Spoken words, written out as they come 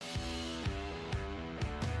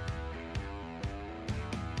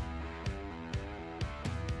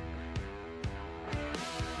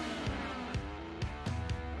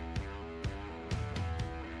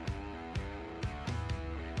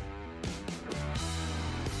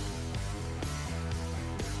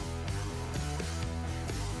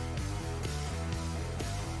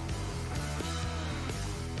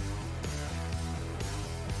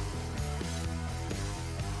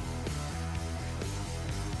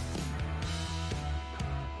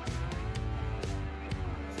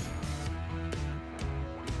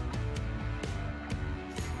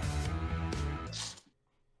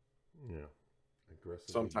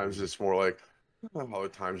Sometimes it's more like, other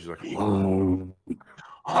times you're like,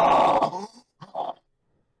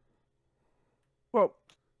 Well,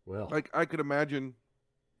 Well, like I could imagine,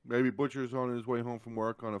 maybe Butcher's on his way home from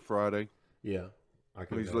work on a Friday. yeah. I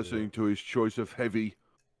can When he's imagine listening to his choice of heavy.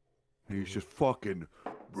 And he's just fucking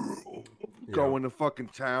going to fucking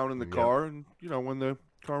town in the car. And, you know, when the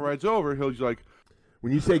car ride's over, he'll just like, that.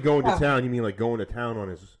 When you say going to town, you mean like going to town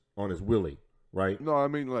on his willy, right? no, I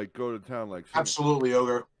mean like go to town like. Absolutely,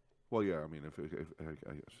 Ogre. Well, yeah, I mean, if I guess.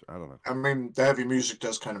 I don't know. I mean, the heavy music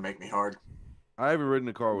does kind of make me hard. I haven't ridden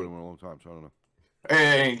a car with him in a long time, so I don't know. It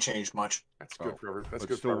ain't changed much. that's good for that's It's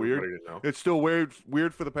good still for weird. everybody to know. It's still weird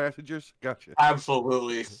for the passengers? Gotcha.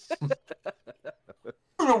 Absolutely.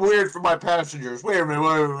 Weird for my passengers. Wait a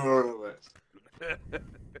minute.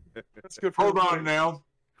 That's good for Hold on everybody. now.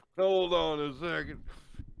 Hold on a second.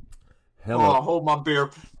 Hello, Hold my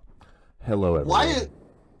beer. hello, everyone. Why?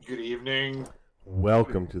 Good evening.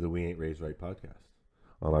 Welcome to the We Ain't Raised Right podcast.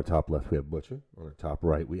 On our top left, we have Butcher. On our top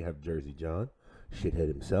right, we have Jersey John, shithead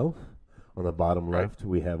himself. On the bottom left,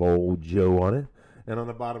 we have old Joe on it. And on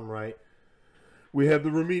the bottom right, we have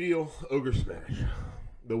the remedial Ogre Smash.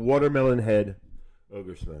 The watermelon head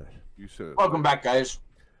Ogre Smash. You said it. Welcome back, guys.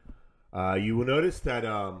 You will notice that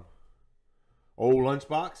old Uncle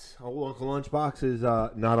Lunchbox is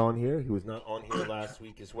not on here. He was not on here last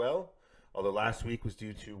week as well. Although last week was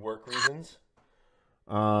due to work reasons.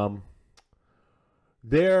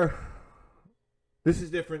 This is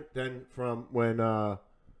different than from when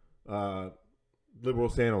Liberal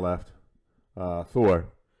Santa left. Thor,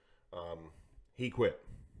 he quit,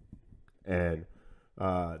 and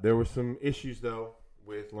there were some issues though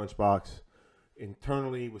with Lunchbox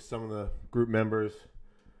internally with some of the group members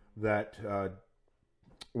that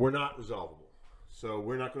were not resolvable. So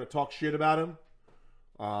we're not going to talk shit about him.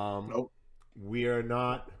 Nope. We are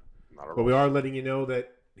not. Not at But all. we are letting you know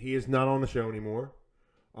that he is not on the show anymore.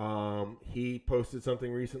 He posted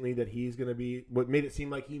something recently that he's going to be, what made it seem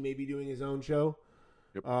like he may be doing his own show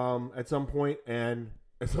at some point. And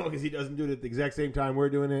as long as he doesn't do it at the exact same time we're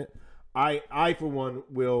doing it, I for one,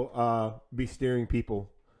 will be steering people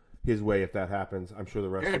his way if that happens. I'm sure the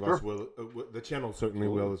rest of us will. The channel certainly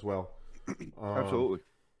will as well. Absolutely.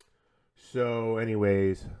 So,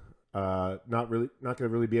 anyways, not going to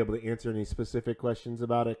really be able to answer any specific questions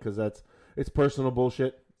about it because it's personal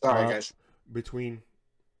bullshit. Sorry, guys. Between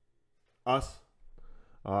us,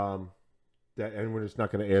 and we're just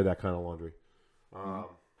not going to air that kind of laundry.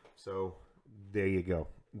 So there you go.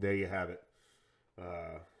 There you have it.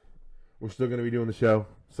 We're still going to be doing the show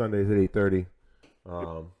Sundays at 8:30.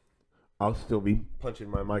 I'll still be punching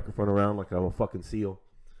my microphone around like I'm a fucking seal.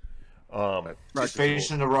 He's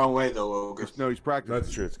facing the wrong way, though, Ogre. No, he's practicing.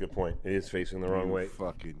 That's true. It's a good point. It is facing the wrong You way.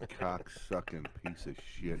 Fucking cock-sucking piece of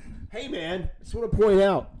shit. Hey, man, I just want to point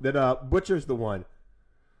out that Butcher's the one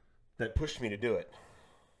that pushed me to do it.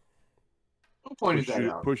 Who pointed that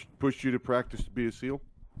out? Pushed you to practice to be a seal?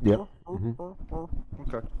 Yep.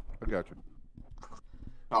 Okay, I got you.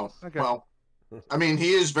 Oh, Okay. well. I mean,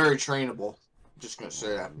 he is very trainable. Just gonna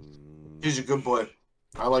say that. He's a good boy.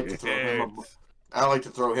 I like to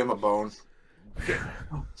throw him a bone. Do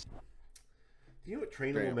you know what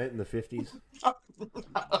trainable Damn. meant in the 50s?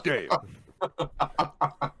 Damn.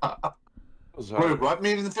 Wait, what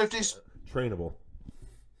mean in the 50s? Trainable.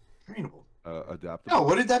 Trainable. Adaptable. No,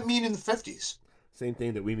 what did that mean in the 50s? Same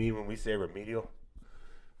thing that we mean when we say remedial.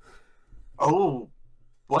 Oh,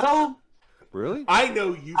 well, Really? I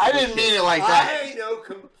know you. I didn't mean it like that. I know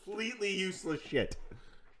completely useless shit.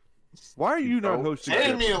 Why are you not hosting? I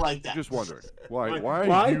didn't Jeff? mean it like that. Just wondering. Why Why?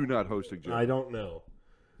 are you not hosting Jeff? I don't know.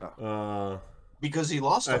 Because he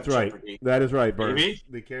lost That's on right. Jeopardy. That is right, Bert. Maybe?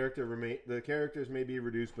 The characters may be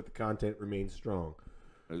reduced, but the content remains strong.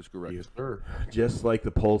 That is correct. Yes, sir. Just like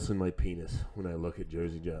the pulse in my penis when I look at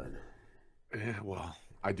Jersey John. Yeah, well,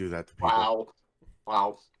 I do that to people.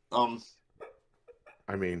 Wow.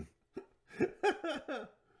 I mean,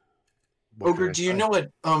 Ogre, do you know what?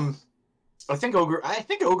 I think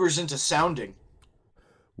Ogre's into sounding.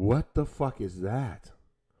 What the fuck is that?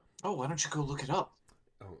 Oh, why don't you go look it up?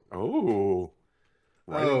 Oh,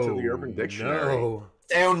 right into the Urban Dictionary. No.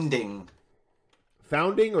 Sounding.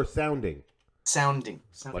 Founding or sounding? Sounding.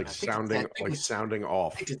 Like I think sounding, like sounding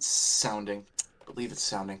off. I think it's sounding. I believe it's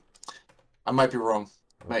sounding. I might be wrong.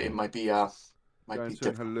 It might be Guys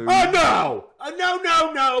different. saying hello. Oh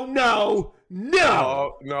no! No!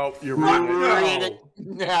 Oh no, you're Fuck right. no. Read it.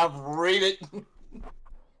 Yeah, read it.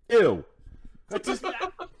 Ew.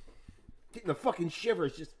 getting the fucking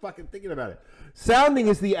shivers just fucking thinking about it. Sounding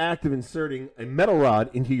is the act of inserting a metal rod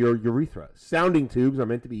into your urethra. Sounding tubes are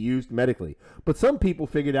meant to be used medically, but some people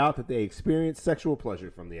figured out that they experience sexual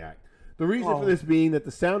pleasure from the act. The reason for this being that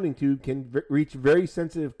the sounding tube can reach very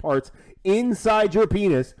sensitive parts inside your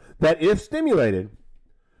penis that, if stimulated,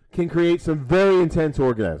 can create some very intense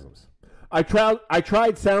orgasms. I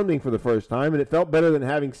tried sounding for the first time, and it felt better than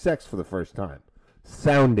having sex for the first time.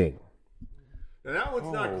 Sounding. Now, that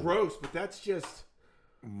one's not gross, but that's just...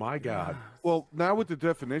 My God. Well, now with the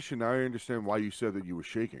definition, now I understand why you said that you were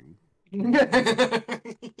shaking.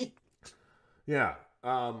 Yeah.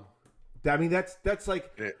 I mean, that's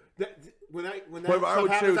like... That, when that But stuff I would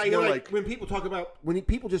say happens, it's more like... when people talk about... When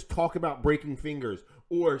people just talk about breaking fingers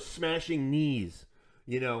or smashing knees,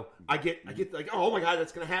 you know, I get like, oh my God,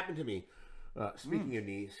 that's going to happen to me. Speaking of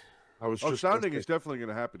knees... I was Oh, just sounding is definitely going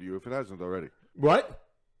to happen to you if it hasn't already. What?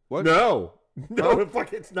 What? No. No,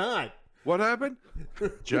 fuck, it's not. What happened?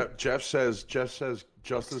 Jeff says just as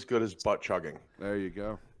good as butt chugging. There you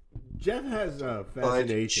go. Jeff has a Blood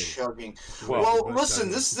fascination. chugging. Well, Well, blood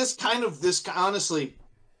listen, chugging. this honestly,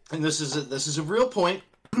 and this is a real point.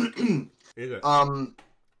 Is it?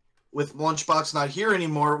 With Lunchbox not here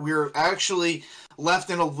anymore, we're actually left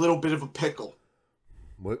in a little bit of a pickle.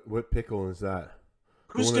 What pickle is that?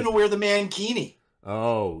 Who's The one going to wear the mankini?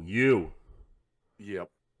 Oh, you. Yep.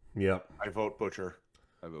 Yep. I vote Butcher.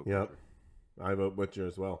 I vote. Yep. I vote Butcher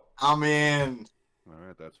as well. I'm in. All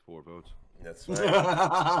right, that's 4 votes. That's And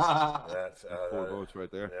That's 4 votes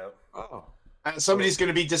right there. Yep. Oh. somebody's going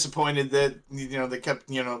to be disappointed that they kept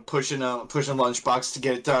pushing Lunchbox to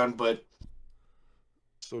get it done, but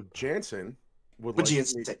So Jansen would what like,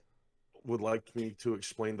 Jansen me, say? would like me to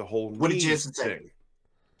explain the whole What did knees Jansen say? thing.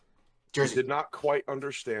 I Jersey. did not quite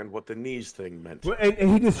understand what the knees thing meant. Well, and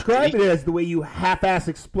he described it as the way you half-ass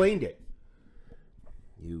explained it.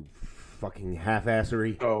 You fucking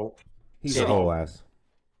half-assery. So, He's so- a whole ass.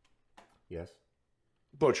 Yes.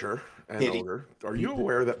 Butcher and Kitty. Ogre, are you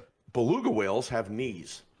aware that beluga whales have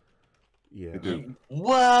knees? Yeah. They do.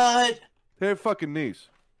 What? They have fucking knees.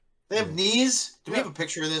 They have knees? Do we Yeah. have a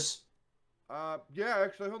picture of this? Yeah,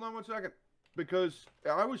 actually, hold on one second. Because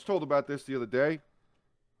I was told about this the other day.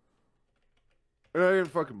 And I didn't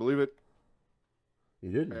fucking believe it.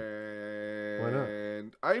 You didn't? not?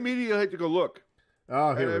 And I immediately had to go look. Oh,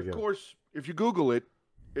 And here of we go. course, if you Google it,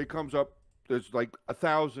 it comes up. There's like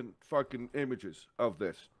 1,000 fucking images of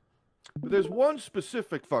this. But there's one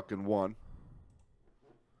specific fucking one.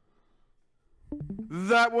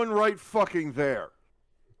 That one right fucking there.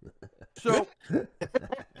 So,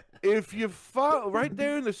 if you follow right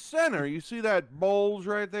there in the center, you see that bulge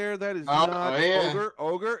right there? That is Oh, not yeah.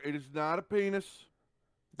 ogre. It is not a penis.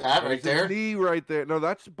 That right There's a there? knee right there. No,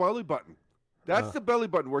 that's the belly button. That's the belly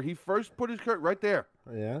button where he first put his coat right there.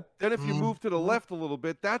 Yeah? Then if you move to the left a little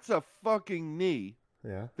bit, that's a fucking knee.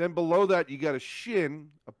 Yeah. Then below that you got a shin.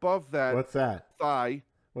 Above that, What's that? thigh.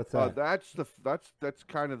 What's that? That's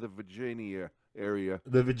kind of the vagina area.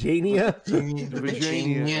 The Virginia? The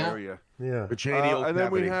vagina area. Yeah. Vaginal And then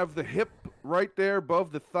we cavity. have the hip right there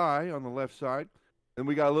above the thigh on the left side. And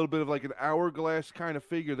we got a little bit of like an hourglass kind of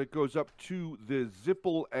figure that goes up to the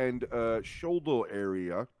zipple and shoulder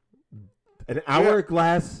area. An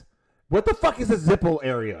hourglass. What the fuck is a zipple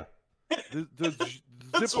area? The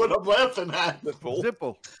That's zipple. what I'm laughing at.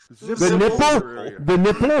 Zipple. The nipple? Area. The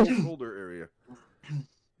nipple? Shoulder area.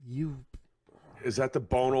 You. Is that the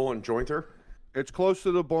bonal and jointer? It's close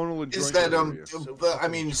to the bonal and Is joint that area. I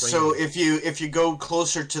mean, so if you go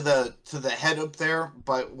closer to the head up there,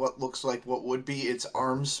 by what looks like what would be its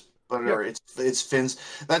arms, but or its fins,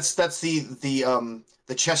 that's the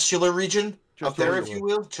chestular region up there, if you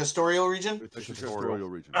will, chestorial region. It's the chestorial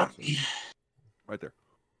region. Right there.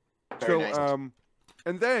 Very So, nice.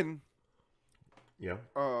 and then Yeah.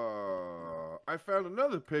 I found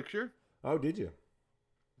another picture Oh, did you?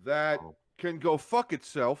 that can go fuck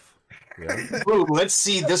itself Yeah. Ooh, let's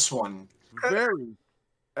see this one. very,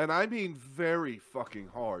 and I mean very fucking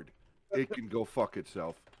hard. It can go fuck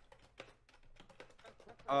itself.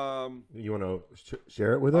 You want to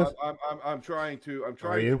share it with us? I'm trying to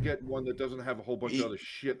you? get one that doesn't have a whole bunch of other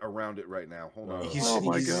shit around it right now. Hold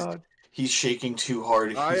on. He's shaking too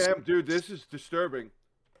hard. I am, dude. This is disturbing.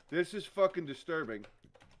 This is fucking disturbing.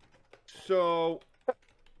 So,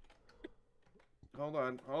 hold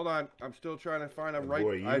on. I'm still trying to find a right.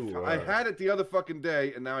 Boy, I had it the other fucking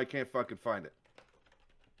day, and now I can't fucking find it.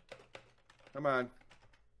 Come on.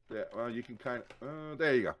 Yeah. Well, you can kind of.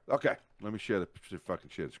 There you go. Okay. Let me share the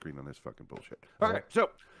screen on this fucking bullshit. Okay. So,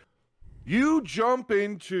 you jump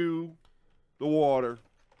into the water.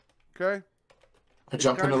 Okay. I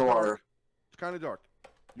jump into the water. It's kind of dark.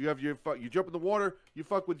 You have your you jump in the water. You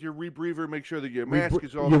fuck with your rebreather. Make sure that your mask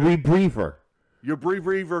is on. Your rebreather. Your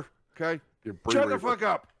rebreather. Okay. Shut the fuck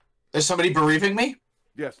up. Is somebody bereaving me?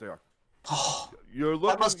 Yes, they are. Oh, You're looking.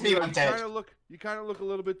 that must mean I'm dead. You kind of look a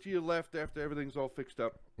little bit to your left after everything's all fixed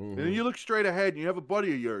up, Mm-hmm. and then you look straight ahead, and you have a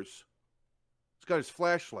buddy of yours. He's got his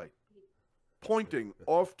flashlight pointing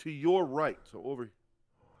off to your right. So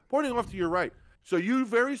pointing off to your right. So you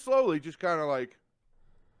very slowly just kind of like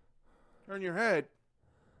turn your head,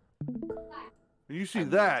 and you see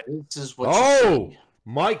that This is what. Oh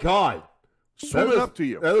my God! swimming up to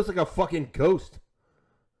you. That looks like a fucking ghost.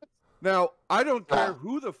 Now, I don't care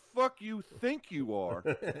who the fuck you think you are,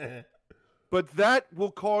 but that will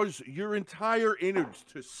cause your entire innards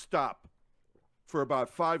to stop for about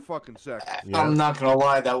 5 fucking seconds. Yeah. I'm not gonna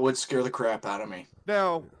lie, that would scare the crap out of me.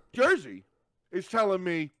 Now, Jersey is telling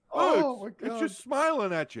me, it's just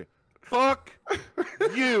smiling at you. Fuck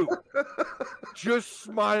you. Just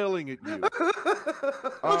smiling at you.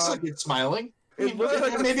 Looks like it's smiling. It looks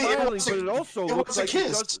like Maybe it's it smiling, was but it also looks like it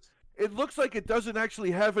does. It looks like it doesn't actually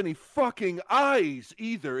have any fucking eyes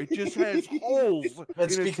either. It just has holes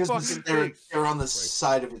That's in its because fucking they're face. on the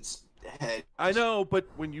side of its head. I know, but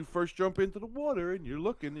when you first jump into the water and you're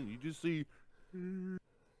looking and you just see,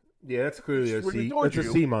 Yeah, that's clearly a Swimming sea. towards It's a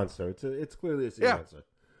you. sea monster. It's clearly a sea Yeah. monster.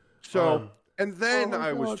 so, and then oh my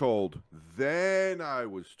I was God. told, then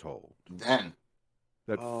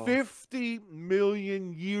that Oh. 50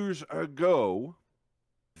 million years ago,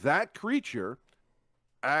 that creature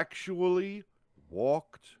actually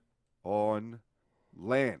walked on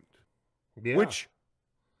land, Yeah. which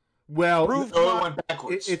well, proved Oh, it my, went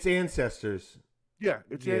backwards. its ancestors.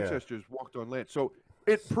 its Yeah. ancestors walked on land. So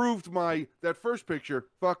it proved that first picture,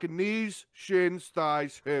 fucking knees, shins,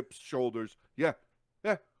 thighs, hips, shoulders. Yeah.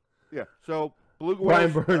 So beluga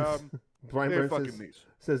Brian whales, Burns. Brian they're Burns fucking says, knees.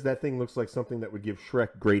 says that thing looks like something that would give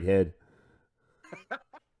Shrek great head.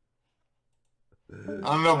 I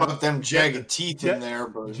don't know about them jagged teeth Jeff- in there,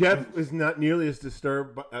 but Jeff is not nearly as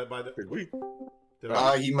disturbed by the. Did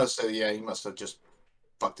I- he must have just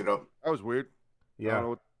fucked it up. That was weird. I don't know yeah.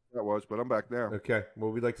 what that was, but I'm back now. Okay.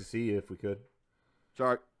 Well, we'd like to see you if we could.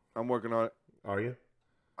 Sorry, I'm working on it. Are you?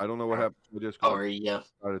 I don't know what happened. I just Oh, yeah.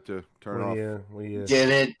 decided to turn What off. do you? What do you? Did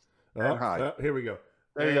it? Oh, Hi. oh, here we go.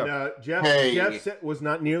 There you Jeff, Hey. Jeff was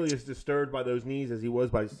not nearly as disturbed by those knees as he was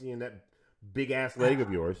by seeing that big ass leg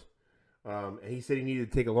of yours. And he said he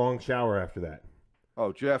needed to take a long shower after that.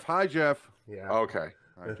 Oh, Jeff. Hi, Jeff. Yeah. Okay.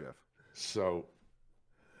 Hi, Jeff. So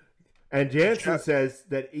And Jansen says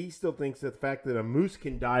that he still thinks that the fact that a moose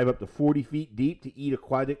can dive up to 40 feet deep to eat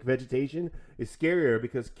aquatic vegetation is scarier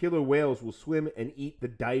because killer whales will swim and eat the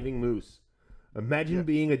diving moose. Imagine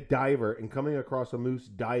being a diver and coming across a moose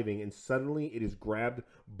diving and suddenly it is grabbed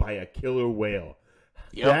by a killer whale.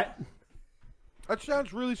 Yep. That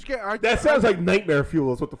sounds really scary. That sounds like nightmare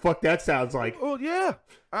fuel is what the fuck that sounds like. Oh yeah,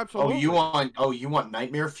 Oh, absolutely. you want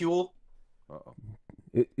nightmare fuel? Uh-oh.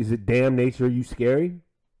 Is it damn nature you scary?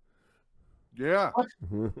 Yeah.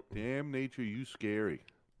 Damn nature, you scary.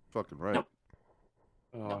 Fucking right.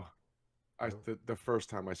 Nope. the first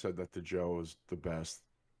time I said that to Joe was the best.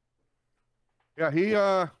 Yeah,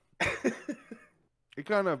 he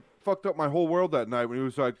kind of fucked up my whole world that night when he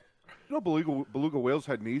was like, you know, beluga whales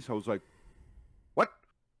had knees. I was like, what?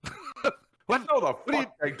 What? No, the What are you-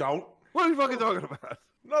 fuck they don't. What are you fucking talking about?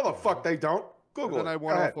 No, the fuck they don't. Google And then it. I Go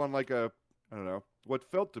went ahead. off on like I don't know, what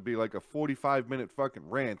felt to be like a 45-minute fucking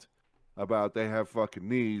rant about they have fucking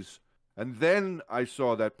knees. And then I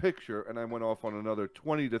saw that picture and I went off on another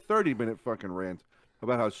 20 to 30-minute fucking rant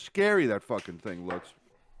about how scary that fucking thing looks.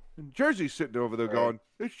 And Jersey's sitting over there going,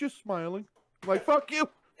 it's just smiling. I'm like, fuck you.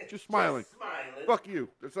 Just smiling. Fuck you.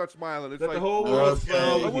 It's not smiling. It's Let like, the whole world Okay.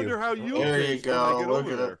 smile I with wonder you. how you There you taste when I go. get Look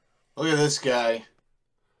over at there. Look at this guy.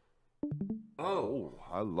 Oh,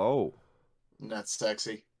 hello. That's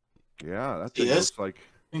sexy. Yeah, that See thing this? looks like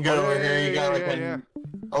You got over here. You got like yeah.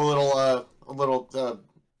 a little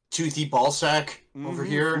toothy ball sack over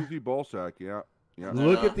here. Toothy ball sack, yeah. Yeah.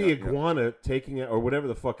 Look at the yeah. iguana taking out, or whatever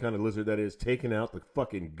the fuck kind of lizard that is, taking out the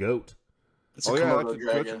fucking goat. It's a Oh yeah, Komodo that's a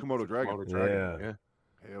dragon. Komodo dragon. Komodo dragon, Yeah. yeah.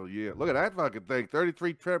 Hell yeah! Look at that fucking thing.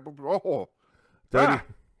 33 triple. Oh,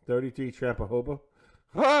 33 Trapahoba.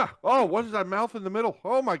 Oh, what is that mouth in the middle?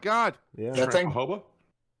 Oh my God! Yeah. That thing. Hoba?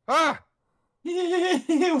 Ah!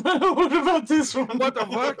 What about this one? What the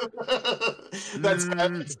fuck? that's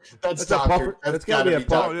That's a doctor. puffer. That's gotta be a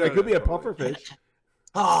puffer. doctor. It could be a puffer fish.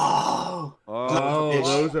 Oh, Oh, Blobfish.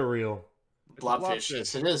 those are real. blobfish.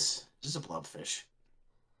 Yes, it is. It's a blobfish.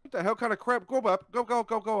 What the hell kind of crab? Go up! Go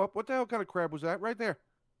up! What the hell kind of crab was that right there?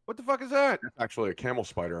 What the fuck is that? Actually, a camel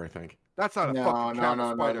spider, I think. That's not a No, fucking no, camel no,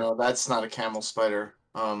 no, spider. no. That's not a camel spider.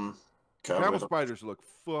 God, Camel spiders look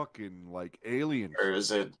fucking like aliens. Where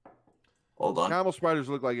is it? Hold on. Camel spiders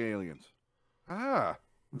look like aliens. Ah.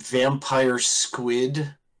 Vampire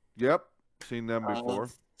squid. Yep. Seen them before.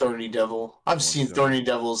 Thorny devil. I've seen thorny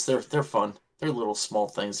devils. They're fun. They're little small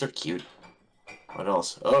things. They're cute. What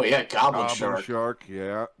else? Oh yeah, goblin shark.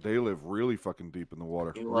 Yeah, they live really fucking deep in the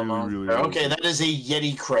water. Really okay, that is a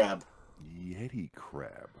yeti crab. Yeti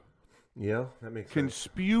crab. Yeah, that makes Can sense.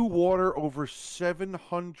 spew water over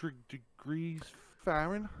 700 degrees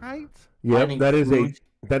Fahrenheit? Yep,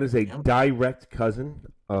 that is a direct cousin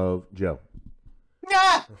of Joe.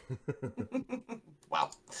 Yeah.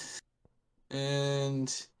 Wow.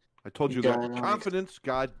 And I told you that confidence.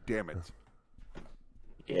 God damn it.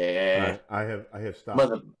 Yeah. I have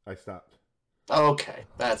stopped. I stopped. Okay,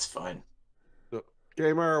 that's fine.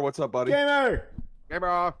 Gamer, what's up, buddy? Gamer.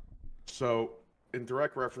 So, in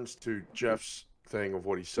direct reference to Jeff's thing of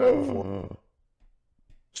what he said before.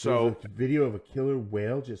 So, there's a video of a killer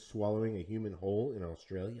whale just swallowing a human whole in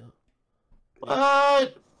Australia.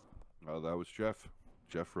 What? Oh, that was Jeff.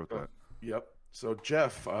 Jeff wrote that. Yep. So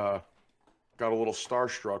Jeff got a little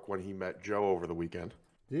starstruck when he met Joe over the weekend.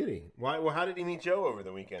 Did he? Why? Well, how did he meet Joe over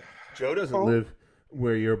the weekend? Joe doesn't live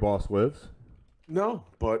where your boss lives. No,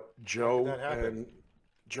 but Joe and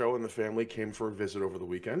the family came for a visit over the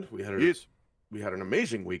weekend. We had an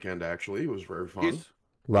amazing weekend. Actually, it was very fun. Yes.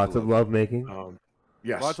 Lots of love making.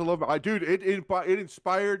 Yes, lots of love. Dude, it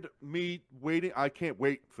inspired me waiting. I can't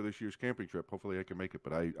wait for this year's camping trip. Hopefully, I can make it,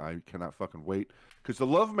 but I cannot fucking wait because the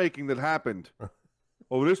love making that happened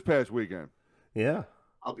over this past weekend. Yeah.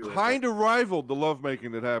 I'll be right Kind of rivaled the love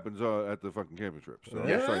making that happens at the fucking camping trip. So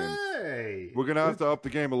Hey. we're gonna have to up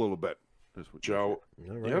the game a little bit. Joe.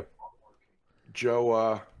 Right. Yep.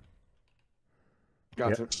 Joe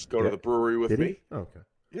got to go to the brewery with me. Oh, okay.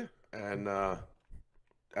 Yeah. And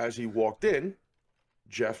as he walked in,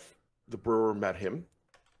 Jeff, the brewer, met him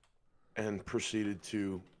and proceeded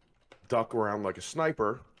to duck around like a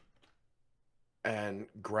sniper and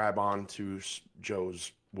grab onto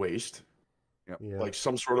Joe's waist. Yep. Yeah. Like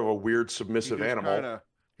some sort of a weird submissive animal.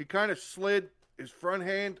 He kind of slid his front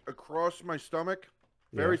hand across my stomach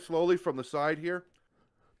very slowly from the side here,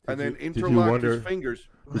 and then interlocked his fingers.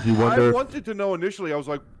 Did you wonder? I wanted to know initially. I was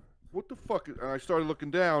like, "What the fuck?" And I started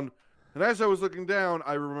looking down, and as I was looking down,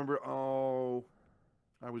 I remember,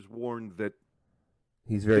 I was warned that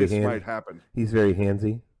He's very this might happen. He's very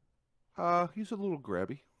handsy. He's a little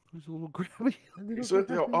grabby. He's a little grabby.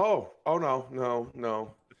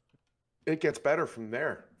 No. It gets better from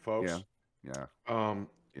there, folks. Yeah.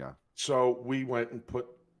 So we went and put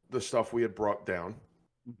the stuff we had brought down,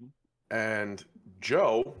 and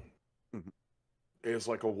Joe is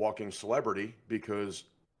like a walking celebrity because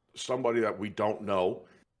somebody that we don't know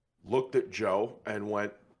looked at Joe and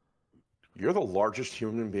went, "You're the largest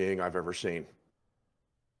human being I've ever seen,"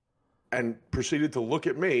 and proceeded to look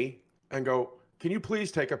at me and go, "Can you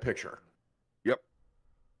please take a picture?" Yep.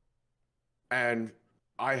 And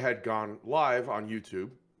I had gone live on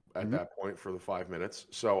YouTube at that point for the 5 minutes.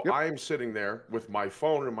 So I am sitting there with my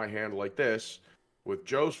phone in my hand like this, with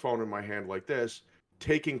Joe's phone in my hand like this,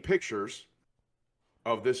 taking pictures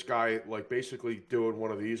of this guy, like basically doing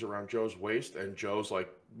one of these around Joe's waist. And Joe's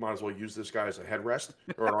like, might as well use this guy as a headrest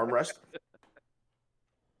or an armrest.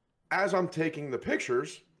 As I'm taking the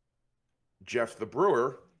pictures, Jeff the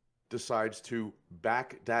brewer decides to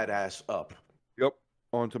back that ass up. Yep.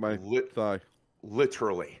 Onto my thigh.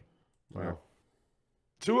 Literally. Wow.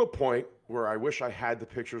 To a point where I wish I had the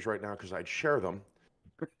pictures right now because I'd share them.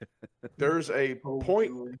 There's a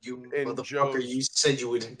point in Joe's... You said you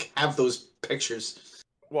would have those pictures.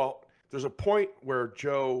 Well, there's a point where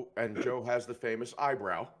Joe has the famous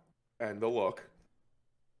eyebrow and the look.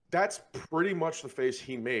 That's pretty much the face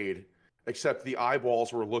he made, except the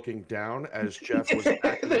eyeballs were looking down as Jeff was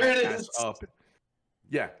backing his ass up.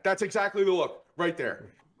 Yeah, that's exactly the look right there.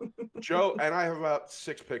 Joe, and I have about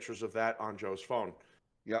 6 pictures of that on Joe's phone.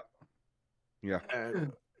 Yep. Yeah.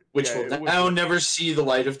 And which will now never see the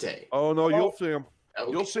light of day. Oh no, you'll see them.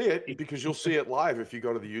 Okay. You'll see it because you'll see it live if you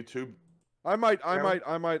go to the YouTube. I might upload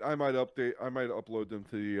them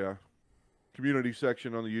to the community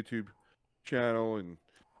section on the YouTube channel and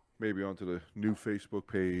maybe onto the new Facebook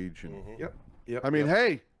page. And Yep. I mean,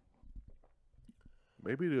 hey,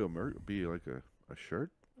 maybe it'll be like a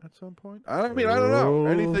shirt at some point. I don't know.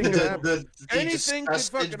 Anything can happen. Anything can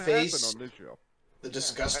fucking happen on this show. The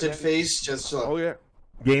disgusted face, just oh yeah.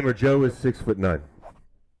 Gamer Joe is 6'9".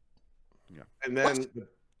 Yeah. And then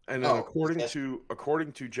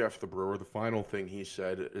according to Jeff the brewer, the final thing he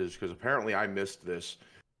said is, because apparently I missed this.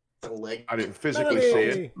 the leg. I didn't physically see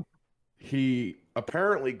it. he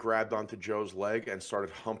apparently grabbed onto Joe's leg and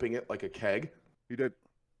started humping it like a keg. He did.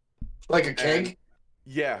 Like a keg? And,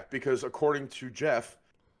 yeah, because according to Jeff,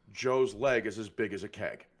 Joe's leg is as big as a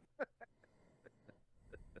keg.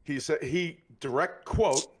 He said, direct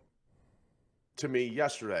quote to me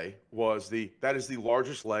yesterday was that is the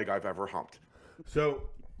largest leg I've ever humped. So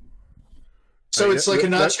it's like a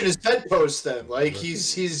notch in his bedpost then. Like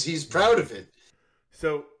he's proud of it.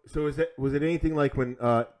 So was it anything like when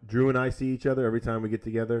Drew and I see each other every time we get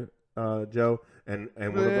together, Joe? And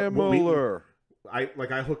Similar. I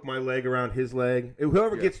hook my leg around his leg.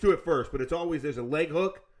 Whoever gets to it first, but it's always there's a leg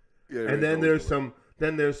hook, and then there's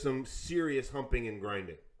some serious humping and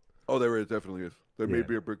grinding. Oh, there is, definitely is. There may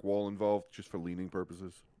be a brick wall involved just for leaning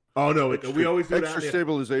purposes. Oh no, we always do extra that.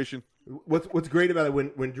 stabilization. What's great about it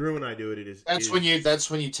when Drew and I do it is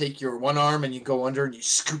when you take your one arm and you go under and you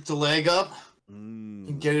scoop the leg up.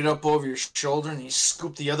 You get it up over your shoulder and you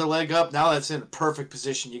scoop the other leg up. Now that's in a perfect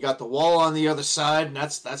position. You got the wall on the other side, and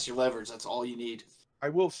that's your leverage. That's all you need. I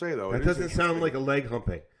will say though, that doesn't sound like a leg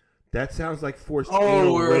humping. That sounds like forced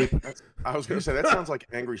anal rape. I was going to say that sounds like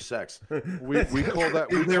angry sex. We call that.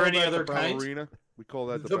 Is there any that other the kind? ballerina. We call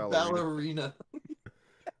that The ballerina. ballerina.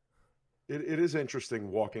 It is interesting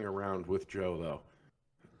walking around with Joe though,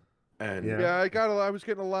 and Yeah, I was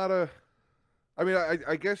getting a lot of. I mean,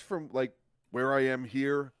 I guess from like where I am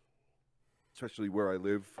here, especially where I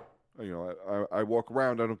live, you know, I walk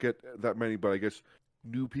around. I don't get that many, but I guess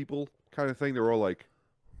new people kind of thing. They're all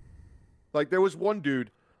like there was one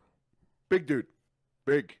dude, big dude,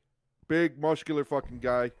 big muscular fucking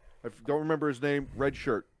guy. I don't remember his name. Red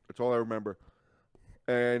shirt. That's all I remember.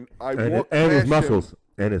 And I walked and his past muscles. him.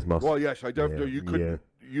 And his muscles. Well, yes, I definitely. Yeah, You could.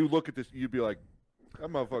 You look at this. You'd be like, that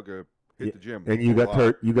motherfucker hit the gym. And you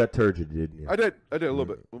got turgid, didn't you? I did a little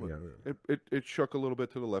bit. Yeah. It shook a little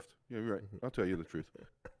bit to the left. Yeah, you're right. I'll tell you the truth.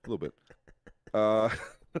 A little bit.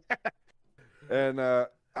 And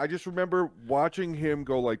I just remember watching him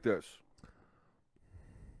go like this.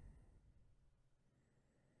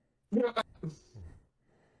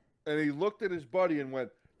 And he looked at his buddy and went,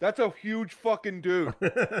 "That's a huge fucking dude."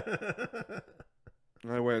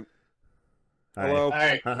 And I went, "Hello."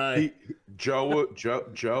 Hi. Joe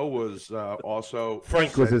was also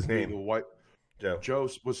Frank was his said to be name. the white. Joe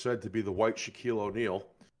was said to be the white Shaquille O'Neal.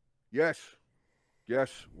 Yes.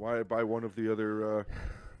 Why by one of the other?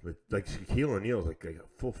 But like Shaquille O'Neal's like a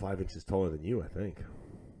full 5 inches taller than you, I think.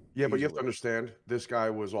 Yeah, but you have to understand, this guy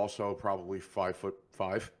was also probably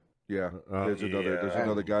 5'5". Yeah. There's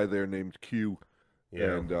another guy there named Q.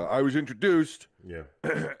 Yeah. And I was introduced. Yeah.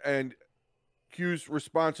 And Q's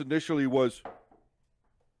response initially was,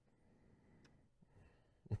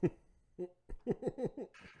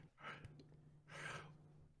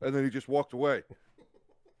 and then he just walked away.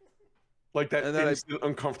 Like that And then instant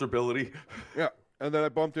uncomfortability. Yeah. And then I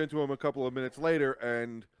bumped into him a couple of minutes later,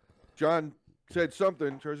 and John said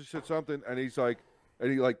something. Jersey said something, and he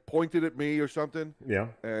like pointed at me or something. Yeah.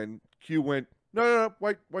 And Q went, no,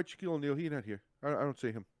 white Shaquille O'Neal, he's not here. I don't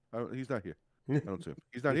see him. He's not here. I don't see him.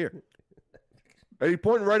 He's not here. And he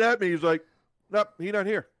pointed right at me. He's like, nope, he's not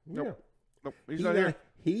here. Nope, he's not here.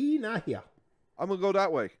 He not here. I'm gonna go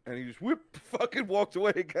that way. And he just fucking walked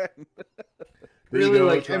away again. Really,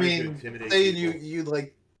 like, I mean, saying you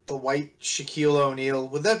like the white Shaquille O'Neal,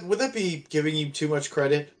 would that be giving you too much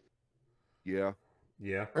credit? Yeah.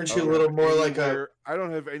 Yeah. Aren't you a little more like a? I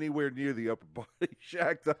don't have anywhere near the upper body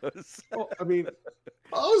Shaq does. Well, I mean,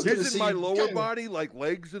 isn't my lower body like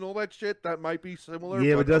legs and all that shit? That might be similar.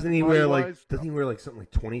 Yeah, but doesn't he wear like body-wise, doesn't he wear like something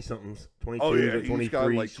like 20 somethings, 22 Oh yeah, or 23 he's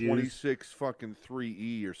got like shoes? 26 fucking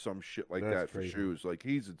 3E or some shit like That's that for crazy. shoes. Like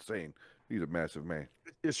he's insane. He's a massive man.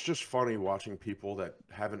 it's just funny watching people that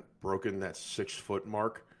haven't broken that 6 foot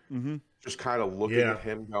mark. Mm-hmm. Just kind of looking Yeah. at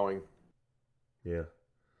him going, Yeah.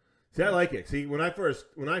 See, I like it. See, when I first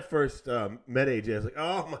met AJ, I was like,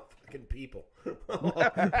 "Oh my fucking people!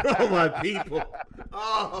 Oh my people!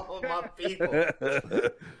 Oh my people!"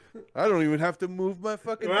 I don't even have to move my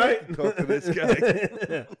fucking Right? neck to talk to this guy.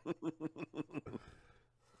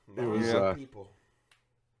 it was, Yeah. people.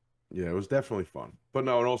 yeah, it was definitely fun. But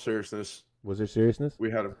no, in all seriousness, Was there seriousness? we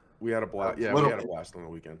had a blast. Yeah, we had a blast on the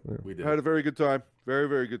weekend. We did. I had a very good time. Very,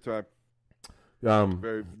 very good time.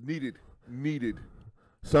 Very needed.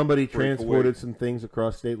 Somebody Break away. transported some things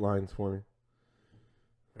across state lines for me.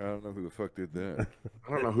 I don't know who the fuck did that.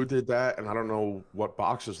 I don't know who did that, and I don't know what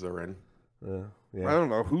boxes they're in. Yeah. I don't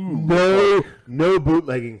know who. No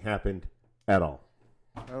bootlegging happened at all.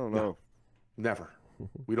 I don't know. Never.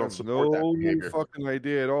 We I don't have support that no behavior. fucking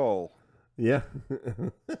idea at all. Yeah.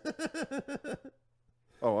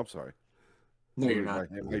 Oh, I'm sorry. No, you're not.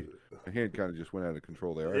 My hand kind of just went out of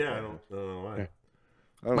control there. Yeah, I don't know why.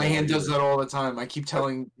 My hand does that all the time. I keep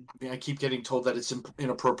getting told that it's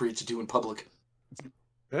inappropriate to do in public.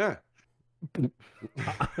 Yeah.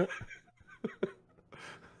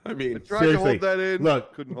 I mean, Tried Seriously, to hold that in.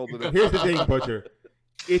 look, Couldn't hold it in. Here's the thing, Butcher.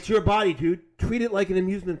 It's your body, dude. Treat it like an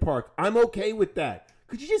amusement park. I'm okay with that.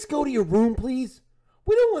 Could you just go to your room, please?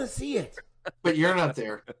 We don't want to see it. But you're not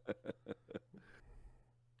there.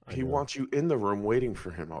 he wants you in the room waiting for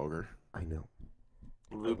him, Ogre. I know.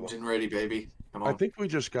 Lubed and ready, baby. Come on. I think we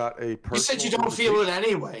just got a personal You said you don't feel it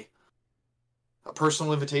anyway. A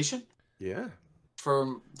personal invitation? Yeah.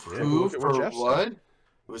 From Yeah, who? look at what For Jeff said. what? It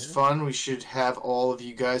was fun. We should have all of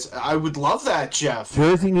you guys. I would love that, Jeff.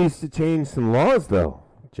 Jersey needs to change some laws, though,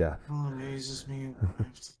 Jeff. Oh, amazes me. I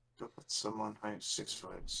have to go with someone height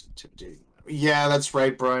 6'5" to date. Yeah, that's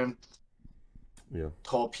right, Brian. Yeah.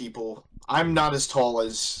 Tall people. I'm not as tall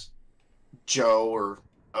as Joe or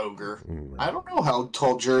Ogre. I don't know how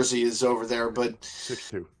tall Jersey is over there, but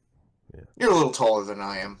 6'2". you're a little taller than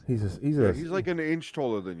I am. He's He's like an inch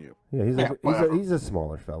taller than you. he's a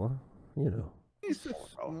smaller fella, you know. He's a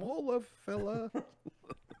smaller fella.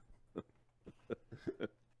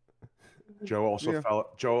 Joe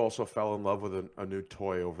also fell in love with a new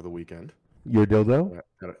toy over the weekend. Your dildo?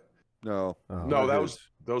 No. Oh. No,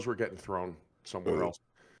 those were getting thrown somewhere else.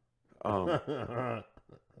 I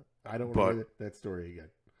don't want to hear that story again.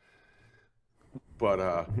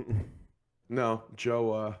 But no,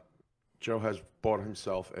 Joe has bought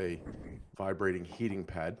himself a vibrating heating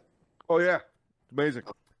pad. Oh yeah, amazing,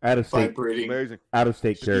 Out of state, Vibrating. amazing, out of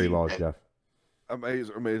state carry laws, Jeff.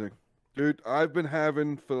 amazing, dude. I've been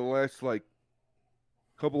having for the last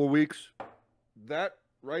couple of weeks. That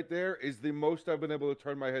right there is the most I've been able to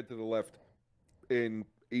turn my head to the left in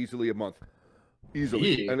easily a month,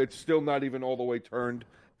 easily, Yeah. and it's still not even all the way turned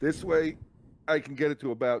this way. I can get it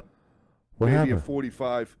to about What maybe happened? a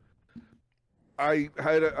 45. I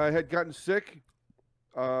had gotten sick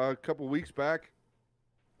a couple of weeks back,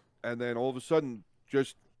 and then all of a sudden,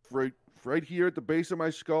 just right here at the base of my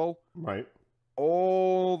skull, Right.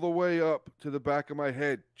 all the way up to the back of my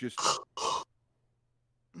head, just.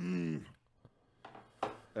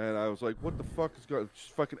 And I was like, "What the fuck is going?"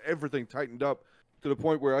 Just fucking everything tightened up to the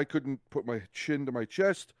point where I couldn't put my chin to my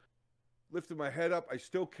chest. Lifted my head up, I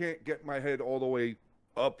still can't get my head all the way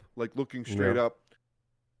up, like looking straight Yeah. up.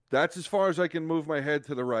 That's as far as I can move my head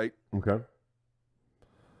to the right. Okay.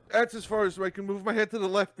 That's as far as I can move my head to the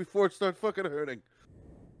left before it starts fucking hurting.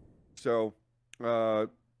 So,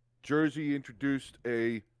 Jersey introduced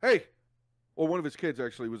one of his kids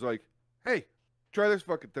actually was like, "Hey, try this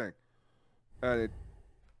fucking thing," and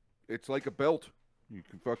it's like a belt. You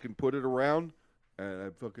can fucking put it around, and I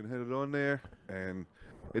fucking had it on there, and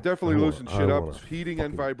it definitely loosens shit up. It's heating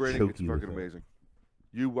and fucking vibrating. choke It's you with fucking it. amazing.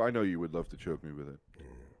 I know you would love to choke me with it.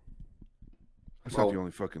 That's Well- not the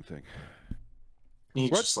only fucking thing. He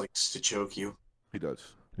What? just likes to choke you. He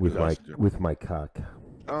does. With He my does. with my cock.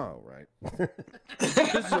 Oh, right. This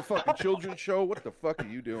is a fucking children's show. What the fuck are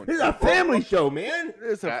you doing? It's a family show, man.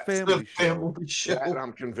 It's a That's family The show. family show. And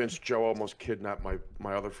I'm convinced Joe almost kidnapped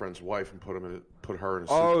my other friend's wife and put her in a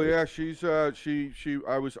Oh suitcase. yeah, she's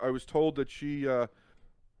I was told that she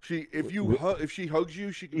if she hugs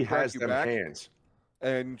you, she can He crack has you them back. hands.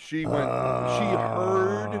 And she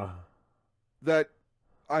heard that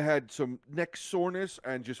I had some neck soreness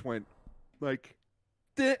and just went like,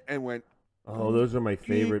 "Deh," and went, Oh, those are my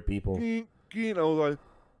favorite people. you know, like,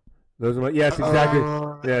 Those are my yes, exactly.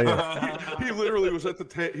 Yeah, yeah. He literally was at the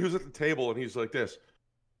table and he's like this.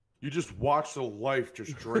 You just watch the life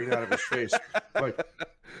just drain out of his face, like,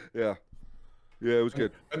 yeah, it was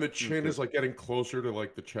good. and the chin is like getting closer to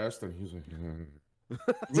like the chest, and he's like,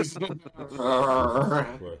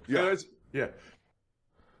 Yeah. yeah.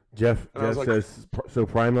 Jeff And I was like- says so.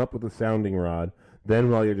 Prime up with the sounding rod. Then,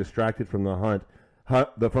 while you're distracted from the hunt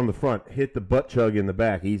from the front, hit the butt chug in the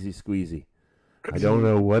back. Easy squeezy. I don't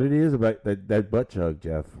know what it is about that butt chug,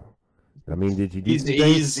 Jeff. I mean, did you do some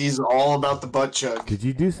things? He's all about the butt chug. Did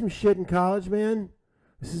you do some shit in college, man?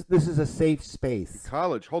 This is a safe space.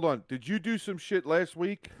 College. Hold on. Did you do some shit last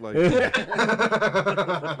week? Like,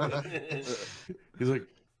 He's like,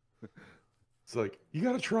 it's like, you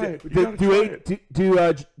gotta try it. You gotta try it.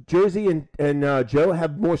 Do Jersey and Joe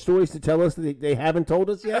have more stories to tell us that they haven't told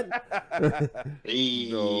us yet?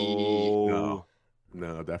 no.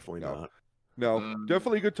 No, definitely No. not. No,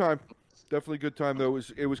 definitely a good time. Definitely a good time though.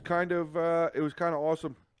 It was kind of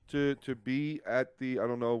awesome to be at the, I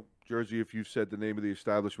don't know, Jersey, if you've said the name of the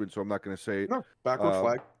establishment, so I'm not going to say it. No, backward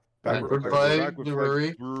flag. Backward Backward Bite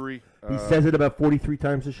Brewery. Brewery. He says it about 43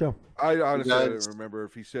 times a show. I honestly I That's- didn't remember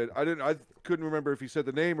if he said I couldn't remember if he said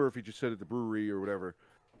the name or if he just said it the brewery or whatever.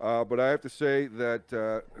 But I have to say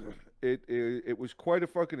that it was quite a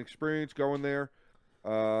fucking experience going there.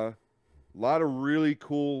 A lot of really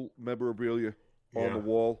cool memorabilia on the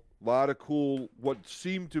wall. A lot of cool, what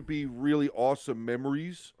seemed to be really awesome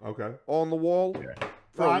memories Okay. on the wall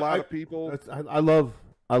for a lot of people. I love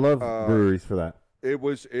breweries for that.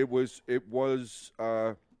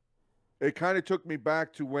 It kind of took me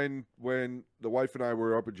back to when the wife and I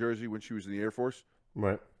were up in Jersey when she was in the Air Force.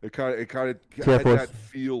 Right. It kind of Air had Force. that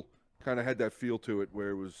feel, had that feel to it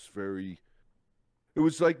where it was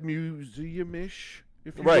like museum-ish,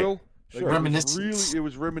 if you Right. will. Sure. Like, Reminiscent. it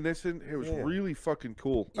was reminiscent. It was Yeah. really fucking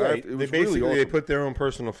cool. Right. It was They really awesome. put their own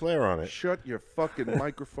personal flair on it. Shut your fucking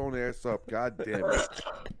microphone ass up, god damn it.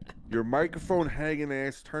 Your microphone hanging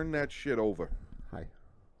ass, turn that shit over. Hi.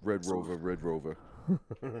 Red Rover.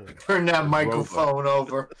 Turn that microphone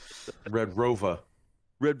over. Red Rover.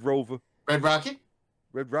 Red Rover. Red Rocket?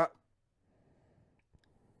 Red Rock.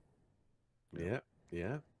 Yeah.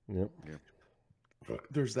 Yep.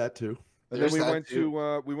 There's that too. And There's then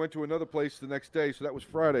that we went to another place the next day, so that was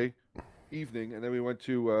Friday evening, and then we went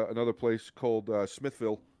to another place called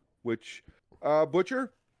Smithville, which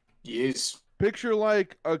Butcher, Yes. picture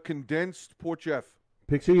like a condensed Port Jeff.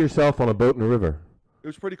 Picture yourself on a boat in a river It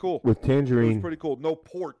was pretty cool. with It was tangerine pretty cool. No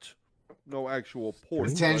port, no actual port.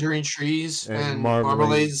 With tangerine trees and, and marmalade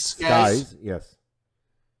marmalade skies. skies. Yes.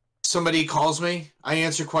 Somebody calls me. I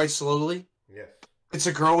answer quite slowly. Yes. It's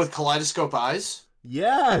a girl with kaleidoscope eyes.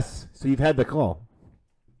 Yes. So you've had the call.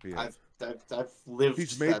 Yeah. I've lived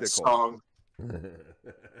He's made that the call. song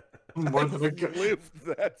more than Lived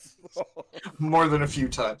that song. more than a few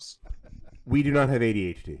times. We do not have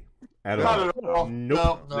ADHD at Not all. at all.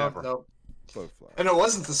 Nope. No, Never. no. Butterfly. And it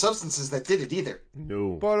wasn't the substances that did it either.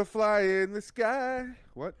 No. Butterfly in the sky.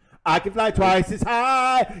 What? I can fly twice as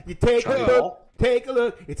high. You take Johnny a look. Hall? Take a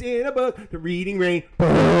look. It's in a book. The Reading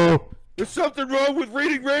Rainbow. There's something wrong with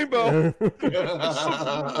reading Rainbow.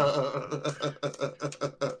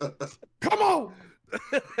 Come on.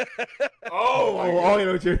 Oh, you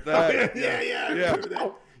know what you're. That- yeah. yeah.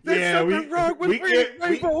 There's Yeah, something wrong with reading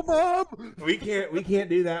Rainbow, Mom. we can't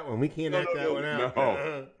do that one. We can't act that one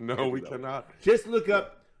out. No, we cannot. Just look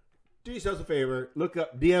up. Do yourselves a favor. Look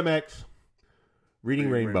up DMX Reading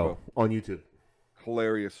Rainbow on YouTube.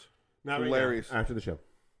 Hilarious. Not right Hilarious. now, after the show.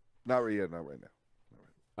 Not right yet. Not right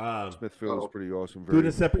now. Smithfield is pretty awesome. Do it in Very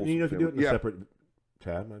a separate. wholesome You know, if you do it in family. a separate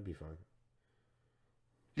tab, that'd be fine.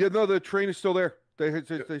 Yeah, no, the train is still there.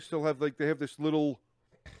 They still have they have this little,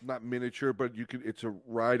 not miniature, but it's a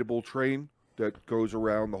rideable train that goes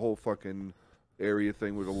around the whole fucking area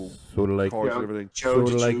thing with a little Sort of like, cars and everything. Joe, sort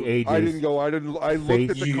did of like you- AJ's. I didn't go. I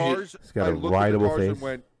looked at the You- cars. It's got I a looked at the rideable cars face. and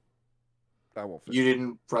went, I won't fit. You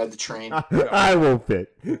didn't ride the train. I won't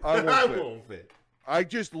fit. I won't fit. won't fit. I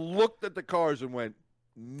just looked at the cars and went,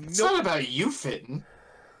 It's nope. not about you fitting.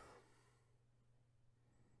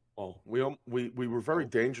 Well, we were very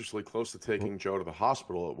dangerously close to taking Joe to the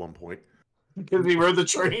hospital at one point. Because he rode the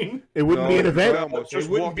train. It wouldn't be an No, event. I almost- It just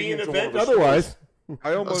wouldn't walking be an into one of event the otherwise.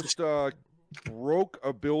 I almost broke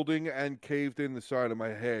a building and caved in the side of my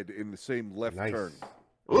head in the same left Nice. turn.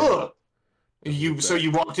 Ugh. So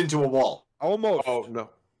you walked into a wall. Almost. Oh no,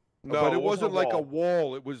 no, but it wasn't like a wall.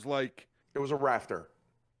 wall. It was like, It was a rafter.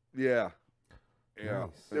 yeah. Yeah. Nice.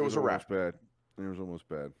 It was a almost raft. bad. It was almost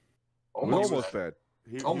bad. It was Almost. almost bad.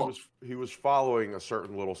 Almost. He was following a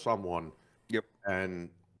certain little someone. Yep. And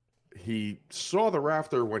he saw the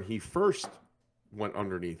rafter when he first went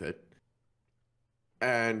underneath it,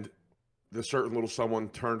 and the certain little someone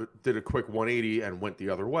did a quick 180 and went the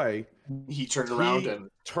other way. He turned around He and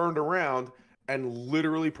turned around and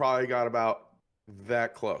literally probably got about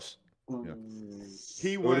that close.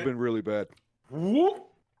 He It would have went been really bad. whoop.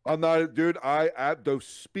 I'm not, dude. At the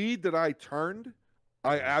speed that I turned,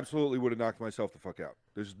 I absolutely would have knocked myself the fuck out.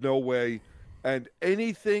 There's no way. And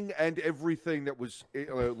anything and everything that was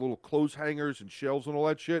little clothes hangers and shelves and all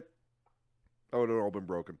that shit, that would have all been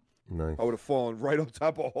broken. Nice. I would have fallen right on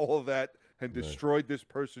top of all of that and Right. destroyed this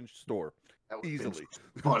person's store that would have been easily.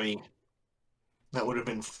 funny. That would have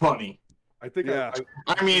been funny. I think Yeah.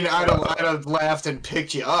 I mean, I'd have laughed and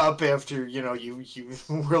picked you up after you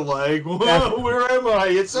were like, "Whoa, where am I?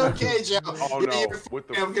 It's okay, Joe. Oh Yeah, no! you're With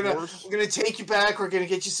the I'm force, gonna take you back. We're gonna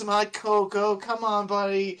get you some hot cocoa. Come on,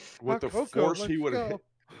 buddy." with the Hot cocoa, force he let's would have go.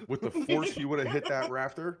 hit, with the force he would have hit that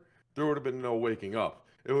rafter, there would have been no waking up.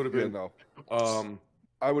 It would have Yeah, been no.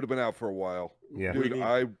 I would have been out for a while. Yeah. Dude,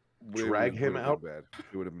 Drag him out? Bad.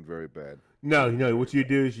 It would have been very bad. No, what you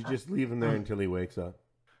do is you just leave him there until he wakes up.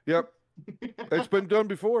 Yep. It's been done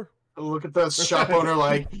before. Look at the shop owner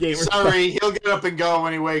like, sorry, he'll get up and go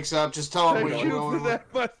when he wakes up. Just tell him Thank we're you for going. that.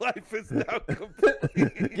 My life is now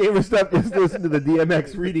complete. Gamer stuff. Just listen to the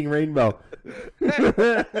DMX reading Rainbow.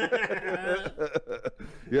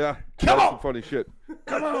 Yeah. Come that's on! some funny shit.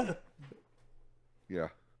 Come on. Yeah.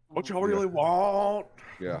 What y'all really want?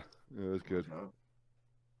 Yeah. It was good.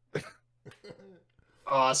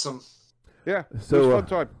 Awesome. Yeah. So, it was a fun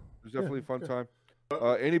time. It was definitely a fun time.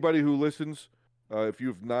 Anybody who listens, if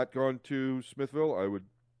you've not gone to Smithville, I would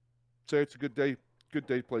say it's a good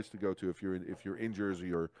day place to go to if you're in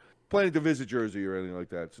Jersey or planning to visit Jersey or anything like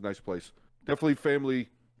that. It's a nice place. Definitely family,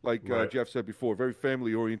 like Jeff said before, very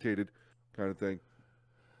family orientated kind of thing.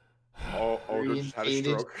 Ogre just had a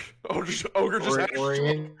stroke. Ogre just had a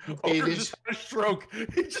stroke. Ogre just had a stroke.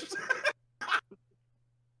 He just...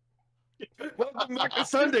 Welcome back to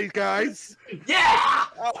Sundays, guys. Yeah.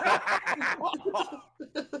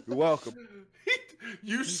 You're welcome.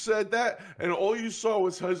 You said that, and all you saw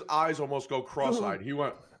was his eyes almost go cross-eyed. He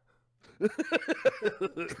went.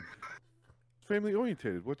 Family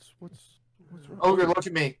orientated. What's wrong? Ogre, look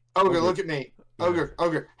at me. Ogre, look at me.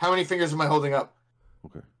 Ogre. How many fingers am I holding up?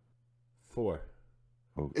 Okay. 4.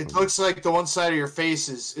 It looks like the one side of your face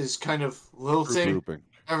is kind of lilting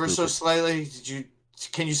ever so slightly.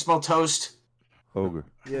 Can you smell toast? Ogre.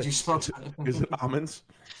 Did you smell toast? Is it almonds?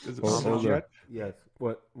 Is it Oh, almonds yet? Yes.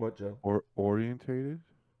 What, Joe? Or orientated?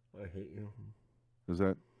 I hate you. Is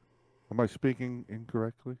that? Am I speaking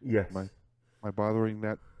incorrectly? Yes. Am I bothering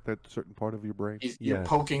that certain part of your brain? You're Yes.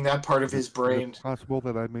 poking that part of his brain. Is it possible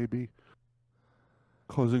that I may be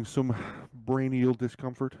causing some brainial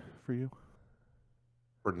discomfort for you?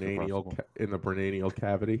 In the brainial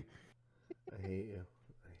cavity. I hate you.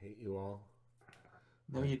 I hate you all.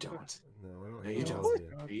 No, you don't. No, I don't No, hate you all don't. of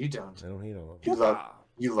you. No, you don't. I don't hate all of you.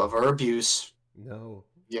 You love our abuse. No.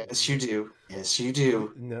 Yes, you do. Yes, you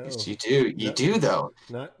do. No. Yes, you do. You No. do, though.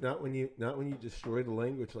 Not when you destroy the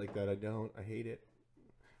language like that. I don't. I hate it.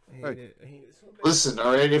 I hate it. I hate it so bad. Listen,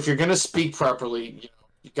 all right. If you're gonna speak properly,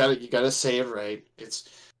 you gotta say it right. It's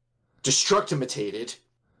destructimitated.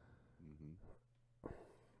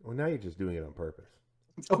 Well, now you're just doing it on purpose.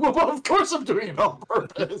 Well, of course I'm doing it on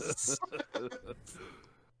purpose.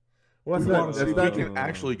 Well, We that's not, can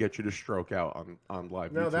actually get you to stroke out on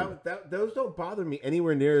live. no, YouTube. those don't bother me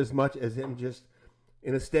anywhere near as much as him just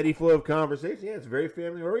in a steady flow of conversation. Yeah, it's very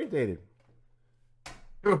family orientated.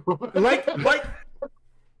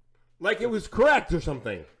 like it was correct or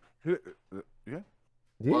something. Yeah,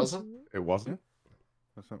 Wasn't? It wasn't.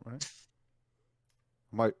 that's not right.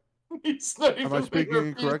 Am He's not I speaking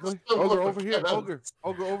incorrectly? Ogre over here, Ogre.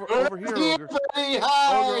 Ogre over here, Ogre.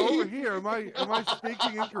 Hi. Ogre over here. Am I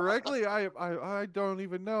speaking incorrectly? I don't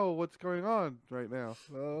even know what's going on right now.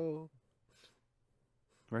 Oh,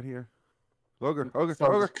 right here. Ogre.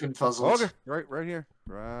 Confuzzled. Ogre. Right here.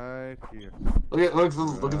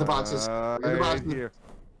 Look at the boxes. Look at the Right boxes. here.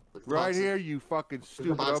 Look at the Right boxes. here, you fucking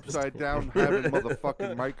stupid boxes. upside down having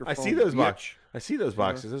motherfucking microphone. I see those bitch. boxes. I see those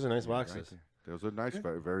boxes. Those are nice boxes. Those are nice,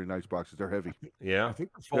 very nice boxes. They're heavy. Yeah. I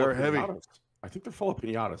think they're full They're of heavy. pinatas. I think they're full of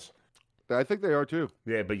pinatas. I think they are too.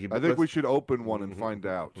 Yeah, but I think we should open one and find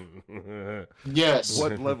out Yes.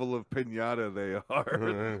 what level of pinata they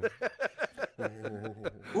are.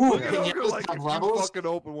 Ooh, Look at Ogre, pinatas like, have if you levels? fucking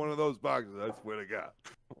open one of those boxes, I swear to God.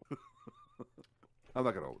 I'm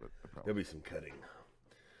not gonna open it. I promise. There'll be some cutting.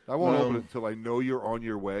 I won't open it until I know you're on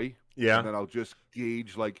your way. Yeah. And then I'll just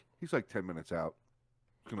gauge, like, he's like 10 minutes out.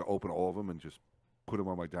 I'm going to open all of them and just put them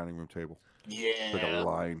on my dining room table. Like a Yeah.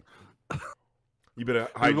 line. You better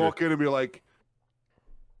I hide your... walk in and be like,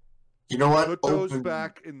 You know what? put those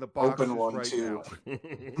back in the boxes open one right too.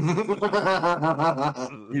 now.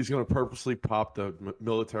 He's gonna purposely pop the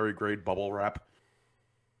military grade bubble wrap.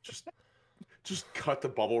 Just cut the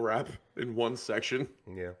bubble wrap in one section.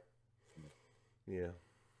 Yeah.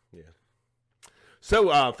 So,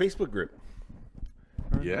 Facebook group.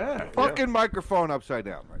 Yeah. Fucking microphone upside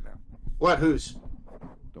down right now. What? Whose?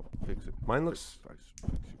 Don't fix it. Mine looks... Fix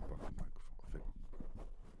your fucking microphone.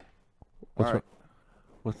 What's All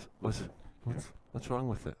right. what's wrong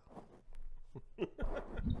with it?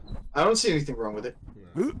 I don't see anything wrong with it.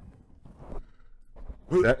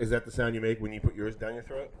 Is that the sound you make when you put yours down your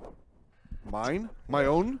throat? Mine? My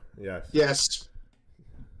own? Yes. Yes.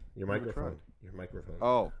 Your microphone. Your microphone.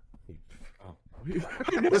 Oh. I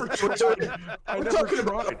never tried. We're talking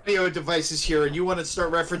about audio devices here, and you want to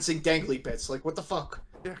start referencing dangly bits. Like, what the fuck?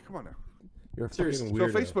 Yeah, come on now. You're a Seriously. fucking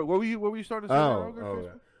weirdo. So Facebook, what were you starting to say? there, Oh, Ogre? oh, Facebook? yeah.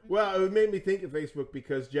 Well, it made me think of Facebook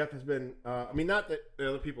because Jeff has been, I mean, not that the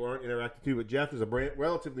other people aren't interacting too, but Jeff is a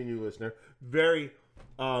relatively new listener, very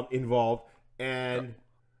involved, and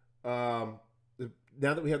now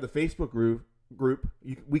that we have the Facebook group,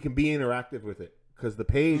 we can be interactive with it because the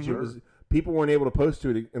page it was people weren't able to post to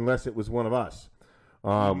it unless it was one of us.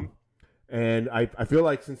 And I feel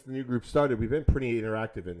like since the new group started, we've been pretty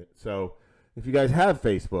interactive in it. So if you guys have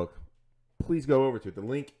Facebook, please go over to it. The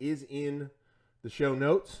link is in the show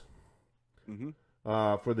notes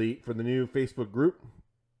for the new Facebook group.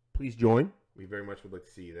 Please join. We very much would like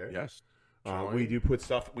to see you there. Yes. We do put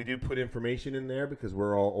stuff. We do put information in there because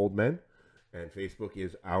we're all old men, and Facebook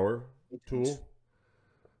is our tool.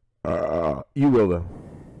 You will though.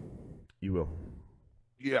 You will.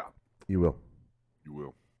 Yeah. You will. You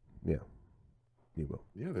will. Yeah. You will.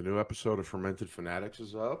 Yeah, the new episode of Fermented Fanatics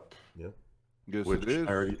is up. Yeah. Yes, Which it is.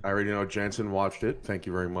 I already know Jansen watched it. Thank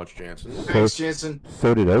you very much, Jansen. Thanks, Jansen.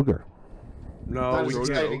 So did Ogre. No, That was we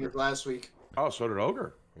exciting as last week. Oh, so did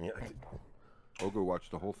Ogre. Yeah. Ogre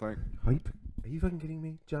watched the whole thing. Are you fucking kidding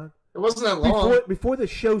me, John? It wasn't that long. Before the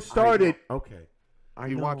show started. Okay.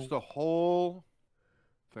 He watched the whole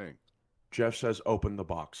thing. Jeff says open the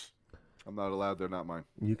box. I'm not allowed. They're not mine.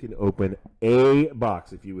 You can open a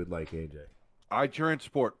box if you would like, AJ. I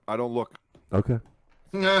transport. I don't look. Okay.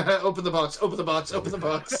 Open the box. Open the box. Open the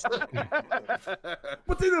box.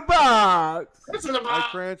 What's in the box? What's in the I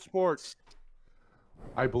box? transport.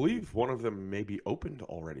 I believe one of them may be opened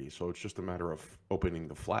already, so it's just a matter of opening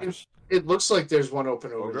the flaps. It looks like there's one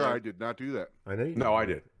open over Ogre, there. I did not do that. I know you. No, I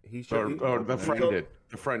did. He Or, should. or the friend did.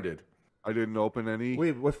 The friend did. I didn't open any.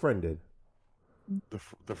 Wait, what friend did?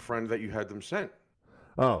 The friend that you had them sent.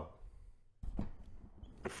 Oh.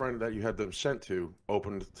 The friend that you had them sent to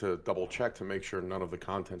opened to double check to make sure none of the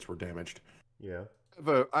contents were damaged. Yeah.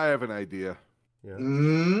 I have an idea. Yeah.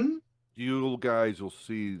 Mm? You guys will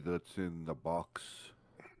see that's in the box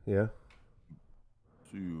Yeah.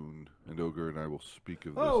 soon, and Ogre and I will speak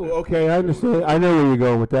of this. Oh, after okay. I understand. I know where you're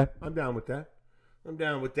going with that. I'm down with that. I'm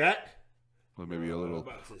down with that. Well, maybe a little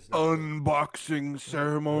Boxes. unboxing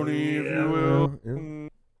ceremony, if Yeah. you will. Yeah.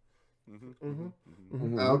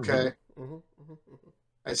 Mhm. Okay. Mhm.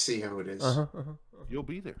 I see how it is. You'll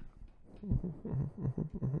be there.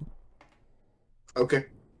 Okay.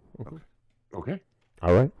 Okay.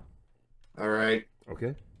 All right. All right.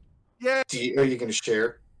 Okay. Yeah. Are you going to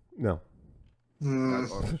share? No. Hmm.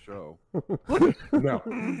 Not on the show. No.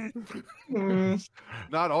 Hmm.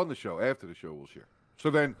 Not on the show. After the show, we'll share. So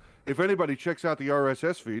then, if anybody checks out the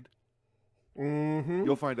RSS feed, Mm-hmm.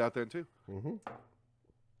 you'll find out then too. Mm-hmm.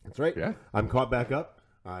 That's right. Yeah. I'm caught back up.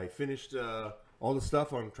 I finished all the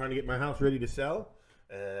stuff on trying to get my house ready to sell,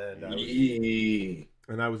 and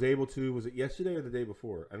I was able to. Was it yesterday or the day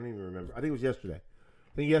before? I don't even remember. I think it was yesterday.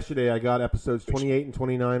 I think yesterday I got episodes 28 and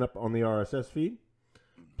 29 up on the RSS feed.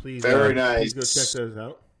 Please, Very please go nice. check those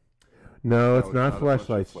out. No, it's not a bunch of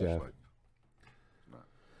flashlights, Jeff. flashlights. It's not.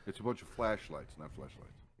 It's a bunch of flashlights, not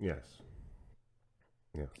flashlights. Yes.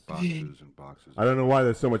 Yes. Boxes and boxes. I don't know why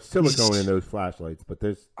there's so much silicone in those flashlights, but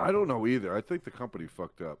there's. I don't know either. I think the company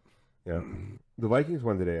fucked up. Yeah. The Vikings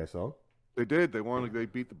won today. I saw. They did. They wanted. They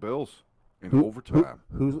beat the Bills in Who overtime.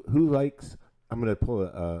 who likes? I'm gonna pull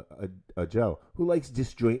a Joe. Who likes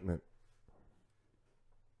disjointment?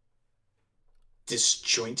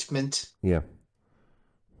 Disjointment. Yeah.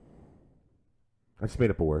 I just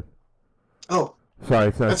made up a word. Oh, Sorry,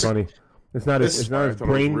 it's not That's- funny. It's not. that's- It's not I as thought it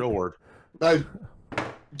was a brain. real word. I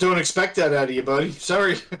don't expect that out of you, buddy.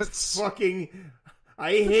 Sorry. Fucking.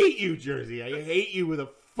 I hate you, Jersey. I hate you with a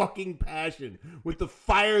fucking passion. With the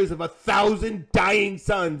fires of 1,000 dying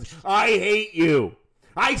suns. I hate you.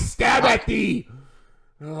 I stab at thee.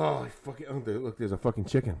 Oh, I fucking. Oh, look, there's a fucking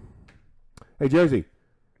chicken. Hey, Jersey.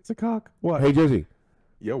 It's a cock. What? Hey, Jersey.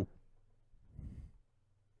 Yo.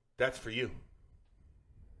 That's for you.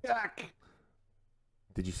 Jack.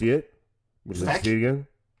 Did you see it? Would you like to Heck. see it again?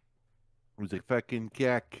 It was a fucking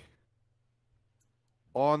cack.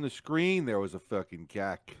 On the screen, there was a fucking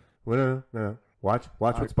cack. Well, no. Watch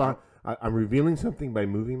what's behind. I'm revealing something by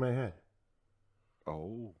moving my head.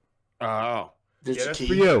 Oh. Oh. There's Yeah, a that's key.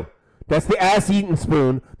 for you. That's the ass-eating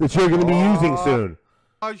spoon that you're going to be using soon.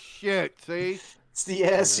 Oh shit! See, It's the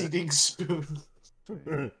ass-eating spoon.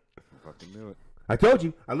 fucking knew it. I told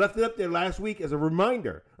you. I left it up there last week as a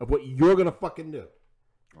reminder of what you're going to fucking do.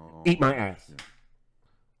 Oh, Eat my ass.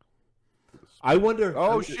 I wonder.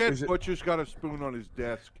 oh Is it- shit! is it- Butcher's got a spoon on his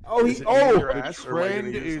desk. Oh, Is he. it eating Oh, your ass, or am I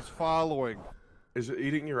Trend gonna use- is following. Is it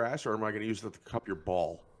eating your ass, or am I going to use it to cup your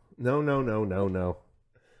ball? no.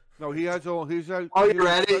 No, he has all. He's had. While you're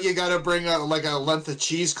at it, you gotta bring a length of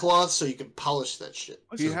cheesecloth so you can polish that shit.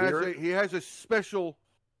 He has a special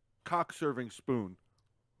cock serving spoon.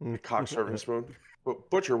 A cock serving spoon.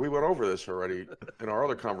 But Butcher, we went over this already in our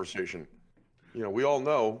other conversation. You know, we all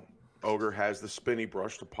know Ogre has the spinny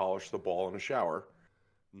brush to polish the ball in the shower.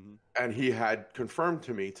 Mhm. And he had confirmed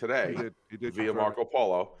to me today He did via confirm it. Marco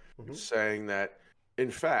Polo, Mhm. saying that, in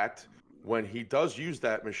fact, when he does use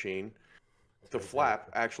that machine, the flap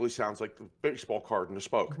actually sounds like the baseball card in the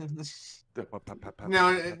spoke.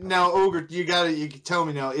 Now, Ogre, you can tell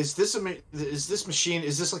me now. Is this machine?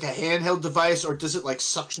 Is this like a handheld device, or does it like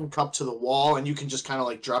suction cup to the wall, and you can just kind of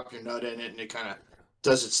like drop your nut in it, and it kind of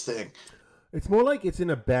does its thing? It's more like it's in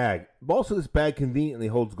a bag. Also, this bag conveniently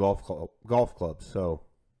holds golf clubs. So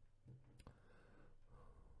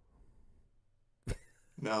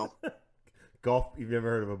No. golf. You've never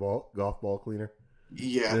heard of a golf ball cleaner?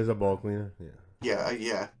 Yeah. There's a ball cleaner. Yeah.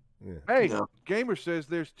 Yeah. Hey, No. Gamer says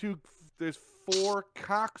there's 4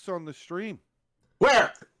 cocks on the stream.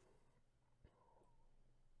 Where?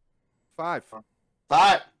 5.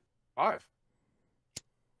 5. 5,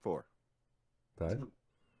 4. 5.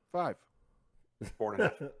 5.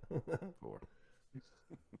 4.5. 4.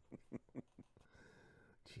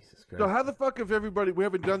 Jesus Christ. So how the fuck have everybody? We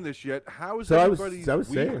haven't done this yet. How has So I was everybody's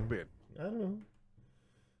week saying. been? I don't know.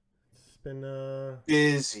 It's been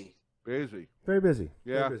Busy. Busy. very busy.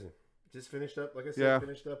 Yeah. Very busy. Just finished up, like I said, Yeah.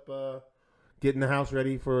 finished up getting the house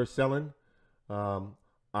ready for selling.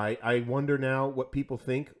 I wonder now what people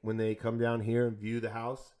think when they come down here and view the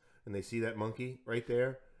house and they see that monkey right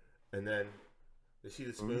there, and then they see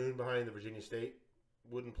the spoon behind the Virginia State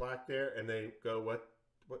wooden plaque there, and they go, "What?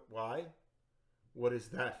 Why? What is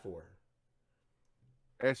that for?"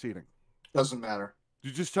 Ass eating. Doesn't matter.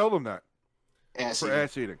 You just tell them that Ass for eating.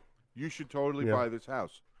 ass eating. You should totally Yeah. buy this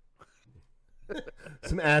house.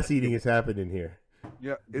 Some ass eating has happened in here.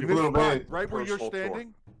 Yeah, You in put this it spot, on right where you're personal floor.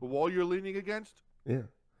 standing, the wall you're leaning against. Yeah.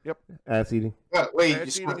 Yep. Ass eating. Wait,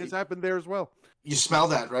 Ass eating has happened there as well. you smell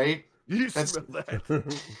that, right? You That's- smell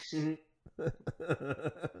that?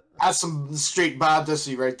 That's some straight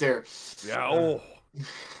Badussy right there. Yeah. Oh,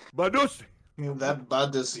 Badussy. That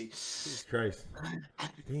Badussy. Jesus Christ.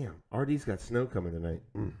 Damn. RD's got snow coming tonight.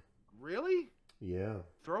 Really? Yeah.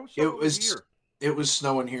 Throw some over was- here. It was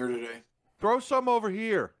snowing here today. Throw some over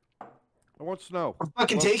here. I want snow.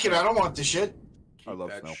 Fucking Love take it. snow. I don't want this shit. I love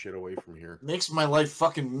that snow. shit away from here. Makes my life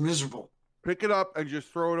fucking miserable. Pick it up and just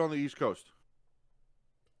throw it on the East Coast.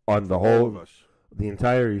 On the All of whole, us. the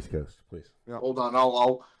entire East Coast, please. Yeah. Hold on,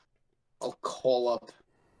 I'll call up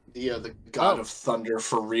the God of Thunder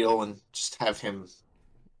for real and just have him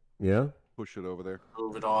Yeah. Push it over there.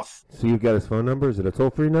 move it off. So you've got his phone number? Is it a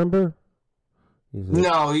toll-free number? Is it...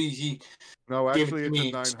 No, he No, Give actually, it to it's a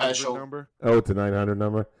me 900 special. number. Oh, it's a 900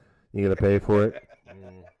 number. You got to pay for it.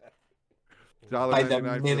 By the $1.99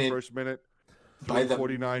 for the minute. first minute. By the $3.49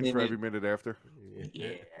 for minute. every minute after.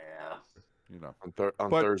 yeah. You know. On But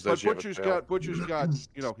Thursdays, you have a Butcher's fail. got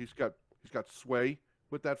you know, he's got sway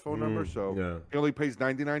with that phone number, so Yeah. he only pays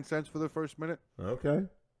 99 cents for the first minute, Okay.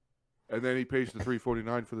 and then he pays the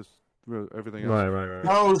 $3.49 for this for everything else. Right.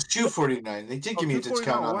 No, it was $2.49. They did give me a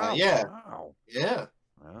discount on wow. that. Yeah, Wow. yeah.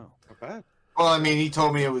 Wow. Not bad. Well, I mean, he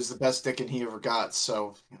told me it was the best dicking he ever got.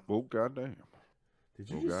 So Oh goddamn. Did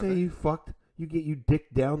you Oh, just God. say you fucked? You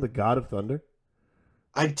dick down the God of Thunder?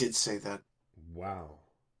 I did say that. Wow.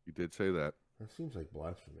 You did say that. That seems like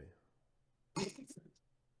blasphemy.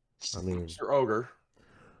 I mean, Mr. Ogre.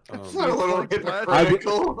 It's not a little like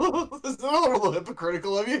hypocritical. It's not a little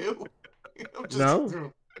hypocritical of you. I'm just No.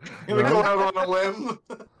 gonna No. go out on a limb.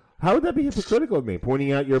 how would that be hypocritical of me,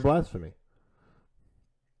 pointing out your blasphemy?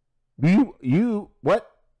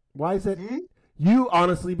 What? Why is that? Hmm? You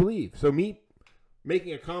honestly believe. So me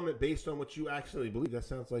making a comment based on what you actually believe, that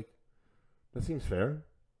seems fair.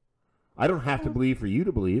 I don't have to believe for you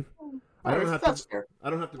to believe. I don't have That's to. fair. I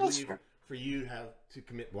don't have to That's believe fair. for you to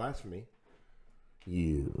commit blasphemy.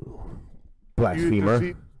 You You-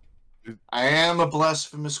 blasphemer. I am a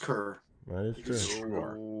blasphemous cur. That is It is true.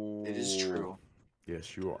 true. It is true.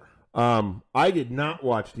 Yes, you are. I did not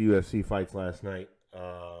watch the UFC fights last night. Who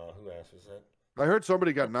else was that? I heard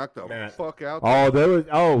somebody got knocked the Matt. fuck out.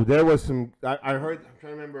 There was some. I heard. I'm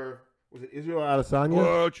trying to remember. Was it Israel Adesanya?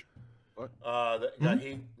 Watch.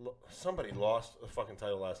 Somebody lost a fucking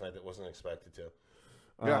title last night that wasn't expected to.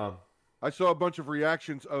 Yeah. I saw a bunch of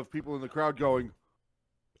reactions of people in the crowd going,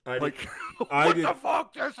 like, I what did- the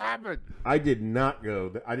fuck just happened? I did not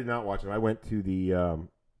go. I did not watch it. I went to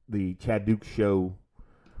the Chad Duke show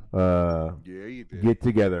Yeah, you did. get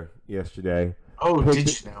together yesterday, Oh, Picked did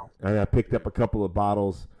it- you now? and I picked up a couple of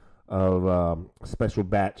bottles of special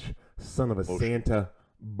batch Son of a Santa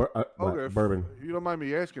bourbon. You don't mind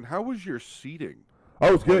me asking, how was your seating?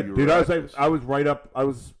 Oh, it's While good, you dude. were I at was this. I was right up. I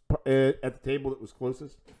was at the table that was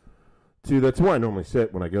closest to. That's where I normally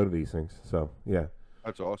sit when I go to these things. So yeah,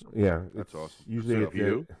 That's awesome. Yeah, That's it's awesome. Usually Good it's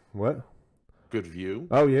view. What? Good view.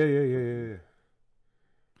 Oh yeah.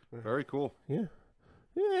 Very cool. Yeah.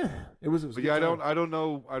 It was. But yeah, I don't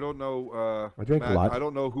know. I drank a Matt, lot. I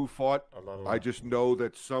don't know who fought. I just know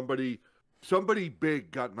that somebody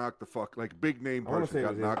big got knocked the fuck, like big name I want to person say it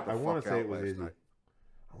got was. knocked the I want fuck to say out it was last Izzy. night.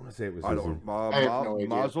 I want to say it was I Izzy. don't. I have no idea.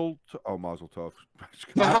 Mazel Tov.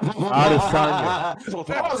 Adesanya.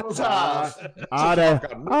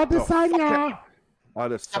 Adesanya.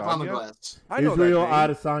 Step on the Adesanya. glass. I know Israel that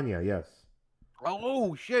name. Adesanya. Yes.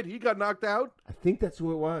 Oh shit, he got knocked out. I think that's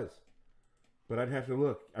who it was, but I'd have to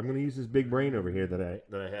look. I'm going to use this big brain over here that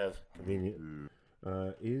I have convenient.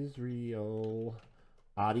 Israel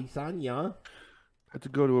Adesanya. Had to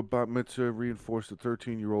go to a bat mitzvah, reinforce that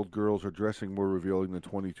 13-year-old girls are dressing more revealing than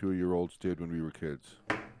 22-year-olds did when we were kids.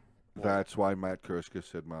 That's why Matt Kurska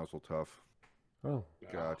said Mazel Tov. Oh,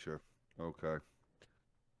 Gotcha. Okay.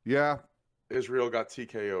 Yeah. Israel got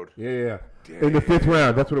TKO'd. yeah. In the 5th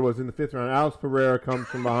round, that's what it was. In the 5th round, Alex Pereira comes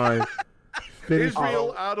from behind. Finished.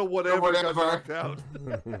 Israel out of whatever got knocked out.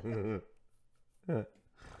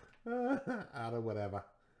 Out of whatever.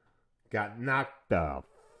 Got knocked the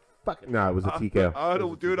fuck. No, it was a TKO. I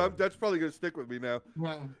don't, dude. That's probably gonna stick with me now.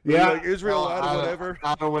 Yeah. Like Israel out of whatever.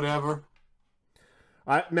 Out of whatever.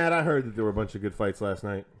 Matt, I heard that there were a bunch of good fights last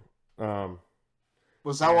night.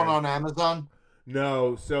 Was that one on Amazon?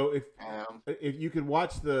 No, so Um, if you could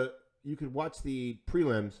watch the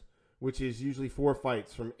prelims, which is usually 4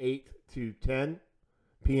 fights from 8 to 10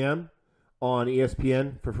 p.m. on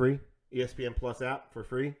ESPN for free, ESPN Plus app for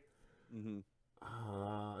free. Mm-hmm.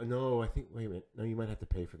 No, I think. Wait a minute. No, you might have to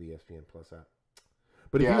pay for the ESPN Plus app.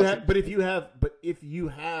 But if Yeah, you I have, if you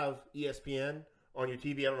have ESPN on your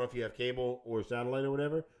TV, I don't know if you have cable or satellite or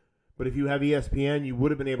whatever. But if you have ESPN, you would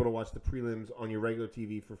have been able to watch the prelims on your regular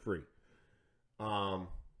TV for free. I'm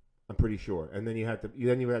pretty sure. And then you had to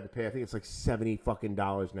pay. I think it's like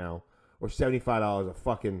 $70 now, or $75 a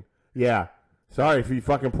fucking. Yeah. Sorry for you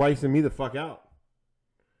fucking pricing me the fuck out.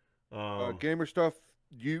 Gamer stuff.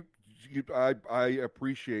 I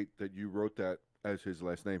appreciate that you wrote that as his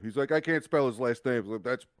last name. He's like, I can't spell his last name. Like,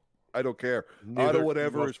 that's, I don't care. Out of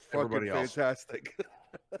whatever is fucking fantastic.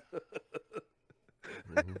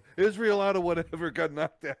 Mm-hmm. Israel out of whatever got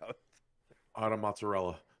knocked out. Out of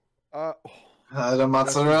mozzarella. the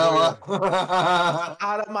mozzarella.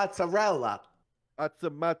 Out of mozzarella. That's a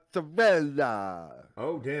mozzarella.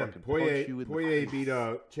 Oh damn! Fucking Poirier punch you in the face. beat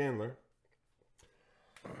Chandler.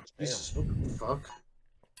 Jesus, fuck.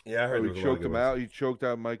 Yeah, I heard He choked him out. He choked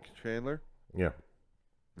out Mike Chandler. Yeah,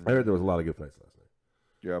 I heard there was a lot of good fights last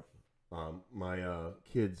night. Yep. My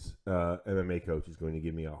kid's MMA coach is going to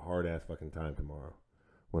give me a hard ass fucking time tomorrow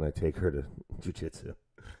when I take her to jiu-jitsu.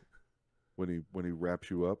 When he wraps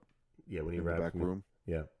you up. Yeah, when he in the wraps back me. room.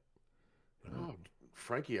 Yeah, Oh,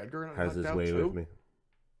 Frankie Edgar has knocked his out way too? with me.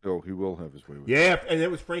 Oh, he will have his way with Yeah, and it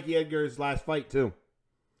was Frankie Edgar's last fight too.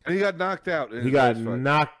 And he got knocked out. in He his got last fight.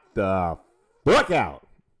 knocked the fuck out.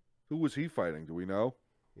 Who was he fighting? Do we know?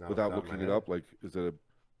 Not Without off the top of looking my it head. up, like, is it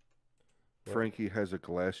a Frankie has a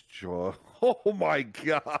glass jaw? Oh my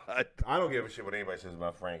god! I don't give a shit what anybody says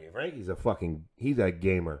about Frankie. He's a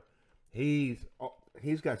gamer. He's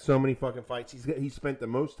got so many fucking fights. He's spent the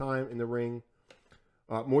most time in the ring,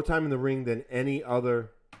 more time in the ring than any other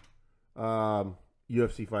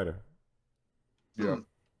UFC fighter. Yeah.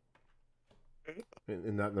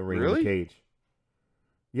 And not in the ring, in Really? the cage.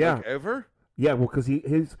 Yeah, Like ever? yeah. Well, because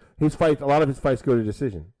his fights, a lot of his fights go to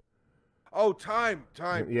decision. Oh, time.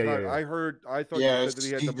 Yeah. I thought Yeah, you said that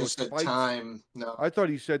he had he the just most said fights. time. No. I thought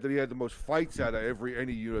he said that he had the most fights out of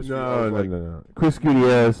any UFC. No. Chris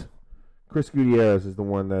Gutierrez is the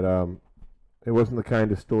one that it wasn't the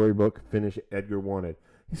kind of storybook finish Edgar wanted.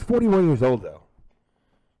 He's 41 years old though.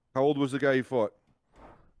 How old was the guy he fought?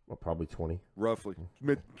 Well, probably 20. Roughly,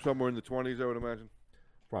 somewhere in the 20s, I would imagine.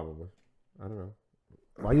 Probably. I don't know.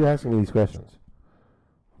 Why are you asking me these questions?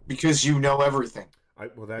 Because you know everything.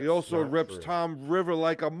 He also reps Tom River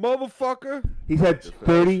like a motherfucker. He's had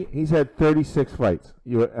 30. He's had 36 fights.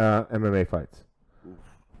 MMA fights.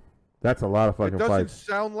 That's a lot of It fucking doesn't fights.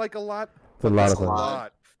 sound like a lot. It's a lot that's of a fights.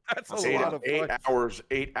 lot. That's a Eight, lot of eight fights. hours.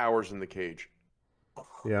 8 hours in the cage.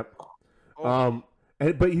 Yep. Oh.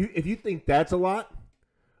 But if you think that's a lot,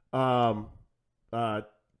 Thai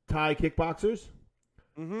kickboxers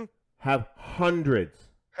Mm-hmm. have hundreds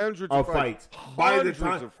Hundreds of of fights by the Hundreds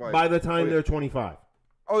time of fights. by the time Oh, yeah. they're 25.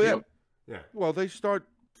 Oh yeah. Yep. Yeah. Well, they start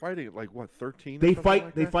fighting at like what 13. They or something fight.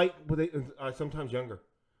 like They that? fight. But they sometimes younger,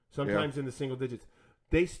 sometimes in the single digits.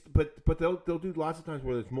 But they'll do lots of times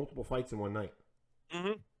where there's multiple fights in one night.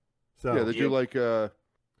 Mhm. So Yeah, they do like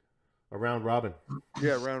A round robin.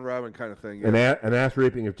 Yeah, round robin kind of thing. Yeah. An ass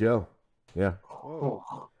raping of Joe. Yeah.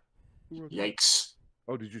 Oh. Yikes.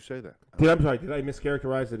 Oh, did you say that? I'm sorry. Did I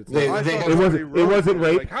mischaracterize it? They- I they thought have- It wasn't. somebody It wrote wasn't it,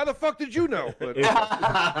 rape. Like, how the fuck did you know? But It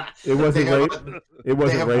wasn't They rape. have- It They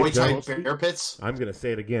wasn't have rape, white Joe. type bear pits. I'm gonna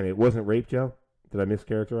say it again. It wasn't rape, Joe. Did I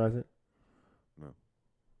mischaracterize it?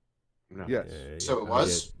 No. yes. So it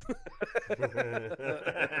was.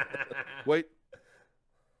 Wait.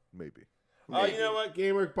 Maybe. Oh, you know what,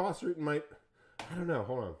 gamer Boss Rutan might. I don't know.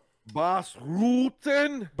 Hold on. Boss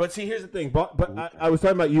Rutan. But see, here's the thing. But I was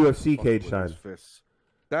talking about UFC cage With time. his fists.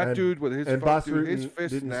 That And- dude with his And fuck, Boss dude, his Rutan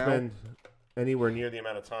fists didn't now. spend anywhere near the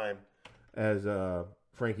amount of time as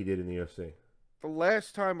Frankie did in the UFC. The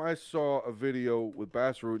last time I saw a video with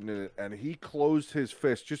Boss Rutan in it, and he closed his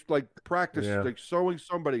fist, just like practice, Yeah. like showing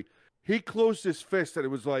somebody. He closed his fist, and it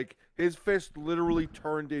was like his fist literally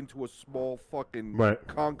turned into a small fucking Right.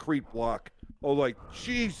 concrete block. Oh, like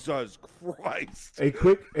Jesus Christ! A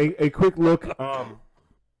quick look,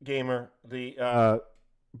 gamer. The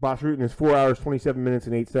Boss Rutan is 4 hours, 27 minutes,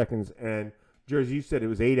 and 8 seconds. And Jersey, you said it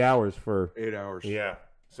was 8 hours for. 8 hours. Yeah.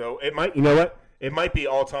 So it might. You know what? It might be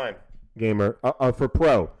all time gamer for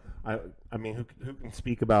pro. I mean, who can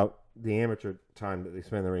speak about the amateur time that they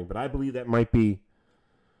spend in the ring? But I believe that might be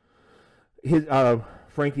his.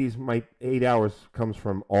 Frankie's 8 hours comes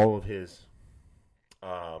from all of his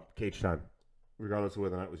cage time, regardless of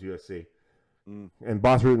whether or not it was UFC. And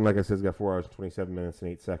Boss Rutan, like I said, has got 4 hours, 27 minutes,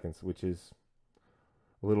 and 8 seconds, which is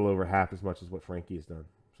a little over half as much as what Frankie has done.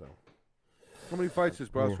 So, How many fights does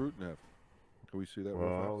Boss Rutan have? Can we see that? real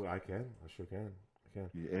well, fast? I can. I sure can. I can.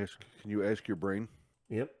 Can you ask your brain?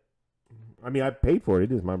 Yep. I mean, I paid for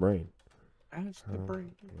it. It is my brain. That's the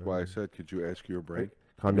brain. That's why I said, could you ask your brain?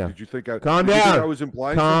 Calm down. Did you think I? Calm did you think down. I was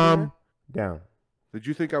implying something Calm down. there? Did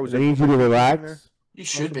you think I was? I need you to implying something relax. You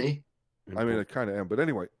should be. there? I mean, I kind of am, but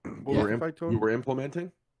anyway. What You was were, the fight, Tony? you were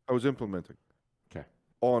implementing I was implementing. Okay.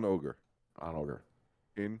 On Ogre. on Ogre.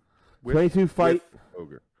 In 22 fight, with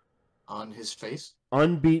Ogre. On his face.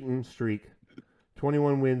 unbeaten streak.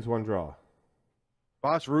 21 wins, 1 draw.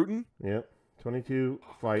 Boss Rutan? Yep. 22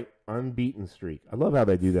 fight, unbeaten streak. I love how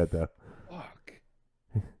they do that, though. Fuck.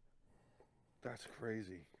 That's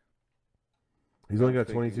crazy. He's only I'm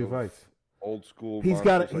got 22 thinking of fights. Old school He's monsters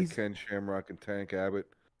got like he's- Ken Shamrock and Tank Abbott.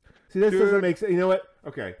 See, this doesn't Dude. make sense. You know what?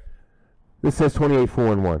 Okay. This says 28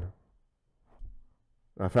 4 and 1.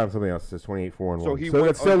 I found something else that says 28 4 and 1. So he went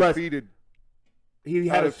that's still less. undefeated He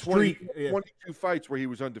out had a of 20 streak. Yeah. 22 fights where he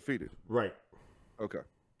was undefeated. Right. Okay.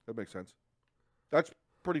 That makes sense. That's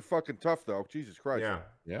pretty fucking tough, though. Jesus Christ. Yeah.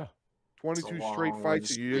 Yeah. 22 It's a straight long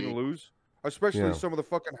fights and you didn't streak. lose? Especially Yeah. some of the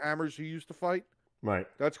fucking hammers he used to fight? Right.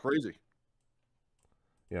 That's crazy.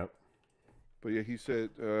 Yep. But yeah, he said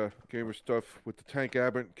gamer stuff with the Tank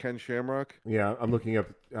Abbott, Ken Shamrock. Yeah, I'm looking up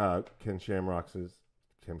Ken Shamrock's.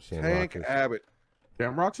 Tank Abbott.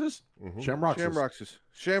 Shamroxes? Mhm. Shamroxes. Shamroxes.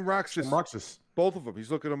 Shamroxes. Both of them.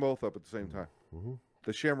 He's looking them both up at the same time. Mhm.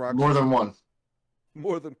 The Shamrocks. More than one.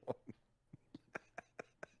 More than one.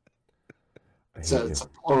 I It's hate a, you. it's a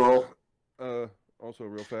plural. Also,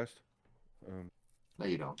 real fast. No,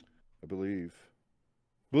 you don't. I believe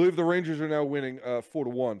the Rangers are now winning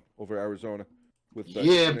 4-1 over Arizona with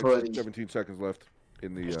Yeah, buddy. 17 seconds left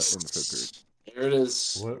in the fifth period. Here it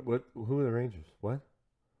is. What? Who are the Rangers? What?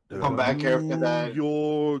 Come back after that. New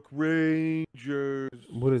York Rangers.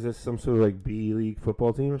 What is this? Some sort of like B League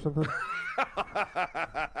football team or something?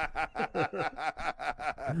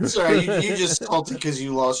 Sorry, you just salty because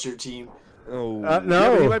you lost your team. Oh No. yeah,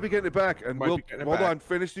 but he might be getting it back, and Might we'll be getting it hold back. on.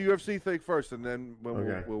 Finish the UFC thing first, and then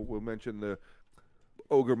Okay. we'll mention the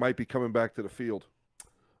Ogre might be coming back to the field.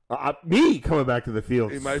 Me coming back to the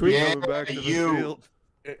field. He might Sweet. be Yeah, coming back to the you. field.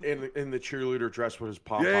 In the cheerleader dress with his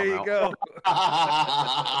pom There pom you out.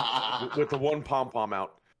 go. With the one pom pom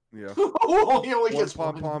out. Yeah. He only One gets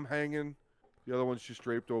pom one. pom hanging, the other one's just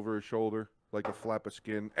draped over his shoulder like a flap of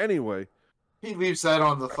skin. Anyway, He leaves that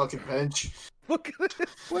on the fucking bench. look at it.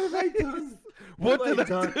 What have I done? What have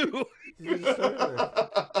did I I done? do?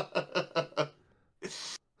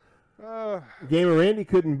 Gamer Randy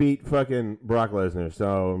couldn't beat fucking Brock Lesnar,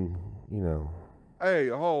 so you know. Hey,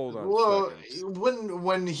 hold on. Well, a second.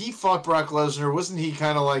 when he fought Brock Lesnar, wasn't he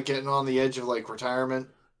kind of like getting on the edge of like retirement?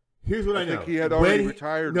 Here's what I, I know. think he had When already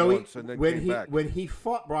retired once and then when came he back. when he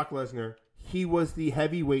fought Brock Lesnar, he was the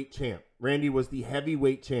heavyweight champ. Randy was the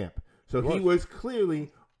heavyweight champ, so he was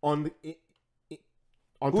clearly on the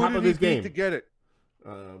on Who top did of he his beat game. to get it?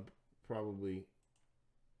 Probably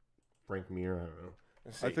Frank Mir. I don't know.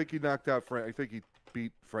 Let's I see. think he knocked out Frank. I think he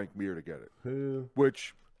beat Frank Mir to get it, Who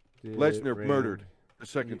which did Lesnar Randy- murdered the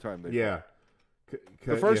second time they Yeah,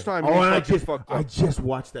 The first time. Oh, he and fucking fucked up. I just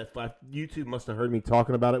watched that. YouTube must have heard me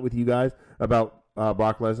talking about it with you guys about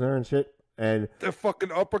Brock Lesnar and shit. And the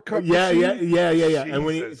fucking uppercut. yeah. machine? And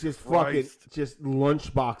when he Jesus just Christ. just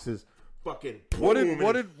lunch boxes, fucking. What boom did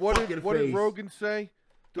in his what did face. Rogan say?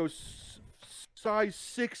 Those size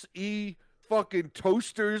 6E fucking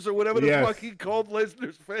toasters or whatever the Yes. fuck he called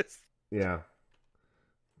Lesnar's fist. Yeah.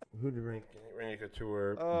 Who did Randy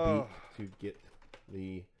Couture Oh. beat to get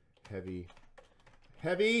the heavy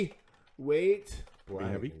weight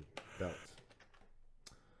heavy? belts?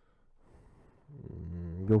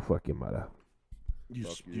 Go fuck your mother. You,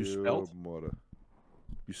 Fuck you spelled? mother.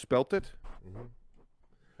 You spelt it? Mm-hmm.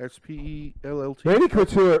 SPELLT.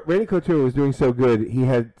 Randy Couture was doing so good. He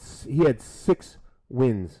had 6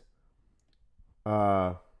 wins.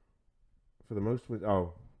 For the most wins.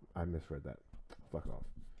 Oh, I misread that. Fuck off.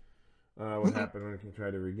 What happened when he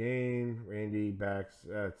tried to regain Randy backs?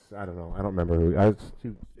 I don't know. I don't remember who.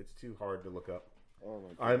 It's too hard to look up. Oh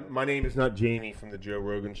my God. My name is not Jamie from the Joe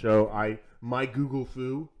Rogan Show. My Google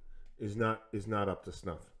foo is not up to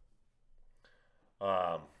snuff.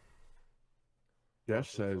 Jeff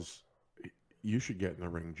says you should get in the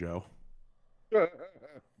ring, Joe. Not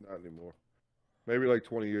anymore. Maybe like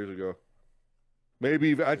 20 years ago. Maybe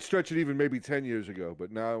even, I'd stretch it even maybe 10 years ago,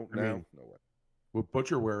 but now, no way. With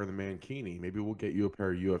Butcher wearing the mankini, maybe we'll get you a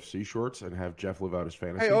pair of UFC shorts and have Jeff live out his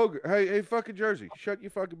fantasy. Hey, Ogre, hey, fucking Jersey, shut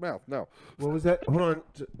your fucking mouth. No. What was that? Hold on.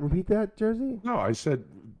 Repeat that, Jersey? No, I said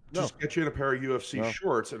just get you in a pair of UFC No.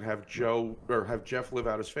 shorts and have have Jeff live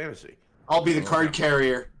out his fantasy. I'll be the card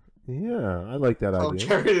carrier. Yeah, I like that I'll idea.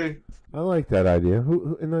 carry I like that idea.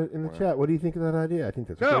 Who in the chat? What do you think of that idea? I think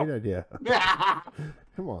that's a No. great idea. it.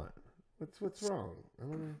 Come on, what's wrong? I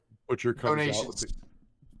wanna... Butcher comes out with Donations. the,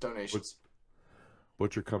 Donations.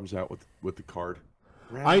 Butcher comes out with the card.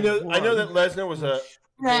 I know that Lesnar was a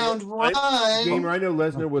Round one. Gamer, I know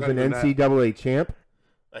Lesnar was an Better than that. NCAA champ.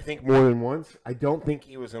 I think more than once. I don't think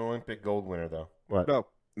he was an Olympic gold winner though. What? No.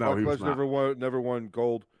 No, Brock he was Lesnar never won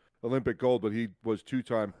gold, Olympic gold, but he was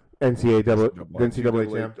 2-time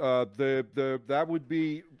NCAA champ. That would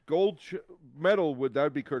be gold medal. That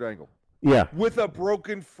would be Kurt Angle Yeah. with a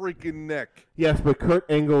broken freaking neck. Yes, but Kurt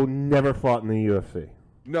Angle never fought in the UFC.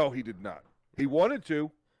 No, he did not. He wanted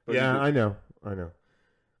to. But Yeah, he I know. He wanted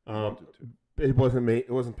to. It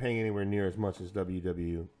wasn't paying anywhere near as much as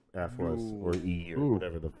WWF was or E or Ooh.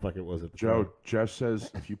 whatever the fuck it was at the Joe, time. Jeff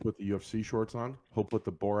says if you put the UFC shorts on, he'll put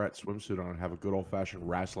the Borat swimsuit on and have a good old fashioned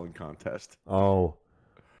wrestling contest. Oh,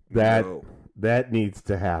 No. that needs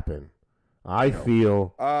to happen. I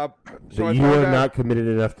feel So I that you found are out not committed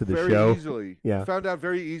enough to the very show. easily. Yeah. Found out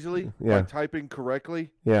very easily Yeah. by typing correctly,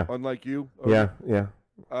 Yeah, unlike you. yeah.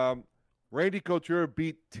 Randy Couture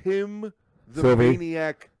beat Tim the Sylvie.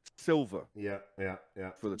 Maniac Silva Yeah.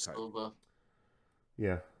 for the title.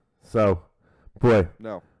 Yeah. So, boy,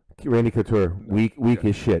 No. Randy Couture, weak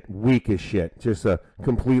as shit. Weak as shit. Just a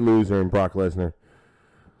complete loser in Brock Lesnar.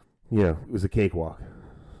 You know, it was a cakewalk.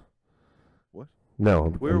 What? No,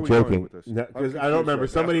 Where are I'm we going joking. with this? No, I'm 'cause I confused don't remember.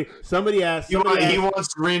 right now. Somebody asked. He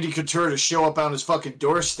wants Randy Couture to show up on his fucking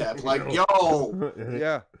doorstep. Like, yo,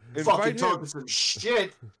 Yeah. fucking Invite talking him. some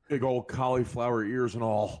shit. Big old cauliflower ears and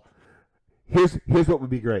all. Here's what would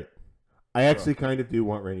be great. I actually kind of do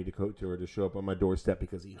want Randy Couture to show up on my doorstep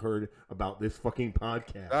because he heard about this fucking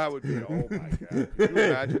podcast. That would be, oh my God. Can you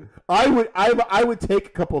imagine? I would take a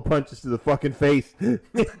couple of punches to the fucking face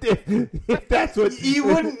if that's what You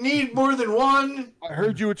wouldn't need more than one. I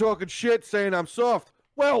heard you were talking shit saying I'm soft.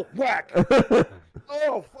 Well, whack.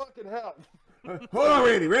 Oh, fucking hell. Hold on,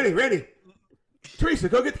 Randy. Teresa,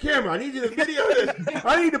 go get the camera. I need you to video this.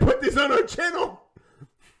 I need to put this on our channel.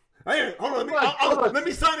 Hold on. Let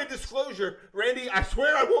me sign a disclosure, Randy. I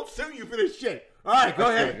swear I won't sue you for this shit. All right, go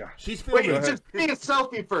ahead. She's Wait, filming. just give me a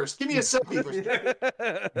selfie first. Give me a selfie first.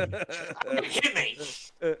 Hit me.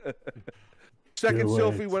 Second Do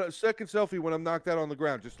selfie when I'm knocked out on the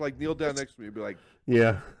ground. Just like kneel down next to me and be like,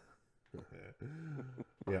 Yeah.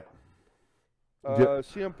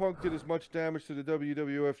 CM Punk did as much damage to the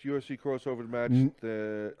WWF UFC crossover match.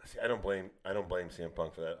 See, I don't blame CM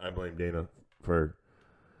Punk for that. I blame Dana for.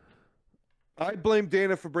 I blame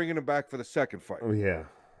Dana for bringing him back for the second fight. Oh yeah.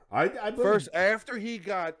 I blame First, after he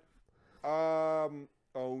got owned,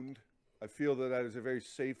 I feel that is a very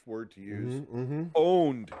safe word to use.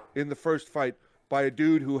 Owned in the first fight by a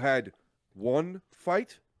dude who had one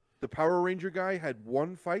fight. The Power Ranger guy had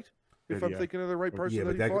one fight. If I'm thinking of the right person Yeah,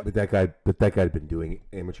 that but he fought. that guy had been doing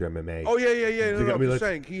amateur MMA. Oh yeah. No, I'm just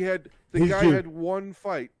saying he had the guy had one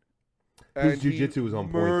fight. And His jiu-jitsu was on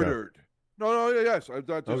point, though. murdered. No, yes, I'm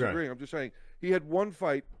not disagreeing. I'm just saying he had one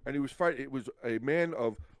fight, and he was fighting. It was a man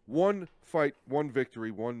of 1 fight, 1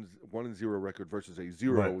 victory, 1-0 record versus a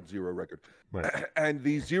 0-0 record. Right. And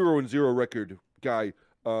the 0-0 record guy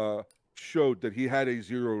showed that he had a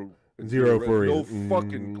 0-0 for no his-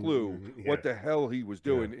 fucking clue yeah. what the hell he was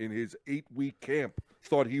doing in his 8-week camp.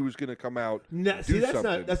 Thought he was going to come out. No, see, do that's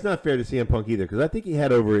something. not fair to CM Punk either, because I think he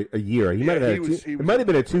had over a year. He might have had. he It was- might have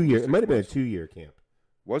been a 2 year. It might have been a 2-year camp.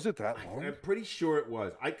 Was it that long? I'm pretty sure it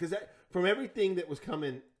was. Because from everything that was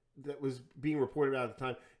coming, that was being reported out at the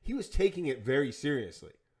time, he was taking it very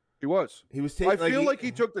seriously. He was. He was taking. I feel like he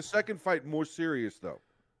took the second fight more serious, though.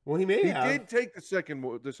 Well, he may He have. did take the second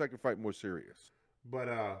fight more serious,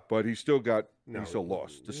 But he still got No. he still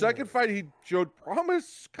lost. The second fight he showed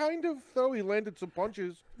promise, kind of though. He landed some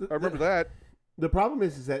punches. I remember that. the problem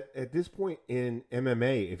is that at this point in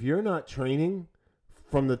MMA, if you're not training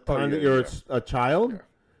from the time that you're a child,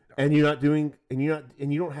 and you're not doing, and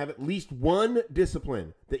you don't have at least one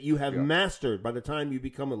discipline that you have mastered by the time you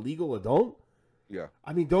become a legal adult, Yeah,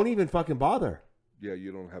 I mean, don't even fucking bother. yeah.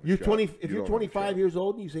 You don't have. You're a 20. shot. If You you're don't have a 25 shot. years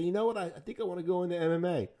old and you say, you know what, I think I want to go into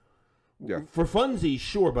MMA. Yeah. For funsies,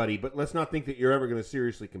 sure, buddy, but let's not think that you're ever going to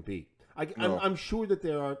seriously compete. No. I'm sure that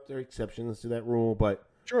there are exceptions to that rule, but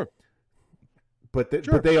Sure. but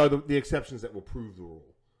Sure. they are the exceptions that will prove the rule.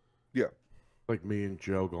 Yeah. Like me and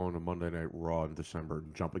Joe going to Monday Night Raw in December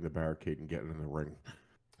and jumping the barricade and getting in the ring.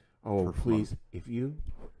 Oh, For fun. please, if you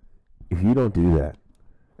don't do that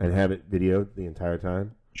and have it videoed the entire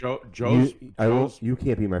time, Joe's you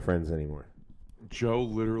can't be my friends anymore. Joe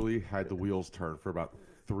literally had the wheels turn for about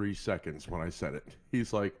 3 seconds when I said it.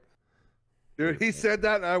 He's like, Dude, he said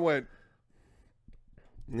that, and I went.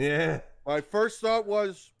 Yeah. My first thought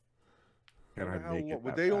was, "Can I make it?"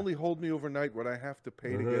 would that they fast?" only hold me overnight? Would I have to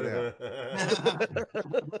pay to get out?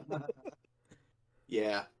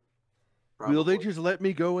 Yeah. Will they Probably. just let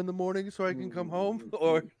me go in the morning so I can come home?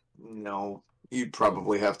 Or No, you'd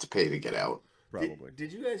probably have to pay to get out. probably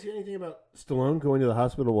Did you guys hear anything about Stallone going to the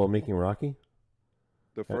hospital while making Rocky?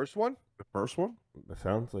 the first one? The first one? It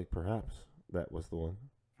sounds like perhaps that was the one.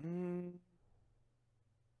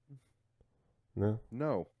 No.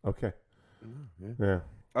 No. Okay. Yeah. Yeah.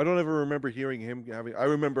 I don't ever remember hearing him having.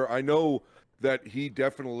 I know that he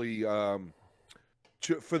definitely,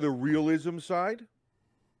 for the realism side,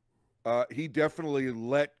 he definitely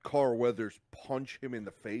let Carl Weathers punch him in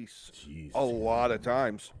the face Jeez. a lot of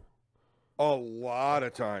times. A lot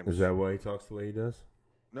of times. Is that why he talks the way he does?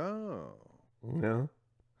 No. No.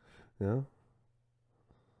 No.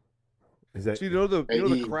 Is that? So you know the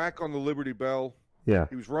He- crack on the Liberty Bell? Yeah.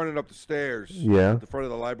 He was running up the stairs Yeah. at the front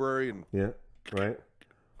of the library and Yeah. Right.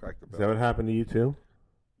 cracked the Is that bell. what happened to you too?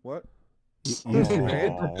 What? You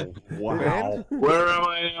The Wow. band? Where am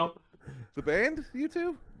I now? The band? You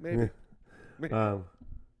two? Maybe. Because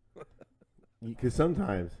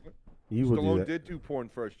sometimes you will do Stallone that. did do porn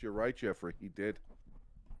first. You're right, Jeffrey. He did.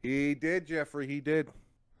 He did, Jeffrey. He did.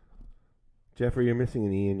 Jeffrey, you're missing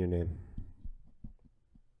an E in your name.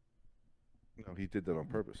 No, he did that on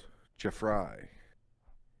purpose. Jeffrey.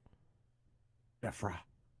 Ephra.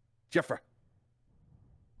 Jeffrey.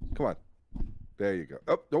 Come on. There you go.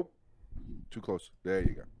 Oh, nope. Too close. There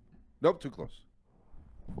you go. Nope, too close.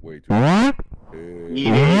 Way too close.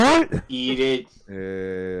 Eat it. Eat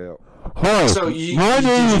it. Hi, So you- my did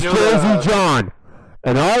name you is know Jersey that, John,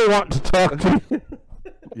 and I want to talk to you.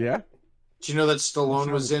 Yeah? Do you know that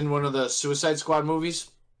Stallone was in one of the Suicide Squad movies?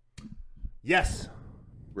 Yes,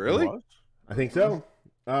 Really? Was? I think so.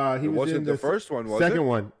 He It was wasn't in the first one, was second it?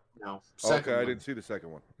 one. No. Okay, Second I one. didn't see the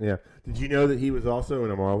second one. Yeah. Did you know that he was also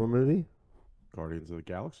in a Marvel movie? Guardians of the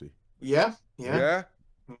Galaxy. Yeah. Yeah. Yeah?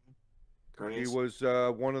 He Guardians. was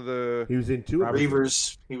one of the... He was in two. of them.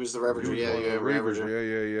 Reavers. He was the he Ravager. was Yeah, one of yeah, the Reavers. Ravager.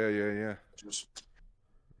 Yeah.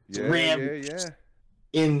 Yeah, Ram- yeah.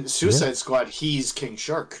 In Suicide Squad, he's King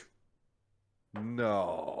Shark.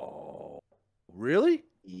 No. Really?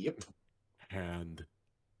 Yep. And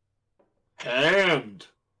And.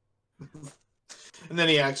 And then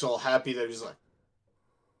he acts all happy that he's like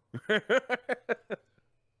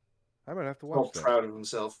I might have to all watch that. proud of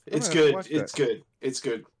himself. I'm It's gonna have to good. watch It's that. good. It's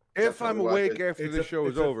good. If I'm Definitely watch awake it. after the show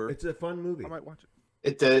is over, It's a fun movie. I might watch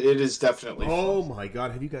it. It is definitely. Oh my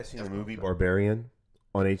God! Have you guys seen the movie Barbarian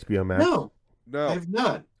on HBO Max? No, No. I've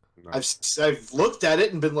not. No. I've looked at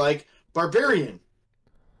it and been like, Barbarian.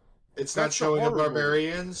 It's not That's a showing a horror movie.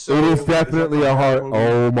 Barbarian, so It is definitely a horror. movie?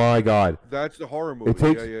 Oh my God! That's the horror movie. It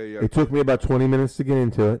takes. Yeah. It took me about 20 minutes to get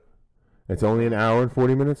into it. It's only an hour and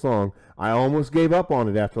 40 minutes long. I almost gave up on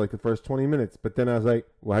it after like the first 20 minutes, but then I was like,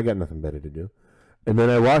 well, I got nothing better to do. And then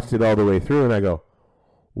I watched it all the way through, and I go,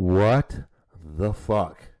 what the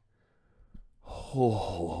fuck?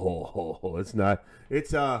 Oh, it's not.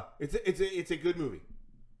 It's a good movie.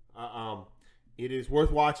 It is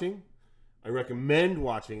worth watching. I recommend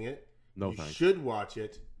watching it. No you thanks. should watch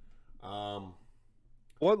it.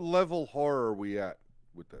 What level horror are we at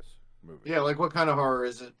with this movie? Yeah, like what kind of horror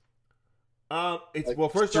is it? It's Like well.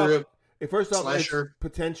 First stereo- off, slasher? it's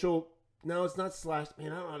potential. No, it's not slash.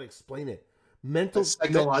 Man, I don't know how to explain it. Mental,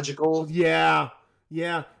 Psychological. yeah,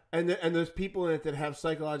 and there's people in it that have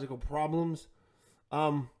psychological problems.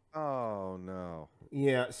 Oh no.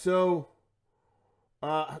 Yeah. So,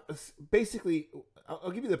 basically,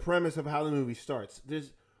 I'll give you the premise of how the movie starts.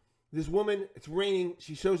 There's this woman. It's raining.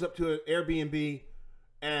 She shows up to an Airbnb,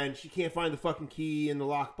 and she can't find the fucking key in the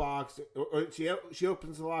lockbox. Or she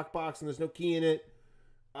opens the lockbox and there's no key in it.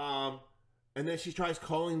 And then she tries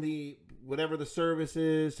calling the whatever the service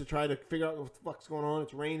is to try to figure out what the fuck's going on.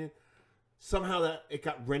 It's raining. Somehow that it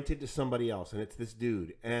got rented to somebody else, and it's this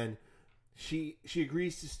dude. And she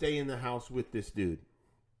agrees to stay in the house with this dude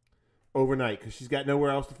overnight because she's got nowhere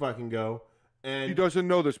else to fucking go. And He doesn't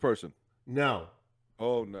know this person. no.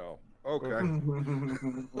 Oh no. Okay.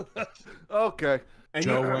 Okay. And,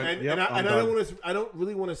 Joe you, went, and, "Yep, and, I, I'm and I don't done." want to. I don't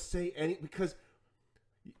really want to say any because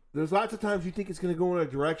there's lots of times you think it's going to go in a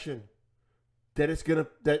direction that it's going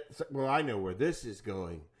to. Well, I know where this is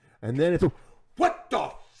going, and then it's what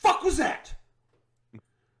the fuck was that?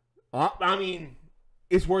 I mean,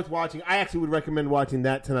 it's worth watching. I actually would recommend watching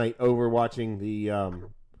that tonight over watching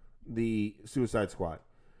the Suicide Squad.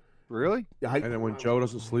 Really? And then when Joe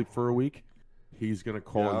doesn't sleep for a week, he's gonna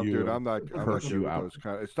call Yeah, you. dude, I'm not curse good you with out. those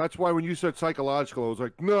kind of, that's why when you said psychological, I was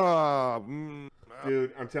like, nah.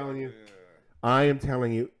 Dude, I'm telling you. I am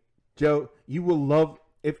telling you, Joe, you will love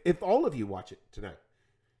if all of you watch it tonight.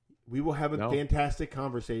 We will have a fantastic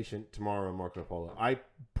conversation tomorrow on Marco Polo. I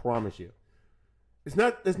promise you. It's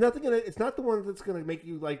not the one that's gonna make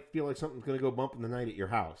you like feel like something's gonna go bump in the night at your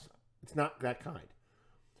house. It's not that kind.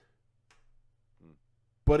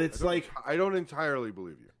 But it's I don't entirely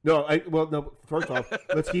believe you. no. First off,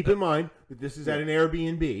 let's keep in mind that this is at an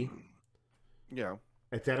Airbnb. Yeah.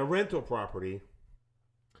 It's at a rental property.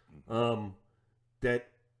 That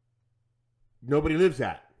nobody lives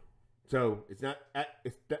at. So it's not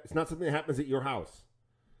something that happens at your house.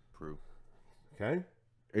 True. Okay.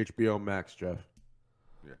 HBO Max, Jeff.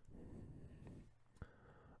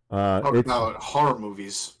 Talk about horror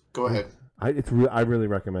movies. Go ahead. I really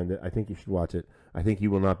recommend it. I think you should watch it. I think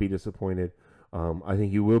you will not be disappointed. I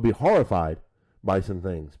think you will be horrified by some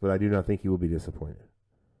things, but I do not think you will be disappointed.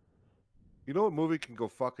 You know what movie can go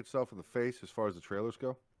fuck itself in the face as far as the trailers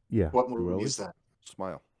go? Yeah. What movie is that?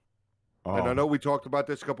 Smile. Oh. And I know we talked about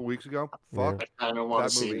this a couple weeks ago. Fuck I don't want that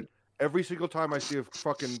to see movie. it. Every single time I see a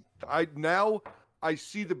fucking, I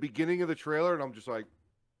see the beginning of the trailer and I'm just like,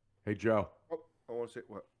 Hey Joe. oh, I want to say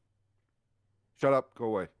what? Shut up. Go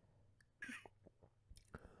away.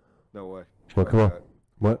 No way. Well, come on.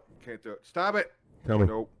 What? Can't do it. Stop it. Tell me.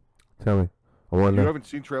 Nope. Tell me. I want to You know. haven't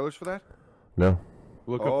seen trailers for that? No.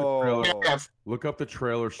 Look up the trailer. Yeah, Look up the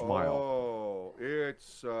trailer. Smile. Oh,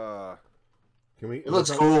 it's Can we? it looks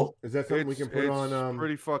cool. Is that something we can put it's on?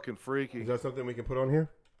 pretty fucking freaky. Is that something we can put on here?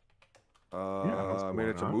 that's I mean,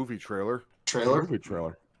 it's a going on. movie trailer. Trailer? Movie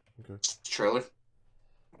trailer. Trailer?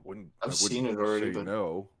 I wouldn't seen it already, say but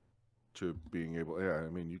no to being able. Yeah, I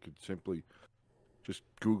mean, you could simply just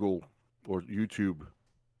Google or YouTube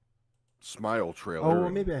Smile trailer. Oh, well,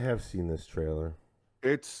 and maybe I have seen this trailer.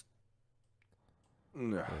 it's.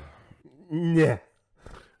 Nah. Yeah.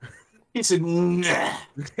 He said, nah.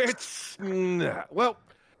 It's nah. Well,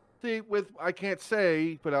 see, I can't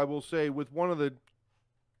say, but I will say with one of the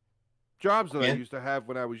jobs that I Yeah. used to have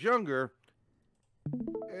when I was younger,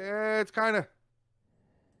 it's kind of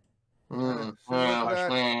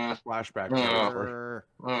Flashback. Yeah. trailer.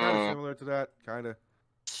 kind of similar to that, kind of.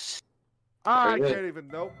 I Very good. can't even.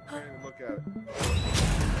 Nope. Can't even look at it.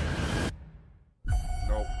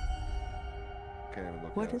 Nope. Can't even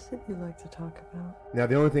look What at it. is it you like to talk about? Now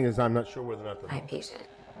the only thing is, I'm not sure whether or not Hi, patient.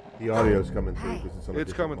 the audio's coming through because it's on a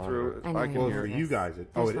It's different coming through. monitor. I know I you can Well, hear for it. you guys,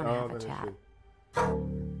 Just then wanna have a it's chat.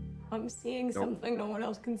 true. I'm seeing something no one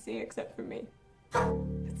else can see except for me.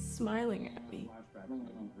 It's smiling at me.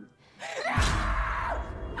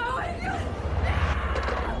 Oh my god!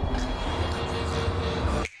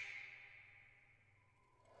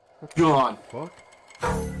 Gone. Fuck.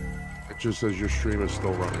 It just says your stream is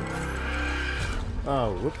still running.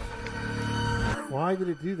 Oh, whoops. Why did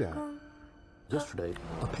it do that? Yesterday,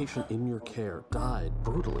 a patient in your care died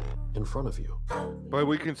brutally in front of you. But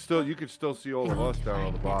you can still see all of us down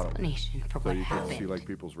on the bottom, Explanation for so what you can happened. see like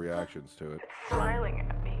people's reactions to it. Smiling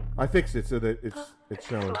at me. I fixed it so that it's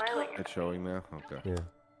showing. Smiling at It's showing now. Okay. Yeah.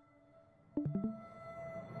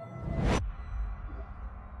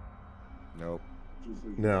 Nope.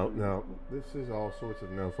 No. This is all sorts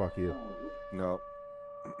of no. Fuck you. No.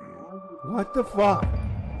 What the fuck?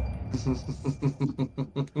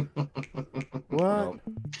 What? No.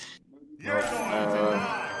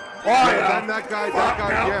 Yeah, that guy,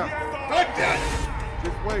 yeah.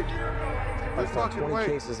 Just wait. Just found fucking 20 wait.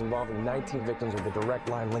 cases involving 19 victims with a direct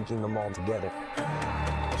line linking them all together.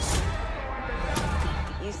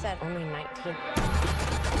 You said only 19.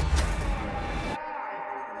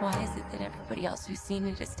 Why is it that everybody else who's seen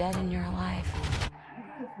it is dead and you're alive?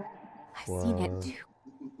 I've seen it too.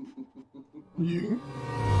 You?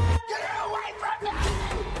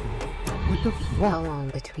 What the fuck? How long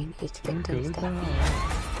between each victim's death?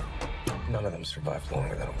 None of them survived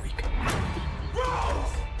longer than a week.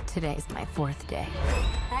 Today's my 4th day.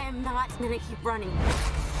 I am not gonna keep running.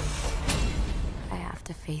 I have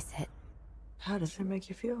to face it. How does it make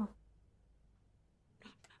you feel?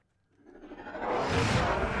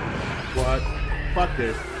 What? Fuck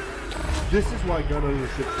this. This is why gun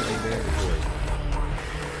ownership should be mandatory.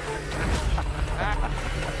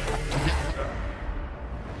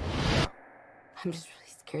 I'm just really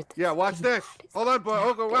scared. That Yeah, watch this. Hold on, boy.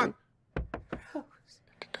 Hold on, what?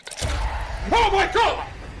 Oh my god!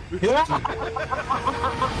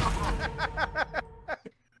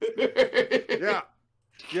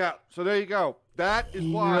 Yeah. So there you go. That is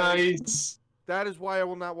why. Nice. That is why I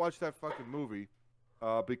will not watch that fucking movie.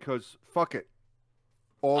 Because fuck it.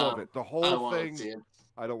 All of it. The I whole wanna thing. see it.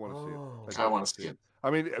 I don't want to see it. I want to see it. I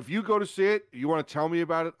mean, if you go to see it, you want to tell me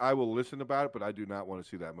about it, I will listen about it, but I do not want to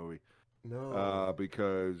see that movie. No.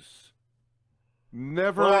 Because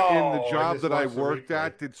never Oh, in the I job just that I watched the worked replay.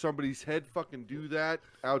 at did somebody's head fucking do that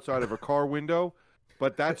outside of a car window.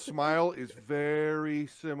 But that smile is very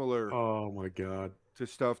similar Oh my god. to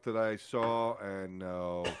stuff that I saw, and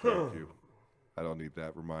no, thank you. I don't need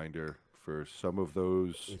that reminder for some of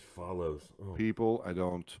those It follows. Oh. people. I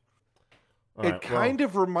don't. All It right, kind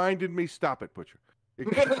of reminded me. Stop it, Butcher. It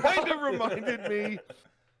kind of reminded me.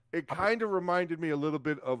 It kind of reminded me a little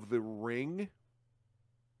bit of The Ring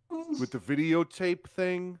with the videotape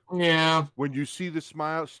thing. Yeah. When you see the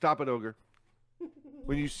smile, stop it, Ogre.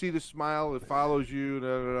 When you see the smile, it follows you.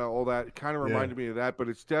 All that. It kind of Yeah. reminded me of that, but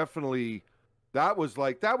it's definitely that was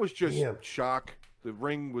just Damn. shock. The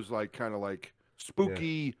Ring was like kind of like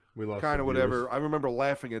spooky, We lost kind the of whatever. viewers. I remember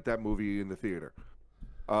laughing at that movie in the theater.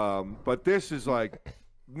 But this is like,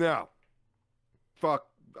 no, fuck.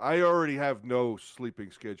 I already have no sleeping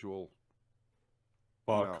schedule.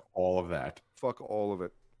 Fuck No. all of that. Fuck all of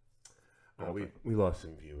it. We lost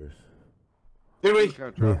some viewers. Did we? Kind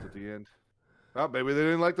of dropped at the end. Oh, maybe they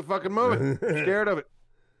didn't like the fucking movie. Scared of it.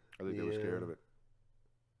 I think they were scared of it.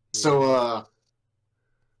 So,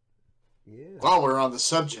 Yeah. while we're on the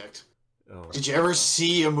subject, Oh, did you ever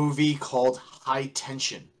see a movie called High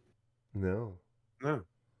Tension? no. No.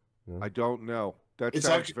 I don't know. That It's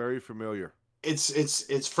sounds actually- very familiar.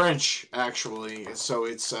 It's French actually, so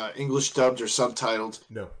it's English dubbed or subtitled.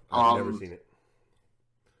 No. I've never Um, seen it.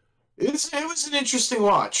 It was an interesting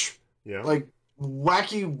watch. Yeah. Like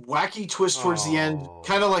wacky twist towards the end, Oh.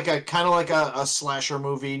 kind of like a slasher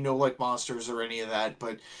movie. No like monsters or any of that,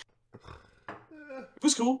 but it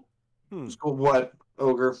was cool. It was cool. What,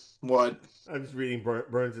 Ogre? What? I'm just reading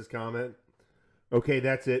Burns' comment. Okay,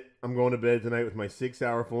 that's it. I'm going to bed tonight with my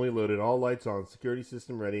 6-hour fully loaded, all lights on, security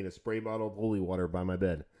system ready, and a spray bottle of holy water by my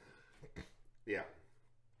bed. Yeah.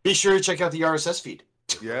 Be sure to check out the RSS feed.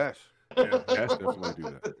 Yes. Yeah. Yes, definitely do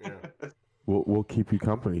that. Yeah. We'll keep you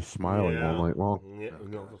company, smiling Yeah. all night long. Yeah.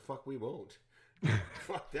 No, the fuck we won't.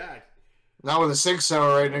 Fuck that. Not with a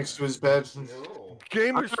 6-hour right next to his bed. No.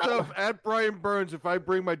 Gamer stuff at Brian Burns. If I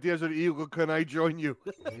bring my Desert Eagle, can I join you?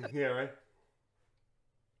 Yeah, right?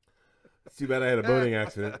 It's too bad I had a boating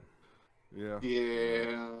accident. Yeah.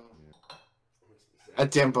 Yeah.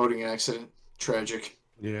 That damn boating accident. Tragic.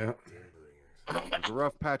 Yeah. It was a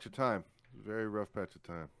rough patch of time. Very rough patch of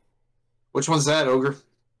time. Which one's that, Ogre?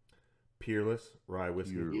 Peerless rye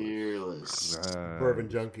whiskey. Fearless. Bourbon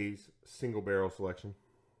Junkies single barrel selection.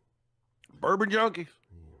 Bourbon Junkies.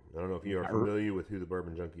 I don't know if you are familiar with who the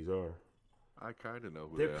Bourbon Junkies are. I kind of know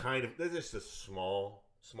who They're they are. they're just a small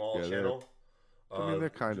Yeah, they're- channel. I mean, they're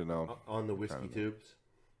kind of known. On the whiskey Kinda. tubes.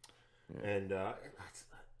 Yeah. And,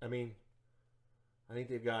 I mean, I think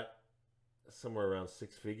they've got somewhere around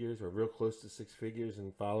 6 figures or real close to 6 figures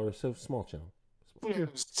in followers. So small channel.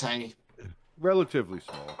 It's tiny. Relatively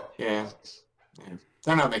small. Yeah.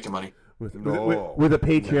 They're not making money. With, No. with a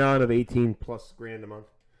Patreon of 18 plus grand a month.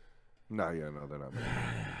 No, they're not.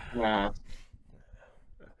 Nah.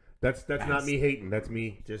 That's not me hating. That's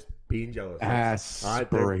me just being jealous.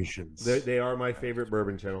 Aspirations. They are my favorite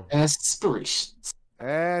bourbon channel. Aspirations.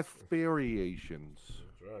 Aspirations.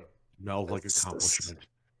 That's right. Smells like accomplishment.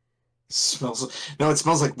 No, it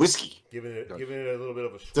smells like whiskey. Giving it a little bit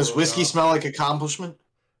of a swirl Does whiskey job. smell like accomplishment?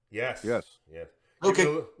 Yes. Yes. Yes. Okay.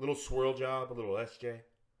 Give it a little swirl job, a little SJ.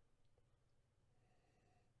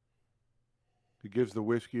 He gives the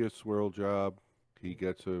whiskey a swirl job. He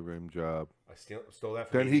gets a rim job. I stole that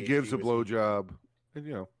from Then he ADHD gives a whiskey. blow job. And,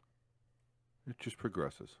 you know, it just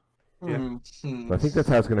progresses. Yeah. Mhm. I think that's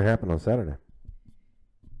how it's going to happen on Saturday.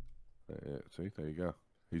 See, there you go.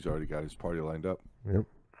 He's already got his party lined up. Yep.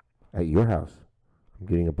 At your house. I'm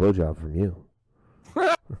getting a blowjob from you.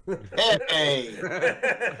 Hey!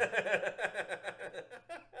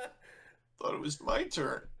 Thought it was my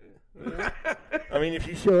turn. I mean, if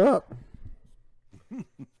you show up.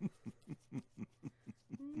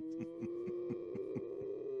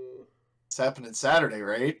 It's happening Saturday,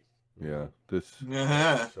 right? Yeah. This.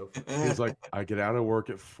 Yeah. He's like, I get out of work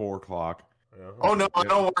at 4 o'clock. Oh no, I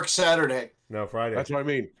don't work Saturday. No, Friday. That's what I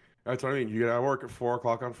mean. You get out of work at 4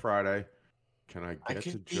 o'clock on Friday. Can I I get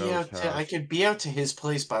to could be Joe's out. house? I could be out to his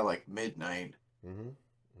place by like midnight. Mm-hmm.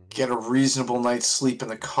 Get a reasonable night's sleep in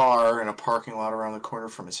the car in a parking lot around the corner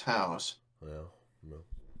from his house. Well,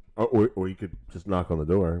 no. Or you could just knock on the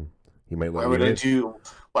door. He might let Why you would in.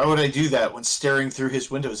 Why would I do that when staring through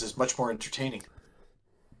his windows is much more entertaining?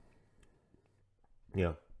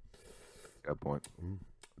 Yeah. Good point.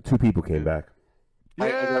 2 people came back.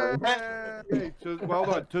 Yeah. Hey, well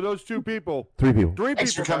done to those 2 people. 3 people. 3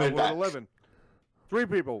 Thanks people for coming now, we're at back. 11. 3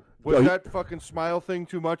 people. Was that fucking smile thing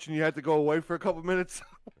too much and you had to go away for a couple minutes?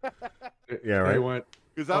 Yeah, right. They went,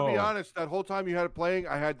 Because I'll be Oh. honest, that whole time you had it playing,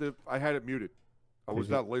 I had it muted. I was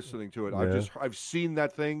not listening to it. Yeah. I've seen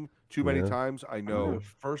that thing too many Yeah. times. I know.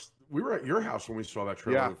 we were at your house when we saw that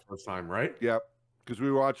trailer Yeah. the first time, right? Yeah, because we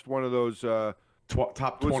watched one of those.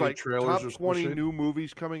 Top It was 20 like trailers top or some 20 shit. new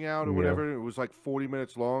movies coming out or Yeah. whatever. It was like 40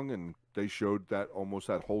 minutes long, and they showed almost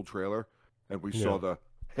that whole trailer, and we saw the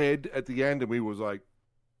head at the end, and we was like,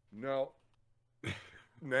 no.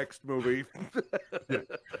 Next movie.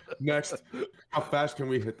 Next. How fast can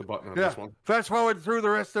we hit the button on Yeah. this one? Fast forward through the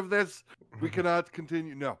rest of this. We cannot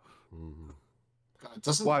continue. No. God,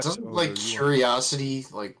 doesn't What? doesn't Oh, like you want- curiosity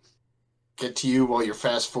like get to you while you're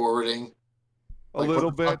fast forwarding? A Like, little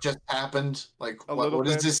what the fuck bit. just happened? Like A what little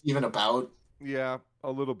is bit. this even about? Yeah,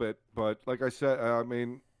 a little bit, but like I said, I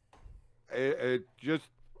mean, it just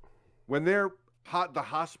when they're the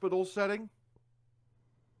hospital setting,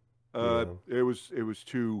 it was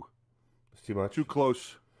too It's too much. too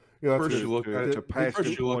close. Yeah, First that's you good. look at it. to pass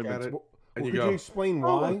First you look at employment. it, Well, and you could go, you explain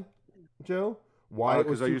why, Joe? Why it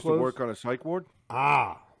was Because I too used close? to work on a psych ward.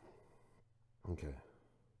 Ah. Okay.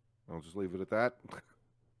 I'll just leave it at that.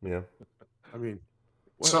 Yeah. I mean,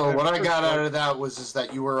 So what I got out of that is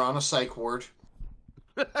that you were on a psych ward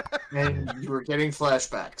and you were getting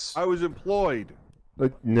flashbacks. I was employed.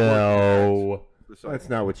 No. The psych That's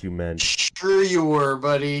not what you meant. Sure you were,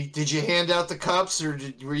 buddy. Did you hand out the cups or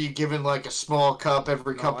were you given like a small cup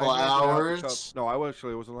every No, couple I handed out the hours? cups. No, I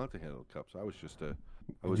wasn't allowed to handle the cups. I was just a.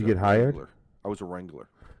 I was you a get hired? wrangler. I was a wrangler.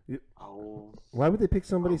 Oh. Why would they pick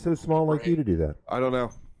somebody so small like you to do that? I don't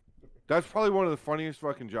know. That's probably one of the funniest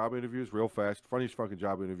fucking job interviews, real fast. Funniest fucking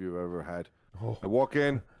job interview I've ever had. Oh. I walk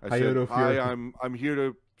in, I said, Hyodo "Hi, Fury. I'm here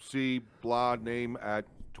to see blah name at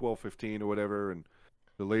 12:15 or whatever," and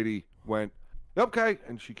the lady went, "Okay,"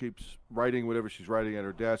 and she keeps writing whatever she's writing at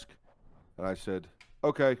her desk, and I said,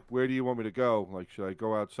 "Okay, where do you want me to go? Like, should I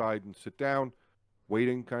go outside and sit down,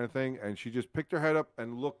 waiting, kind of thing?" And she just picked her head up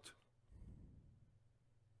and looked.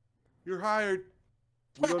 "You're hired.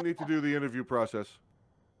 We don't need to do the interview process."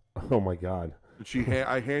 Oh my God. And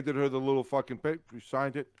I handed her the little fucking paper. She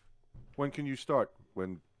signed it. "When can you start?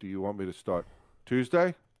 When do you want me to start?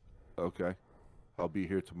 Tuesday? Okay. I'll be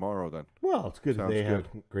here tomorrow then." Well, it's good that Sounds they good.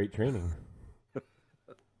 have great training.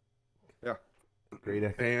 Yeah.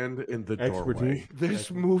 Great stand in the expertise. doorway.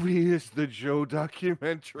 This movie is the Joe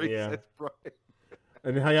documentary. Yeah. Says Brian.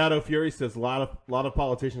 And Hayato Fury says a lot of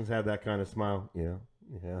politicians have that kind of smile. Yeah.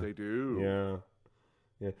 Yeah. They do. Yeah.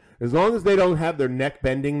 Yeah. As long as they don't have their neck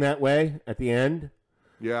bending that way at the end.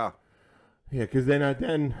 Yeah. Yeah, because then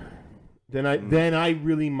I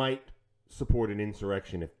really might support an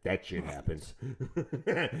insurrection if that shit happens.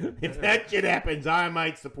 If that shit happens, I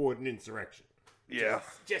might support an insurrection. Yeah.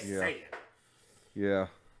 Just Yeah. saying. Yeah.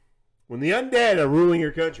 When the undead are ruling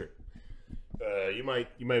your country, you might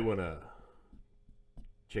want to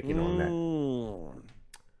check in on that.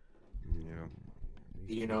 Yeah.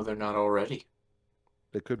 You know they're not already.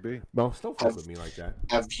 They could be. Well, still fuck with me like that.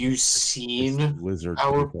 Have you seen Lizard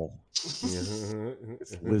our- people. Yeah.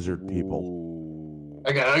 Lizard people. Ooh.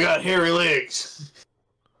 I got hairy legs.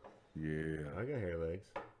 Yeah. I got hair legs.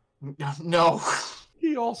 No.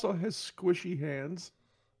 He also has squishy hands.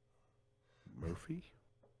 Murphy?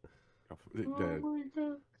 The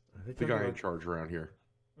Are they guy in talking charge around here.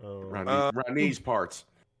 about- Around these parts.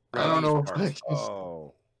 I don't know.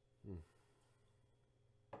 Oh.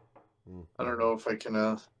 I don't know if I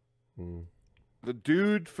can. The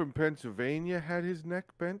dude from Pennsylvania had his neck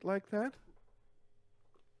bent like that?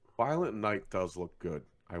 Violent Night does look good.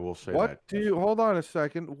 I will say What that. dude? Hold on a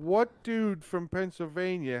second. What dude from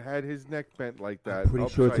Pennsylvania had his neck bent like that? I'm pretty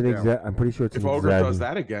sure it's an upside down? exact. I'm pretty sure it's If an Ogre exact. does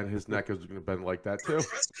that again, his neck is going to bend like that too.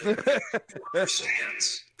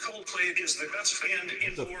 Coldplay is the best band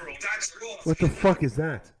in the world. That's the What the fuck is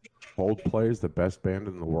that? Coldplay is the best band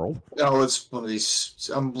in the world. Oh, it's one of these.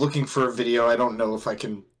 I'm looking for a video. I don't know if I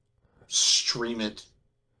can stream it.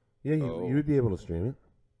 Yeah, you would be able to stream it.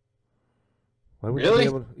 Why wouldn't Really?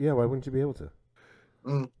 you be able to? Yeah, why wouldn't you be able to?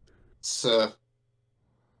 It's I'm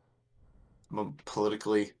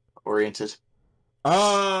politically oriented.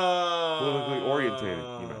 Politically orientated,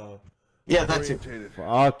 you know. Yeah, that's it. Orientated.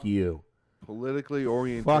 Fuck you. Politically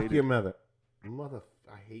orientated. Fuck your mother.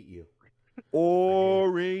 I hate you.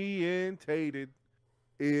 Orientated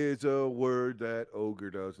is a word that Ogre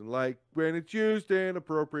doesn't like when it's used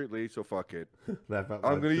inappropriately, so fuck it. Laugh out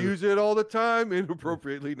I'm loud, going to too. use it all the time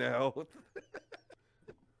inappropriately now.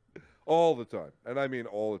 All the time. And I mean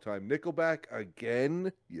all the time. Nickelback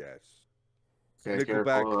again? Yes. Okay,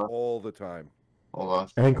 Nickelback hold on. all the time. Hold on.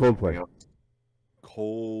 And Coldplay.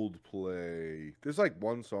 Coldplay. There's like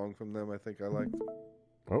one song from them I think I liked.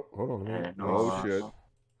 Oh, hold on a minute. Oh, shit.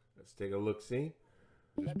 Let's take a look. See.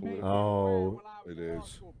 Just pull it. Oh. It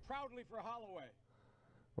is. Proudly for Holloway.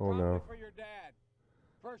 Oh no. For your dad.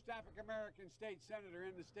 First African American state senator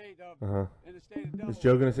in the state of in the state of Is Delaware.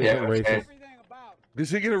 Joe gonna say something racist? Everything about. Is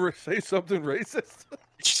he going to say something racist?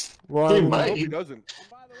 Well, He I might. hope he doesn't. And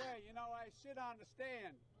by the way, you know, I sit on the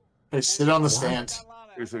stand. They sit on the stand.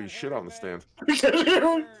 He said he shit on the stand. That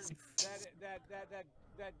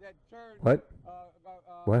turned, What?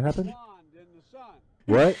 What happened? blonde in the sun.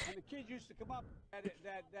 What? And the kids used to come up.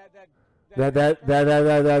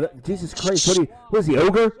 That. Jesus Christ! What is he,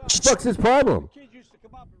 Ogre? What the fuck's his problem? The kids used to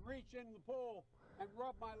come up and reach in the pool and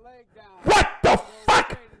rub my leg down. What the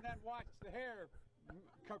fuck? And then watch the hair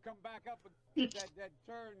come back up and that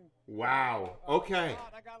turn. Wow. Okay.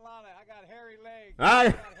 I got hairy legs. I-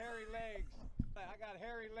 got hairy legs. I got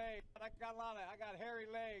hairy legs. I got hairy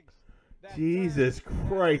legs. That Jesus turn-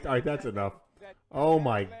 Christ! All right, that's enough. that- Oh that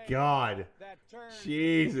my leg, God! That turn.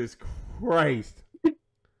 Jesus Christ!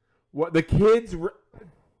 What the kids?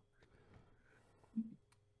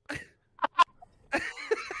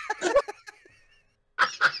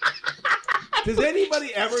 Does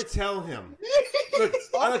anybody ever tell him? Look,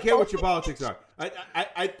 I don't care what your politics are. I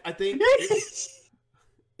think.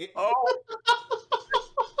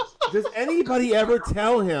 Does anybody ever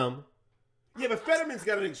tell him? Yeah, but Fetterman's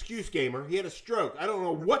got an excuse, gamer. He had a stroke. I don't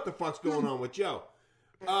know what the fuck's going on with Joe.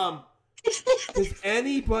 Does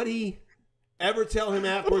anybody ever tell him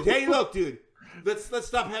afterwards? Hey, look, dude. Let's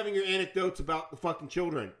stop having your anecdotes about the fucking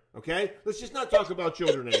children. Okay? Let's just not talk about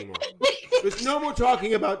children anymore. There's no more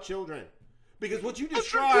talking about children. Because what you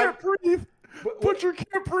described... breathe. Butcher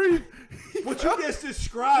can't breathe. What you just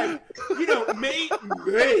described, may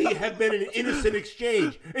have been an innocent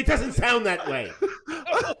exchange. It doesn't sound that way.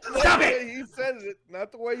 Stop it! He said it,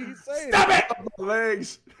 not the way he's saying Stop it! My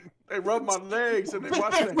legs. They rub my legs and they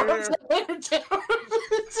wash the hair.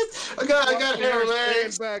 I got hairy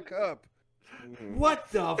legs. Stand back up. What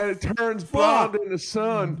the And it turns blonde in the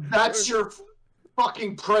sun. That's your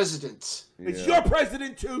fucking president. It's your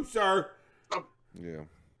president too, sir. Yeah.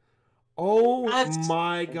 Oh That's-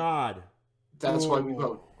 my God. That's why we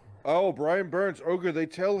vote. Oh, Brian Burns, Ogre, they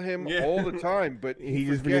tell him Yeah. all the time, but He he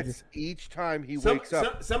just forgets forgets. each time he Some- wakes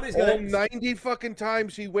up. somebody's All gonna 90 fucking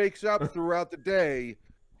times he wakes up throughout the day,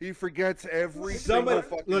 he forgets every single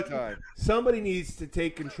fucking time. Somebody needs to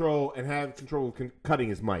take control and have control of cutting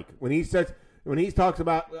his mic. When he talks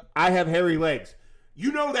about I have hairy legs,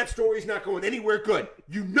 you know that story's not going anywhere good.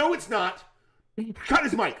 You know it's not. Cut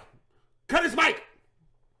his mic. Cut his mic.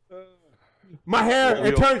 My hair Yeah,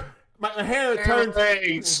 it turns. My hair turns.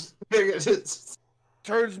 Legs.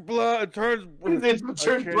 Turns blood, turns Turns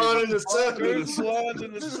blood in the sun. Turns blood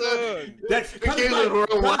in the sun. That's cut his Okay, mic. we'll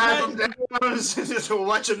Cut whack his him mic. down.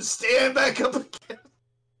 Watch him stand back up again.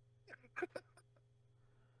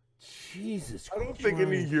 Jesus. I don't think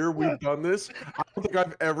in a year we've done this, I don't think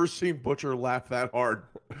I've ever seen Butcher laugh that hard.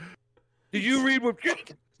 Did you read what Game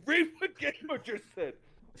Butcher said?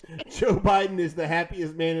 Joe Biden is the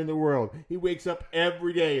happiest man in the world. He wakes up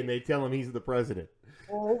every day and they tell him he's the president.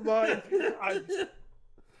 Oh my God.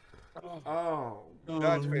 Oh,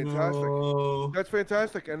 That's fantastic. no. That's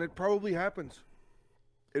fantastic, and it probably happens.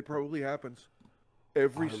 It probably happens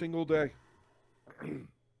every single day.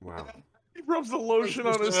 wow. He rubs the lotion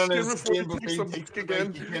on his skin before he takes the takes mic the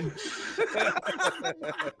again. mic again.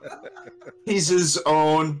 He's his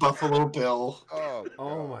own Buffalo Bill. Oh,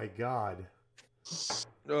 Oh my God.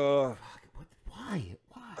 uh, Why?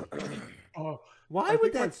 Oh, Why I would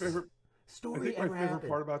think my that favorite- I story think my ever favorite happen?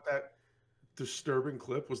 part about that disturbing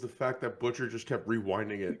clip was the fact that Butcher just kept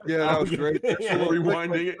rewinding it. yeah, that was great. Yeah. Kept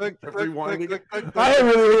rewinding it. Kept rewinding it. I have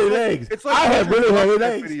really hairy legs. It's I like have really hairy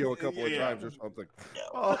that legs. video a couple of Yeah. times or something.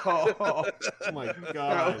 Oh, Oh my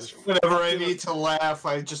God. Whenever I need to laugh,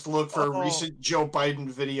 I just look for Oh. recent Joe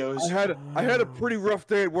Biden videos. I had a pretty rough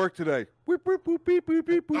day at work today. Whip, whip, whoop, beep, beep,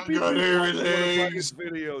 beep, boop, I beep, got beep. hairy One of legs. Biden's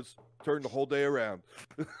videos turned the whole day around.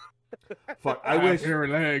 Fuck! I wish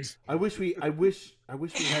legs. I wish we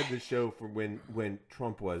had this show from when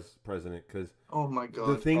Trump was president, because Oh my god.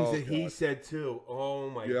 the things Oh, that he God. said too. Oh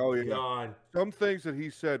my Yeah, oh, yeah. God. Some things that he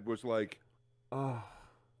said was like, Oh,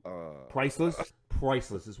 uh, priceless.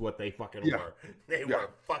 Priceless is what they fucking Yeah. were. They Yeah. were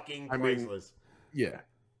fucking I mean, priceless. Yeah.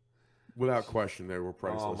 Without question, they were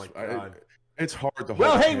priceless. Oh my God. It's hard to hold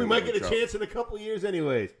Well, a hey, candle we might to get a Joe. chance in a couple of years,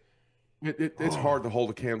 anyways. It's hard to hold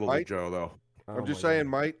a candle to Mike? Joe, though. I'm Oh just my saying,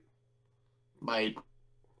 God. Might.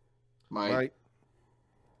 might,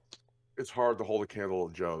 It's hard to hold a candle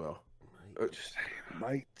to Joe, though. just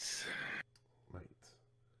saying,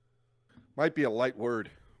 might be a light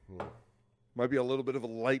word. Yeah. Might be a little bit of a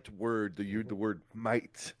light word. The word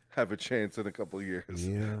might have a chance in a couple of years.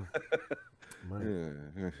 Yeah. Might.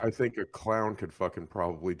 Yeah. I think a clown could fucking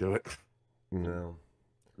probably do it. No.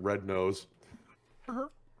 Red nose.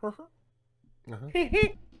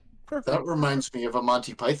 That reminds me of a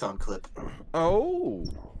Monty Python clip. Oh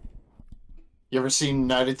You ever seen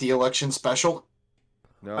Night at the Election special?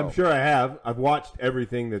 no! I'm sure I have. I've watched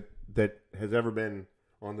everything that has ever been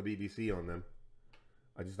on the BBC on them.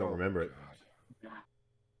 I just don't remember it.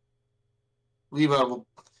 Leave a.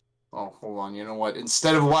 Oh, hold on. You know what?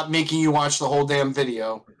 Instead of making you watch the whole damn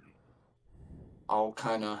video, I'll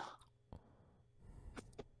kind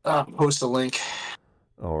of post a link.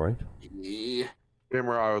 All right. Yeah.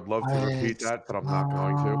 Gamer, I would love to repeat that, but I'm not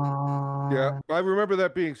going to. Yeah, I remember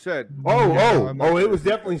that being said. Oh, Yeah, I'm not it gonna- was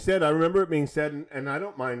definitely said. I remember it being said, and I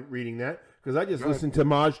don't mind reading that because I just Good. listened to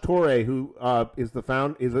Maj Toure, who is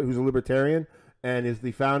who's a libertarian and is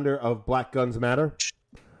the founder of Black Guns Matter.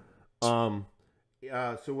 So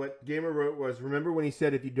what Gamer wrote was, remember when he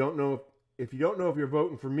said, if you don't know if you're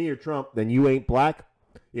voting for me or Trump, then you ain't black.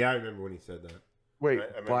 Yeah, I remember when he said that. Wait, I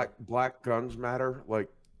remember. black guns matter? Like,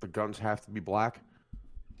 the guns have to be black?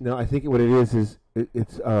 No, I think what it is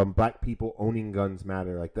it's black people owning guns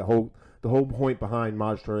matter. Like the whole point behind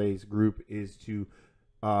Maj Touré's group is to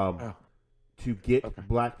get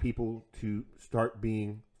black people to start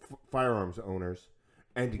being firearms owners,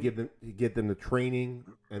 and to get them the training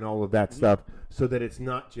and all of that stuff, so that it's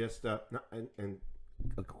not just and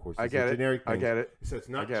of course I it's get a it. generic I thing. get it. So it's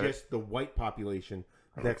I not get it. just the white population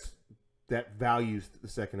that values the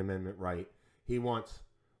Second Amendment right. He wants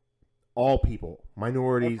all people,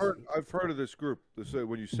 minorities. I've heard of this group.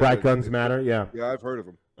 When you said Black it, Guns Matter. Yeah. Yeah, I've heard of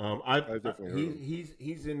them. I've definitely heard of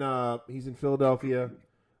him. he's in Philadelphia.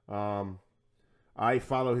 I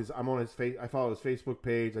follow his. I'm on his face. I follow his Facebook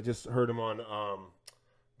page. I just heard him on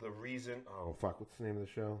the Reason. Oh fuck! What's the name of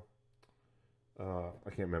the show? I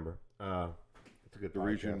can't remember. It's a good The podcast.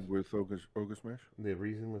 region with Ogre Smash. The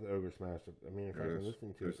Reason with Ogre Smash. I mean, if I've been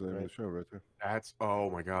listening to That's it, the name right? of the show right there. That's, oh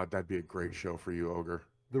my God, that'd be a great show for you, Ogre.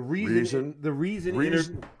 The Reason. Reason? The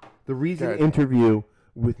Reason Dad. interview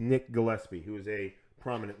with Nick Gillespie, who is a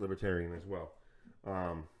prominent libertarian as well.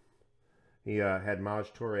 He had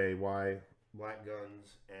Maj Toure, Why Black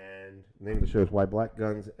Guns, and the name of the show is Why Black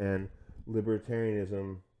Guns and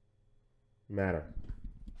Libertarianism Matter.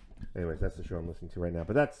 Anyways, that's the show I'm listening to right now.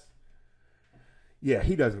 But that's, yeah,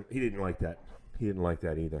 he didn't like that. He didn't like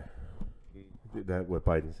that either. That what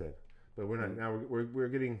Biden said. But we're not now. We're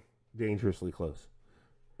getting dangerously close.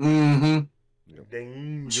 Mm-hmm.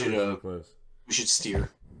 Dangerously close. We should steer.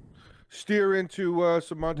 Steer into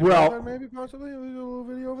some Monty Well- Python, maybe possibly a little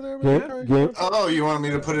video over there. Oh, you want me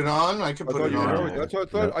to put it on? I could I put thought it you on. know, that's what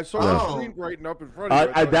I thought. I saw Oh. the screen brighten up in front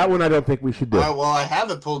of you. That one I don't think we should do. Well, I have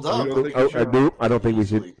it pulled up. You don't think we should? I don't think we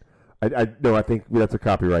should. No, I think that's a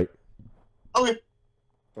copyright. Okay.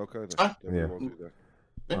 Okay, then. Ah. Then we Yeah. won't do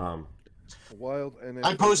that. Wild and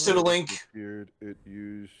I posted a link. It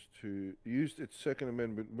used its Second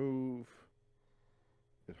Amendment move.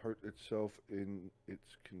 It hurt itself in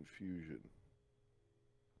its confusion.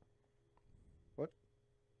 What?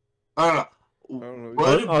 I don't know. know.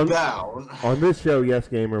 What On- about? On this show, Yes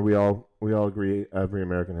Gamer, we all agree every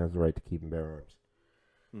American has the right to keep and bear arms.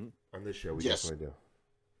 Mm-hmm. On this show, we Yes. definitely do.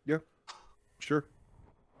 Yeah, sure.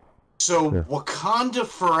 So Yeah. Wakanda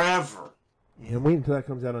Forever. Yeah, wait until that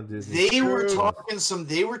comes out on Disney. They were talking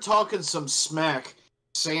some smack,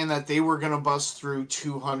 saying that they were gonna bust through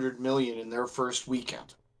 200 million in their first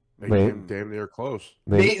weekend. They Wait. came damn near close.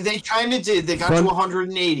 They kind of did. They got to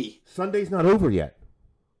 180. Sunday's not over yet.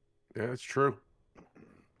 Yeah, it's true.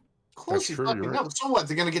 Close That's as true, fucking you're hell. right. So what?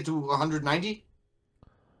 They're gonna get to 190,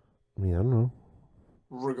 I mean, I don't know.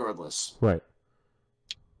 regardless. Right.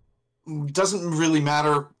 Doesn't really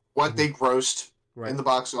matter what they grossed Right. in the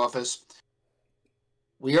box office.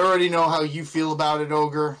 We already know how you feel about it,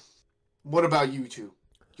 Ogre. What about you two?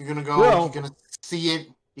 You're gonna go. Well- You're gonna see it.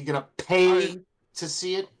 You're gonna pay to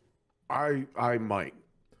see it. I might.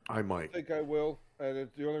 I think I will, and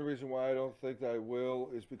the only reason why I don't think I will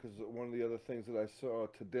is because one of the other things that I saw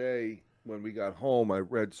today when we got home, I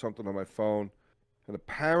read something on my phone, and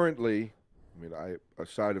apparently, I mean,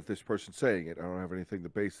 aside of this person saying it, I don't have anything to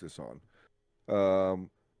base this on.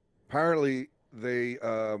 Apparently, they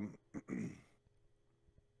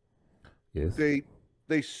Yes.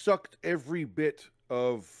 they sucked every bit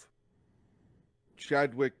of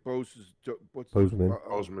Chadwick Boseman's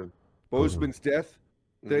Boseman. Boseman's death.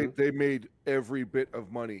 Mhm. They made every bit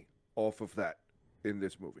of money off of that in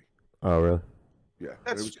this movie. Oh, really? Yeah, and it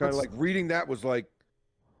That's- was kind of like that's- reading that was like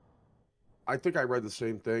I think I read the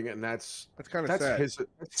same thing, and that's kind of sad. his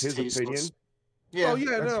Tasteless. opinion. Yeah. Oh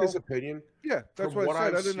yeah, That's no, his opinion. yeah, that's From what what I said.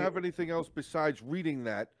 I've I didn't seen- have anything else besides reading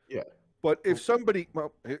that. Yeah. But if somebody,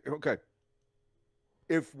 well, okay,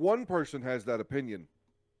 if one person has that opinion,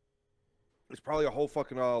 it's probably a whole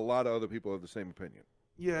fucking lot of other people have the same opinion.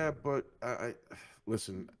 Yeah, but I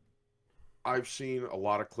listen. I've seen a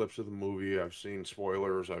lot of clips of the movie. I've seen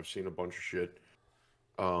spoilers. I've seen a bunch of shit.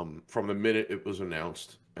 From the minute it was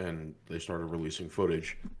announced and they started releasing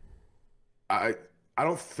footage, I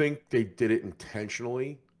don't think they did it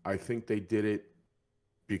intentionally. I think they did it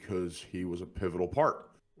because he was a pivotal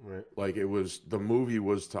part. Right. Like the movie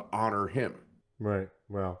was to honor him. Right.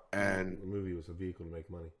 Well, And the movie was a vehicle to make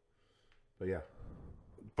money. But yeah.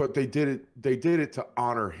 but they did it to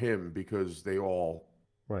honor him because they all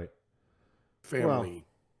Right. family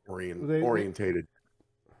they- orientated.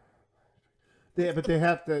 But they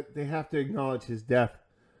have to acknowledge his death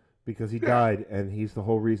because he died, and he's the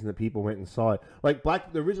whole reason that people went and saw it. Like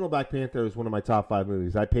the original Black Panther is one of my top 5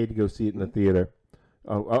 movies. I paid to go see it in the theater.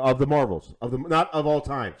 Of the Marvels, not of all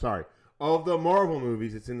time. Sorry, of the Marvel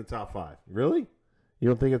movies, it's in the top 5. Really? You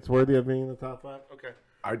don't think it's worthy of being in the top 5? Okay,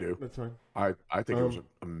 I do. that's fine. I think it was an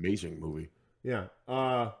amazing movie. Yeah.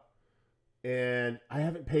 And I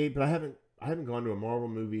haven't paid, but I haven't gone to a Marvel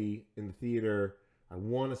movie in the theater. I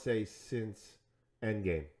want to say since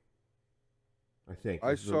Endgame. I think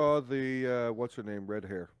I saw the what's her name, red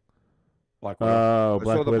hair. Black Widow. Oh, I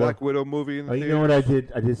Black saw the Widow. Black Widow movie in the Oh, theaters. you know what I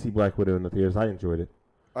did? I did see Black Widow in the theaters. I enjoyed it.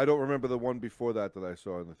 I don't remember the one before that I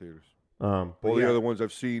saw in the theaters. But All the yeah, other ones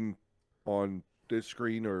I've seen on this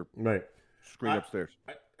screen or right. screen upstairs.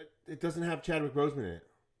 It doesn't have Chadwick Boseman in it.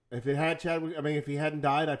 If it had Chadwick, I mean, if he hadn't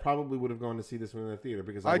died, I probably would have gone to see this one in the theater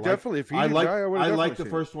because I definitely, if he I didn't like, die, I would have I definitely liked the seen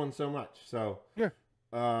it. first one so much. So Yeah.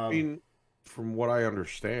 I mean, from what I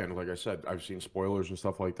understand, like I said, I've seen spoilers and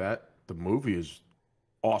stuff like that. The movie is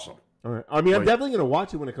awesome. All right. I mean, I'm Like- definitely going to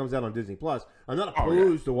watch it when it comes out on Disney Plus. I'm not Oh,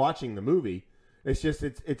 opposed to watching the movie. It's just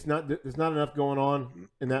it's not there's not enough going on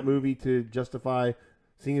in that movie to justify.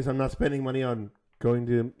 Seeing as I'm not spending money on going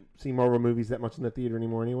to see Marvel movies that much in the theater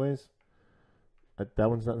anymore, anyways. That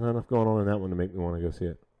one's not enough going on in that one to make me want to go see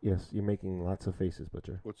it. Yes, you're making lots of faces,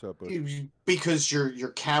 Butcher. What's up, Butch? Because your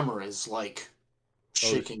camera is like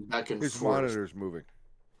shaking back and His forth. monitor's moving.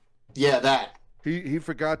 Yeah, that. He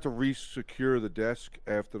forgot to re-secure the desk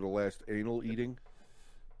after the last anal eating.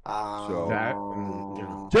 So That, and, you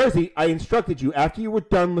know, Jersey, I instructed you after you were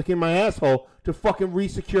done licking my asshole to fucking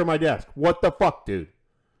re-secure my desk. What the fuck, dude?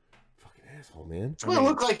 Fucking asshole, man. Do I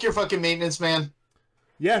look like your fucking maintenance man?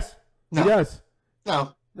 Yes, No. he does.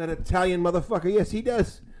 No. That Italian motherfucker. Yes, he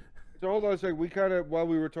does. So hold on a second. We kind of, while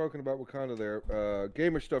we were talking about Wakanda there,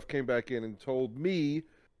 Gamer Stuff came back in and told me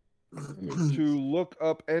to look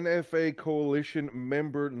up NFA Coalition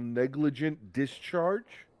member negligent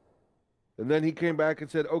discharge. And then he came back and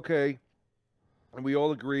said, okay, and we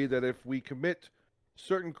all agree that if we commit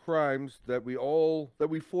certain crimes that we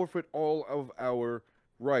forfeit all of our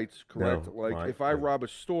rights, correct? No, like right, if I right. rob a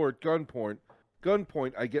store at gunpoint,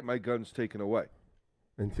 I get my guns taken away.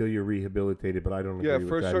 Until you're rehabilitated, but I don't agree Yeah, with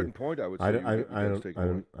for a that certain either. point, I would say I you don't, I, get your I, guns don't, taken I,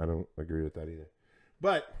 away. don't, I don't agree with that either.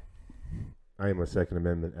 But I am a Second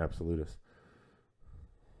Amendment absolutist.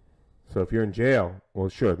 So if you're in jail, well,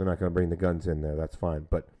 sure, they're not going to bring the guns in there. That's fine.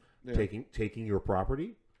 But Yeah. taking your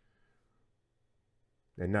property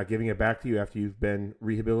and not giving it back to you after you've been Like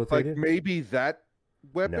rehabilitated? maybe that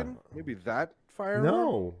weapon, No. maybe that firearm.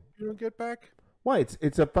 No. You don't get back. Why?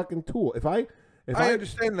 It's a fucking tool. If I I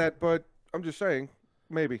understand that, but I'm just saying,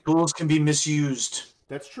 maybe. Tools can be misused.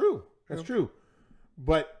 That's true. That's true.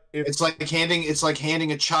 But if It's like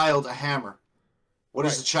handing a child a hammer. What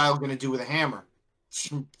is the child going to do with a hammer?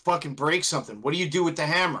 Fucking break something. What do you do with the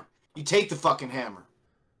hammer? You take the fucking hammer.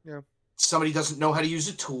 Yeah. Somebody doesn't know how to use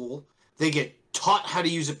a tool. They get taught how to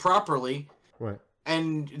use it properly, right.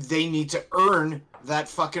 and they need to earn that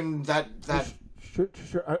fucking that. Sure.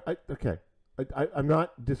 Okay. I'm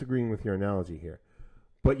not disagreeing with your analogy here,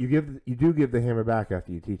 but you do give the hammer back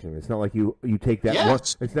after you teach them. It's not like you take that one.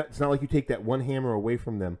 It's not like you take that one hammer away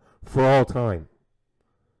from them for all time.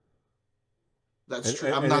 That's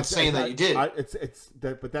true. I'm not saying that you did.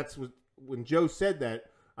 But that's what when Joe said that.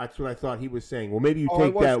 That's what I thought he was saying. Well, maybe you Oh,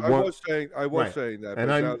 take that one. I was Right. saying that, And but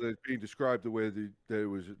I'm- now that it's being described the way that it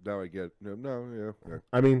was, now I get it. Yeah.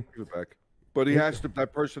 I mean, give it back. But that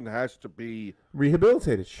person has to be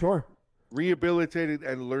rehabilitated, sure. Rehabilitated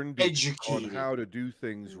and learned on Educated. how to do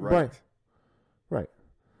things right. Right.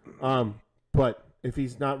 But if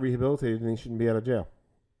he's not rehabilitated, then he shouldn't be out of jail.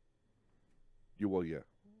 Yeah.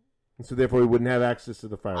 And so therefore, he wouldn't have access to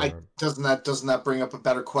the firearm. Doesn't that bring up a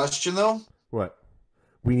better question though? What?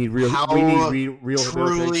 We need real. How we need real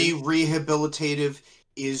truly rehabilitation. rehabilitative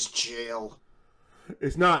is jail?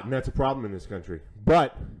 It's not, and that's a problem in this country.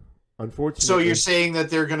 But unfortunately, So you're saying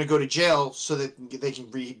that they're going to go to jail so that they can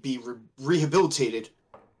be rehabilitated,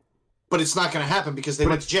 but it's not going to happen because they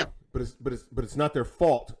went to jail. But it's not their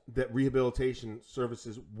fault that rehabilitation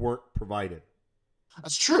services weren't provided.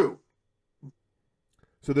 That's true.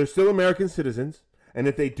 So they're still American citizens, and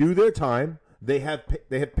if they do their time, they have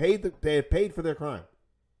paid for their crime.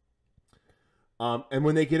 And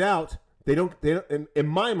when they get out, they don't. In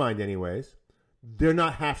my mind, anyways, they're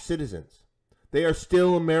not half citizens. They are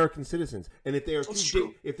still American citizens, and if they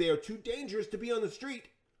are too dangerous to be on the street,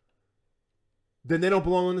 then they don't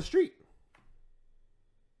belong on the street.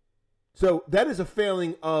 So that is a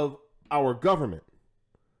failing of our government,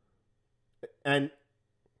 but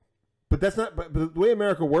that's not. But the way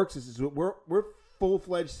America works is we're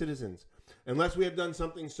full-fledged citizens, unless we have done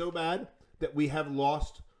something so bad that we have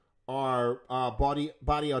lost our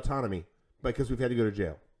body autonomy because we've had to go to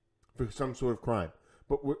jail for some sort of crime.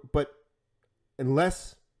 But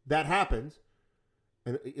unless that happens,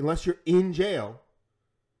 and unless you're in jail,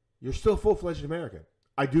 you're still full-fledged American.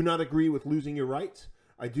 I do not agree with losing your rights.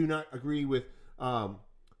 I do not agree with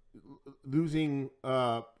losing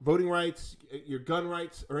voting rights, your gun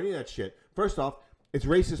rights, or any of that shit. First off, it's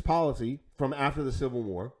racist policy from after the Civil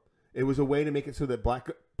War. It was a way to make it so that black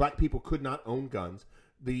people could not own guns.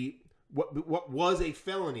 What was a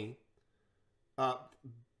felony,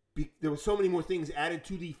 there were so many more things added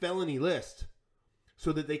to the felony list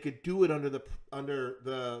so that they could do it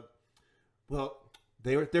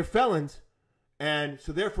they're felons, and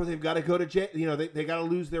so therefore they've got to go to jail. You know, they got to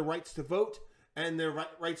lose their rights to vote and their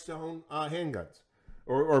rights to own handguns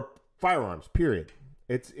or firearms. Period.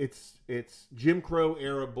 It's Jim Crow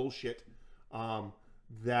era bullshit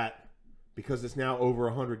that. Because it's now over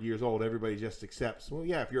 100 years old, everybody just accepts. Well,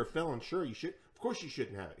 yeah, if you're a felon, sure, you should. Of course, you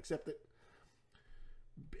shouldn't have it. Except that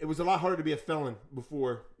it was a lot harder to be a felon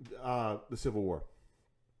before the Civil War.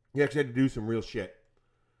 You actually had to do some real shit.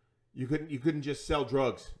 You couldn't just sell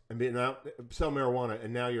drugs and sell marijuana,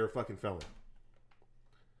 and now you're a fucking felon.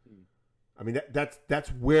 I mean, that's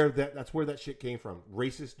where that shit came from.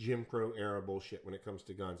 Racist Jim Crow era bullshit when it comes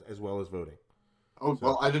to guns as well as voting. Oh,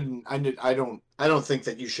 well, I don't think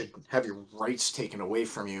that you should have your rights taken away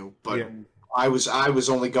from you, but yeah. I was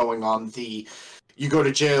only going on you go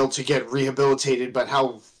to jail to get rehabilitated, but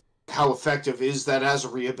how effective is that as a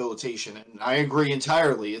rehabilitation? And I agree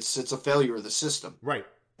entirely. It's a failure of the system. Right.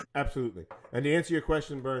 Absolutely. And to answer your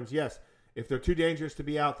question, Burns, yes. If they're too dangerous to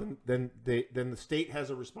be out, then the state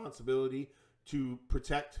has a responsibility to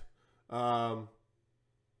protect law-abiding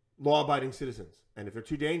citizens. And if they're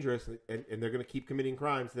too dangerous and they're going to keep committing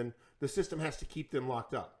crimes, then the system has to keep them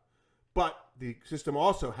locked up. But the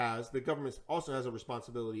government also has a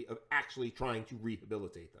responsibility of actually trying to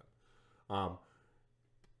rehabilitate them.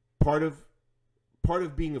 Part of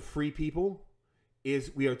being a free people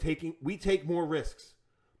is we take more risks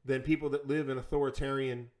than people that live in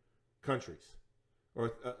authoritarian countries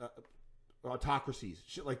or autocracies,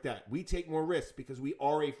 shit like that. We take more risks because we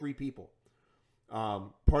are a free people.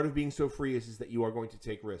 Part of being so free is that you are going to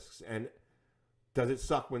take risks. And does it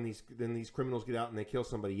suck when these criminals get out and they kill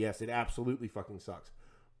somebody? Yes, it absolutely fucking sucks.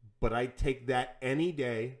 but I'd take that any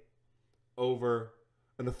day over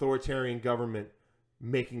an authoritarian government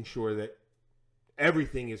making sure that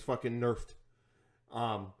everything is fucking nerfed.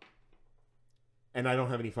 And I don't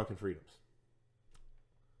have any fucking freedoms.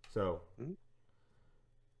 So,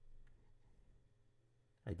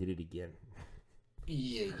 I did it again.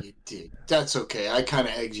 Yeah, you did. That's okay. I kind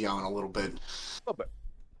of egged you on a little bit. A little bit.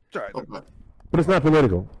 It's all right. But it's not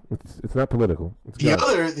political. It's not political. It's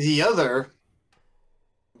The other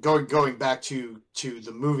going back to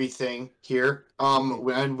the movie thing here.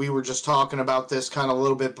 When we were just talking about this kind of a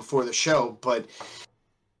little bit before the show, but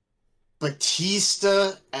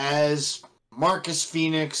Batista as Marcus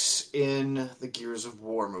Phoenix in the Gears of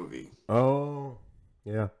War movie. Oh,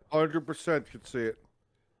 yeah. 100% could see it.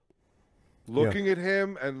 Looking at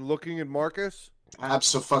him and looking at Marcus.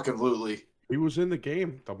 Absolutely. He was in the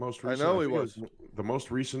game. The most recent. I know he was. The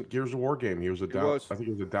most recent Gears of War game. He was I think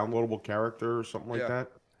he was a downloadable character or something like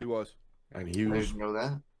that. He was. And he I was. didn't know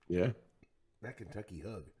that. Yeah. That Kentucky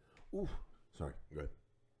hug. Ooh. Sorry. Good.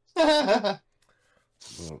 I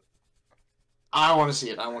want to see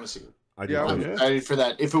it. I'm Yeah. excited for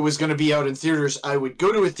that. If it was going to be out in theaters, I would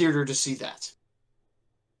go to a theater to see that.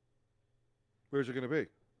 Where's it going to be?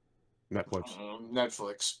 Netflix.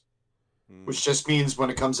 Netflix. Which just means when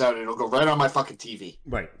it comes out, it'll go right on my fucking TV.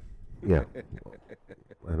 Right. Yeah.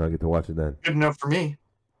 And I get to watch it then. Good enough for me.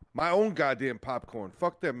 My own goddamn popcorn.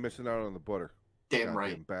 Fuck them missing out on the butter. Damn goddamn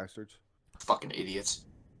right. Bastards. Fucking idiots.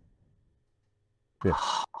 Yeah.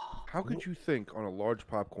 How could you think on a large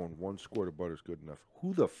popcorn 1 squirt of butter is good enough?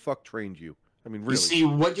 Who the fuck trained you? I mean, really. You see,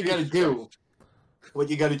 what you got to Jesus do, Christ. what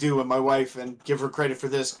you got to do with my wife, and give her credit for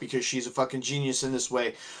this because she's a fucking genius in this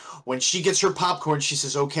way. When she gets her popcorn, she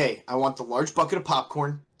says, "Okay, I want the large bucket of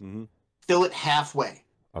popcorn. Fill it halfway.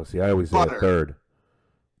 Oh, see, I always say a third.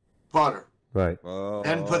 Butter. Right.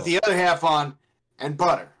 And put the other half on, and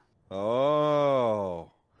butter."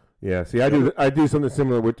 Oh. Yeah. See, I do something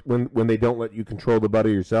similar with when they don't let you control the butter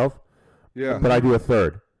yourself. Yeah. But I do a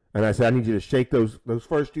third, and I say I need you to shake those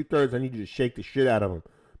first 2/3. I need you to shake the shit out of them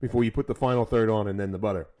before you put the final third on, and then the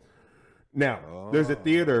butter. Now, there's a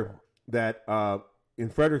theater that in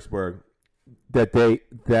Fredericksburg that they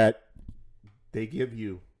give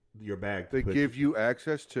you your bag. They give you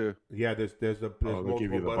access to. Yeah, there's multiple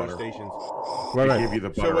give you the butter butter. stations. They give you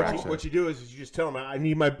the butter So access. what you do is you just tell them I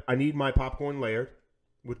need my popcorn layered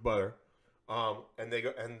with butter, and they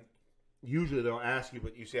go, and usually they'll ask you,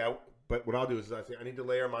 but you say but what I'll do is I say I need to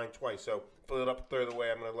layer mine twice. So fill it up a third of the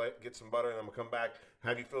way. I'm gonna get some butter, and I'm gonna come back,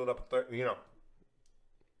 have you fill it up a third. You know.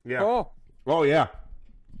 Yeah. Oh yeah.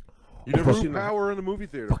 You never True seen power in the movie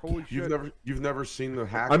theater. Holy shit! You've never seen the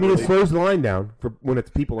hack. I mean, where it they- slows the line down for when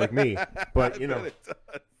it's people like me, but you know.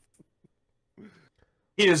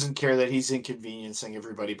 He doesn't care that he's inconveniencing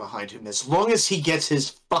everybody behind him as long as he gets his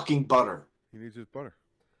fucking butter. He needs his butter.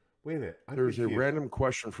 Wait a minute. There's a random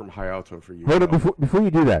question from Hayato for you. Hold on, before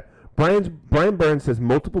you do that. Brian Burns says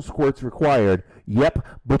multiple squirts required. Yep,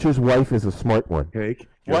 Butcher's wife is a smart one. Cake.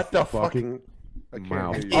 What the fuck? Fucking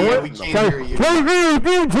mouth. hear you. Yeah, we can't hear you.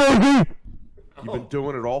 You've been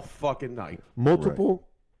doing it all fucking night. Multiple.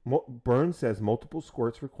 Burns says multiple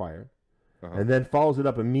squirts required, and then follows it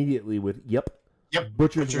up immediately with "Yep,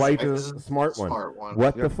 Butcher's wife is a smart one."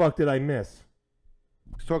 What the fuck did I miss?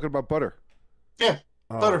 He's talking about butter. Yeah,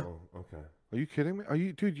 butter. Okay. Are you kidding me? Are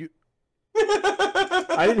you, dude? You.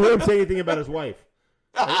 I didn't hear him say anything about his wife.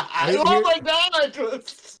 Oh my god!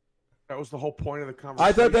 That was the whole point of the conversation.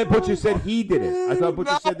 I thought that Butcher said he did it. I thought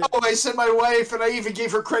Butcher said that. I said my wife, and I even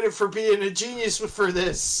gave her credit for being a genius for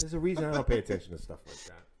this. There's a reason I don't pay attention to stuff like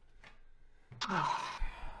that.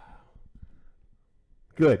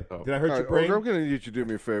 Good. Did I hurt your brain? I'm going to need you to do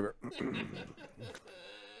me a favor. I'm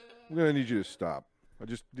going to need you to stop. I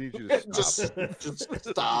just need you to stop. Just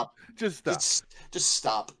stop. Just stop. Just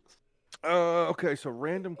stop. Okay, so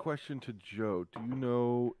random question to Joe. Do you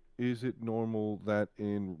know, is it normal that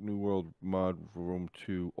in New World Mod Room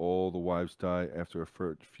 2, all the wives die after a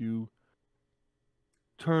few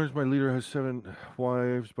turns? My leader has 7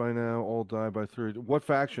 wives by now, all die by 3. What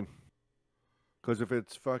faction? Because if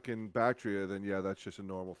it's fucking Bactria, then yeah, that's just a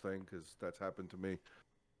normal thing, because that's happened to me.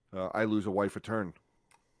 I lose a wife a turn.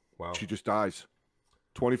 Wow. She just dies.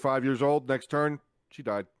 25 years old, next turn, she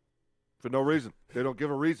died. For no reason. They don't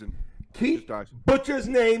give a reason. Keep Butcher's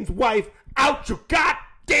name's wife out your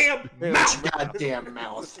goddamn mouth. Out your goddamn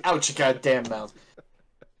mouth. Out your goddamn mouth.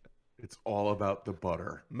 It's all about the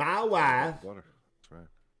butter. My wife. Butter. That's right.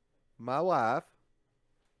 My wife.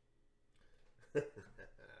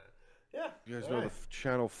 Yeah. You guys know the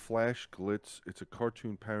channel Flash Glitz? It's a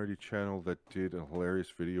cartoon parody channel that did a hilarious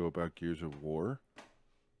video about Gears of War.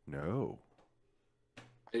 No.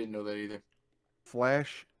 I didn't know that either.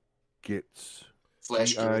 Flash Gitz.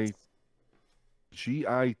 Flash Gitz.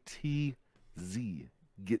 G-I-T-Z.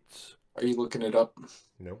 Gitz. Are you looking it up?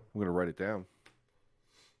 No. I'm going to write it down.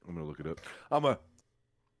 I'm going to look it up. I'm going to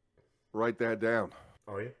write that down.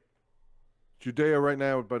 Are you? Judea right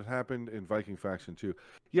now, but it happened in Viking Faction too.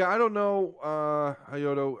 Yeah, I don't know,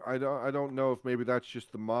 Hayoto. I don't know if maybe that's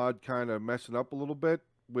just the mod kind of messing up a little bit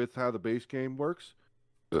with how the base game works.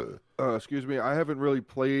 Excuse me. I haven't really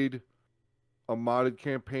played a modded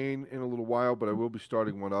campaign in a little while, but I will be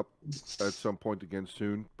starting one up at some point again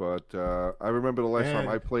soon. But I remember the last time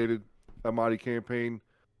I played a modded campaign,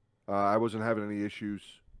 I wasn't having any issues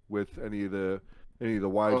with any of the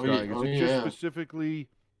wives dying. Is it just specifically?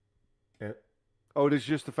 Yeah. Oh, it is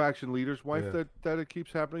just the faction leader's wife that it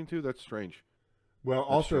keeps happening to? That's strange. Well,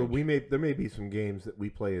 that's also strange. There may be some games that we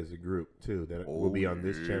play as a group too that will be on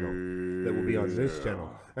this channel. That will be on this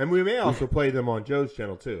channel, and we may also play them on Joe's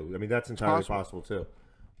channel too. I mean, that's entirely possible too.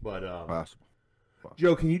 But possible.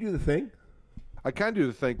 Joe, can you do the thing? I can do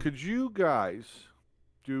the thing. Could you guys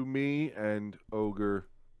do me and Ogre?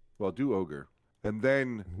 Well, do Ogre, and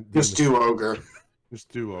then just do Ogre. Just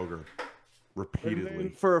do Ogre. Repeatedly.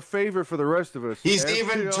 For a favor for the rest of us. He's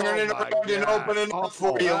even turning around and opening up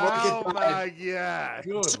for you. Look at that. My God.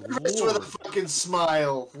 Service with a fucking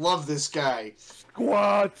smile. Love this guy.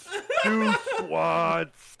 Squats. Do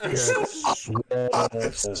squats.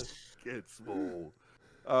 Get swole.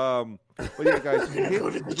 But yeah, guys,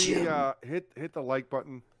 hit the like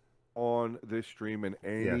button on this stream and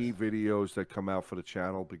any videos that come out for the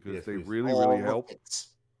channel because they really help.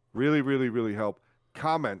 Really, really, really help.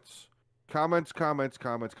 Comments. Comments.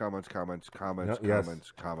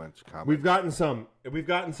 We've gotten some,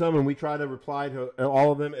 and we try to reply to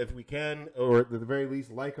all of them if we can, or at the very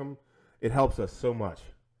least, like them. It helps us so much.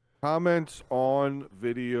 Comments on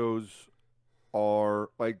videos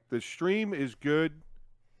are like the stream is good,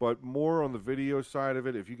 but more on the video side of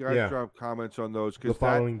it. If you guys drop comments on those, because the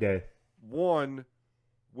following day, one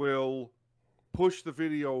will push the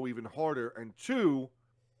video even harder, and two,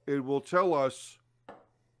 it will tell us.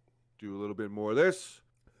 Do a little bit more of this.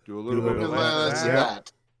 Do a little bit of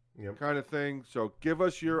that. Yep. Kind of thing. So give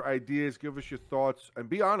us your ideas. Give us your thoughts. And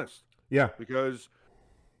be honest. Yeah. Because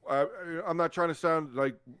I'm not trying to sound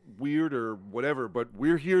like weird or whatever, but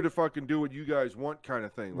we're here to fucking do what you guys want kind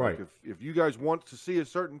of thing. Right. Like if you guys want to see a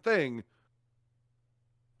certain thing,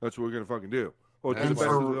 that's what we're going to fucking do. Or to the best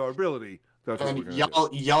of our ability. That's what we're going to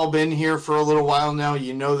do. Y'all been here for a little while now.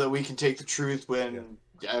 You know that we can take the truth when...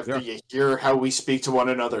 After you hear how we speak to one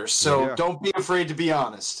another. So don't be afraid to be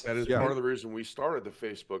honest. That is part of the reason we started the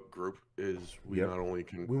Facebook group is we not only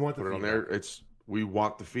can put it on there, we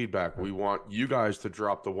want the feedback. We want you guys to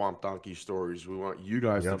drop the Womp Donkey stories. We want you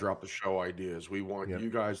guys to drop the show ideas. We want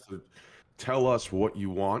you guys to tell us what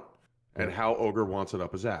you want and how Ogre wants it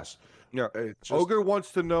up his ass. Yeah. Ogre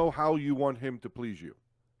wants to know how you want him to please you.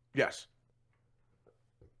 Yes.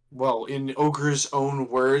 Well, in Ogre's own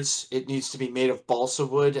words, it needs to be made of balsa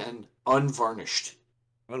wood and unvarnished.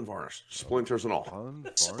 Unvarnished. Splinters and all.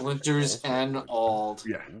 Splinters and all.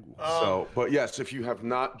 Yeah. But yes, if you have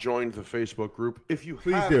not joined the Facebook group, if you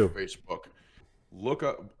Please have do. Facebook, look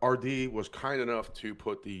up. RD was kind enough to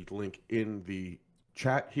put the link in the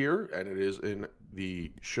chat here, and it is in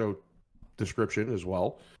the show description as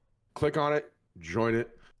well. Click on it, join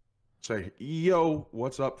it. Say, yo,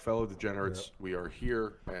 what's up, fellow degenerates? We are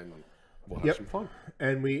here, and we'll have some fun.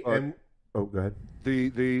 And oh, go ahead.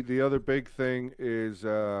 The other big thing is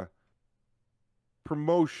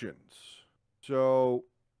promotions. So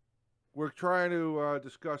we're trying to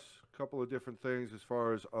discuss a couple of different things as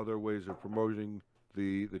far as other ways of promoting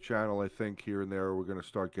the channel. I think here and there we're going to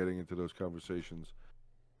start getting into those conversations.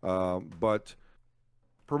 But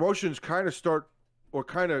promotions kind of start or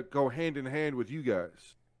kind of go hand in hand with you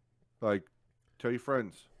guys. Like, tell your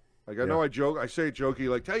friends. Like, I know I joke, I say jokey,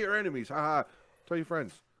 like, tell your enemies, haha. Tell your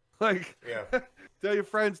friends. Like, tell your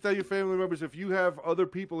friends, tell your family members. If you have other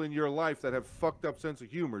people in your life that have fucked up sense of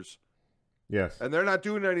humors, and they're not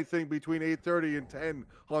doing anything between 8:30 and 10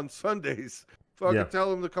 on Sundays, fucking tell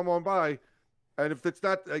them to come on by. And if it's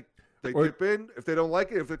not, like, they dip in. If they don't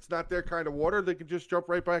like it, if it's not their kind of water, they can just jump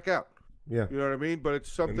right back out. Yeah. You know what I mean? But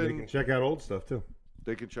it's something. And they can check out old stuff, too.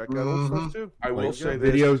 They can check out old stuff too. I will say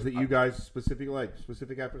this. Videos that you guys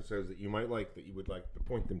specific episodes that you might like that you would like to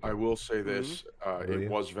point them to. I will say this.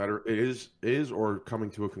 It is or coming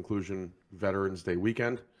to a conclusion Veterans Day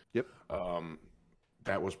weekend. Yep.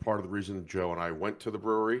 That was part of the reason Joe and I went to the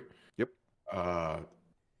brewery. Yep.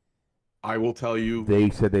 I will tell you. They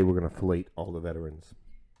said they were going to fillet all the veterans.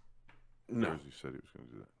 No. He said he was going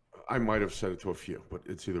to do that. I might have said it to a few, but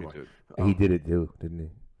it's either way. He did it too, didn't he?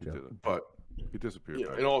 disappeared. you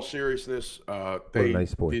know, back. in all seriousness, a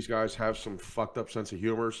nice boy. these guys have some fucked up sense of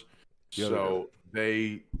humors. Yeah, So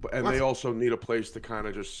they also need a place to kind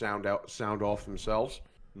of just sound off themselves.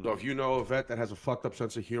 So if you know a vet that has a fucked up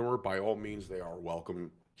sense of humor, by all means, they are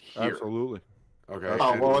welcome here. Absolutely. Okay.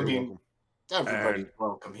 Oh, well, I And- mean, everybody's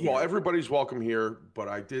welcome here. Well, everybody's welcome here,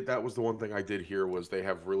 but that was the one thing I did here was they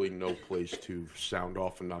have really no place to sound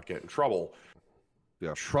off and not get in trouble.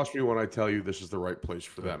 Yeah. Trust me when I tell you this is the right place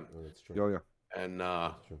for them. That's true. Oh yeah. And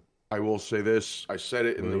true. I will say this. I said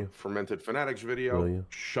it in Will the you? Fermented Fanatics Will video. you?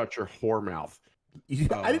 Shut your whore mouth.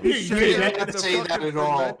 I didn't hear you say did that. not say that at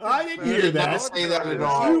all. I didn't You hear did that. not say that at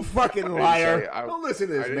all. You fucking liar. say- I- Don't listen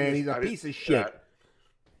to I this didn't- man. He's I a didn't piece of say shit. that.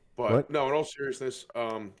 But What? no, in all seriousness,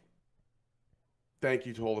 thank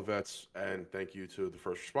you to all the vets and thank you to the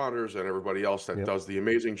first responders and everybody else that Yep. does the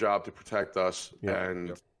amazing job to protect us. Yep.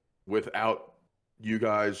 And without you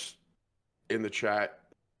guys in the chat,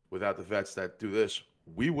 without the vets that do this,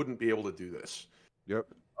 we wouldn't be able to do this. Yep.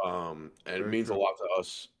 And it Very means true. a lot to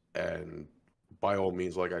us. And by all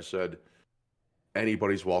means, like I said,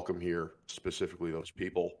 anybody's welcome here, specifically those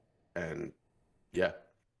people. And yeah,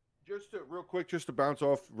 Just real quick, just to bounce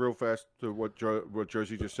off real fast to what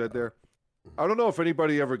Jersey just said there. I don't know if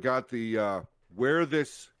anybody ever got the where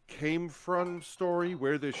this came from story,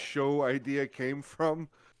 where this show idea came from,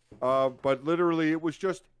 but literally it was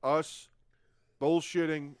just us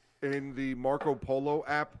bullshitting in the Marco Polo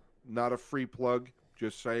app. Not a free plug,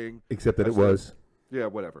 just saying. Except that it That's it. was. Yeah,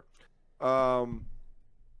 whatever.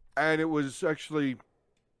 And it was actually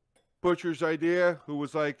Butcher's idea, who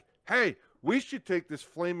was like, "Hey, we should take this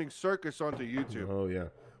flaming circus onto YouTube." Oh, yeah.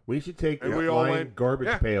 We should take And the we all flying went, garbage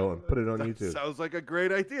yeah. pail and put it on That YouTube. sounds like a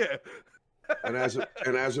great idea. and as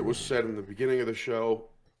it was said in the beginning of the show,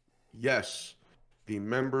 yes, the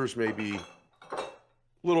members may be a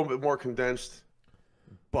little bit more condensed,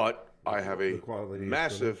 but I have a The quality is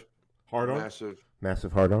massive, Hard on?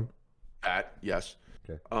 massive hard on? at yes.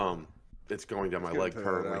 Okay. It's going down my It's leg getting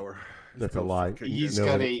to that currently. hour. That's a lie. He's No.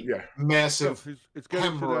 got a Yeah. massive. It's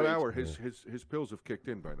getting to that hemorrhoid. hour. His pills have kicked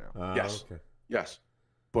in by now. Yes. Okay. Yes,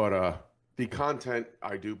 but the content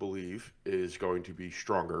I do believe is going to be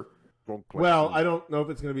stronger. Well, I don't know if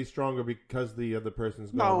it's going to be stronger because the other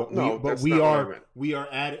person's No, gone. no, but that's we not what I are meant. we are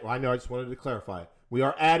adding. I know. I just wanted to clarify. We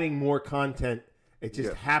are adding more content. It just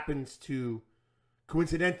Yes. happens to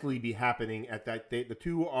coincidentally be happening at that date. The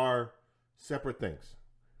two are separate things.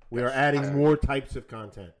 We are adding more types of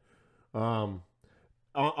content. Be on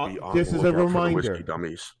This the is a lookout for the reminder. whiskey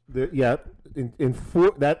dummies. Yeah, in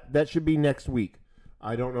four that should be next week.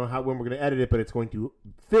 I don't know when we're going to edit it, but it's going to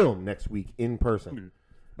film next week in person.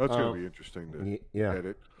 That's going to be interesting to yeah.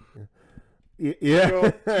 edit.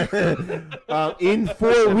 Yeah. In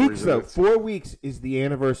 4 weeks, though. it's- 4 weeks is the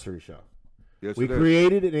anniversary show. Yes, We it is.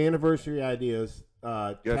 created an anniversary ideas.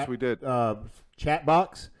 Yes, we did. Chat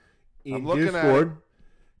box in I'm looking at Discord,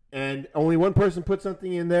 and only one person put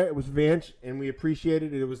something in there. It was Vanch, and we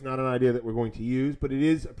appreciated it. It was not an idea that we're going to use, but it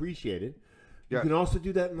is appreciated. You Yes. can also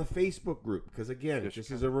do that in the Facebook group because, again, Yes, you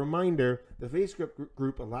just as a reminder, the Facebook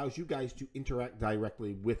group allows you guys to interact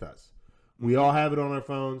directly with us. We all have it on our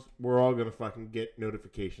phones. We're all going to fucking get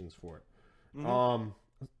notifications for it.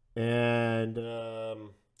 And the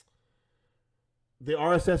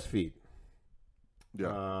RSS feed.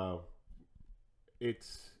 Yeah.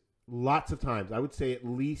 It's lots of times. I would say at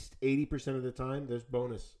least 80% of the time there's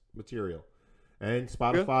bonus material. And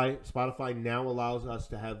Spotify now allows us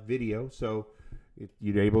to have video, so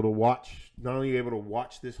you're able to watch. Not only are you able to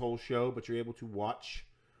watch this whole show, but you're able to watch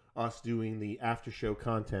us doing the after show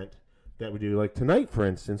content that we do, like tonight, for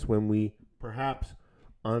instance, when we perhaps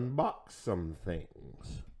unbox some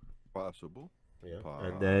things. Possible. Yeah.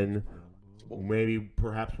 And then maybe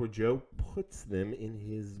perhaps where Joe puts them in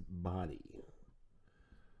his body.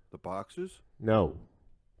 The boxes? No.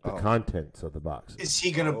 The contents of the boxes. Is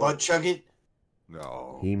he gonna butt chug it?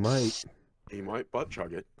 No. He might. He might butt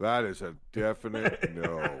chug it. That is a definite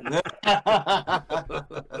no.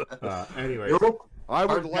 Anyway. Nope. I would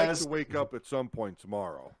Hard like pass. to wake up at some point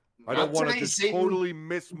tomorrow. I Not don't want to today, just Satan. totally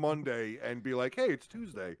miss Monday and be like, hey, it's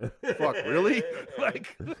Tuesday. Fuck, really?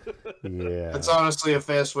 Like, Yeah. That's honestly a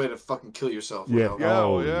fast way to fucking kill yourself. you Yeah. know? yeah,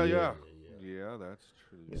 Oh, yeah, yeah, yeah. Yeah, that's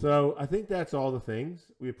true. So I think that's all the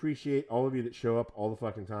things. We appreciate all of you that show up all the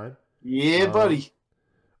fucking time. Yeah, buddy.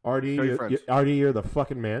 RD, Tell your friends. you're the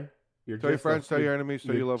fucking man. You're Tell your just the- friends, tell your you're- enemies,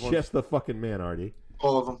 tell you're your loved ones. Just the fucking man, RD.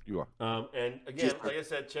 All of them. You are. And again, like I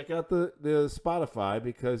said, check out the Spotify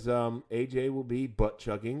because AJ will be butt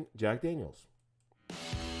chugging Jack Daniels.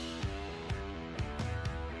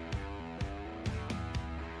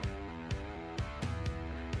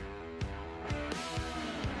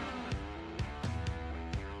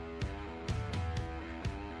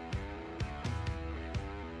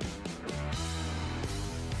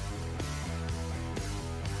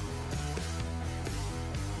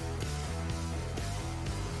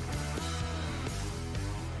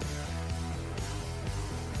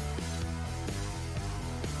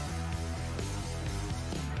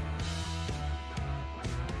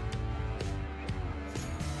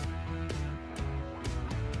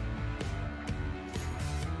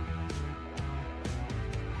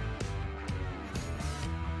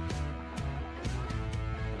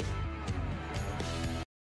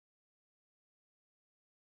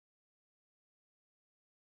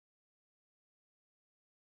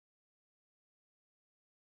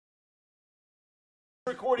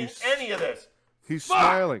 recording any of this. He's Fuck!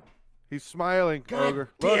 smiling. He's smiling, God Ogre.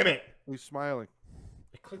 damn Look, it. He's smiling.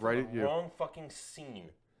 I clicked Right on at the you. wrong fucking scene.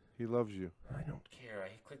 He loves you. I don't care. I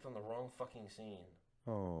clicked on the wrong fucking scene.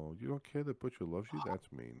 Oh, you don't care that Butcher loves you? That's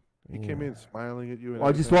mean. He came in smiling at you. And Well,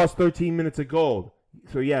 I just everything? lost 13 minutes of gold.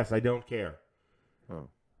 So, yes, I don't care. Oh.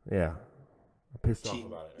 Yeah. I'm pissed off 13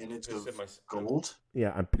 about it. minutes I'm pissed of at gold?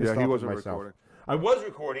 Yeah, I'm pissed Yeah, off he at wasn't myself. recording. I was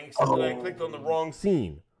recording, except that I clicked on the wrong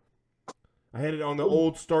scene. I had it on the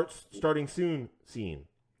old starting soon scene.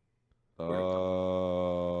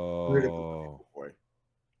 Oh. Boy.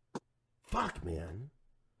 Fuck, man.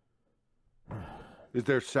 Is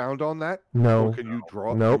there sound on that? No. Or can you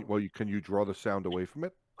draw? Nope. Can you draw the sound away from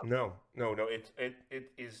it? No. It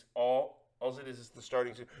is all it is the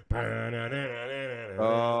starting scene.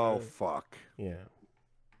 Oh fuck. Yeah.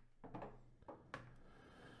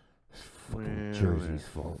 Well, Jersey's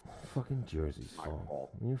fault. Fucking Jersey's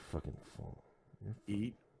fault. You're fucking fault.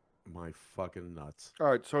 Eat my fucking nuts. All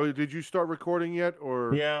right. So did you start recording yet,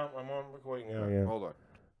 or? Yeah, I'm on recording now. Yeah. Hold on.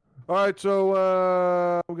 All right. So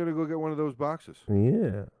we're gonna go get one of those boxes.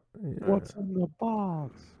 Yeah. What's in the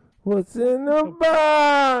box? What's in the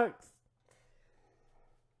box?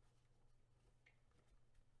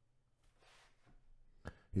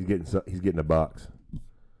 He's getting a box.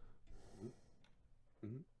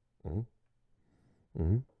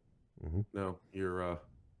 No, your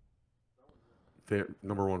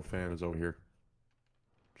number one fan is over here.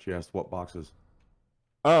 She asked what boxes.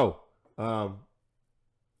 Oh,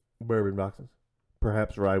 bourbon boxes,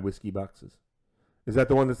 perhaps rye whiskey boxes. Is that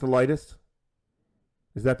the one that's the lightest?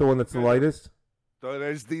 That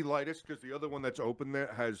is the lightest because the other one that's open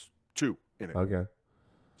there has 2 in it. Okay.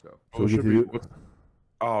 So we get to do-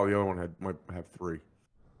 the other one might have 3.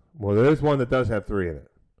 Well, there is one that does have 3 in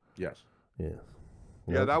it. Yes. Yeah.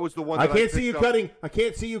 Yeah, that was the one. I That can't see you picked up. cutting. I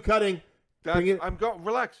can't see you cutting. Bring it. I'm going.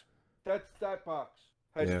 Relax. That box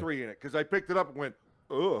has Yeah. 3 in it because I picked it up and went,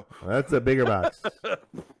 ugh. That's a bigger box.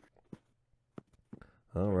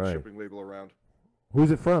 All right. Shipping label around.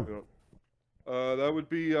 Who's it from? That would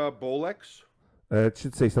be Bolex, It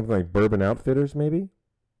should say something like Bourbon Outfitters, maybe.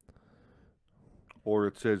 or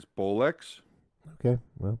it says Bolex, Okay.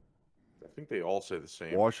 Well, I think they all say the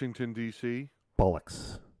same. Washington D.C.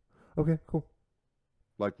 bollocks. Okay. Cool.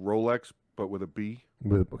 Like Rolex, but with a B.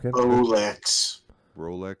 Okay. Rolex.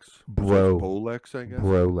 Rolex. Bro. Bolex, I guess.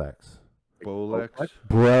 Brolex. Bolex.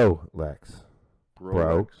 Brolex.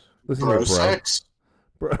 Bro. Rolex. Listen to me, bro. Sex.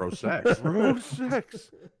 Pro sex. Bro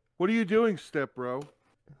sex. What are you doing, step bro?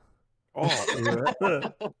 Oh,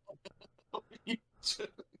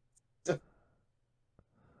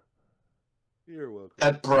 You're welcome.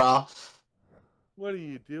 That bra. What are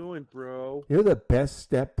you doing, bro? You're the best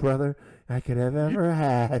stepbrother I could have ever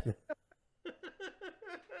had.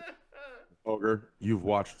 Ogre, you've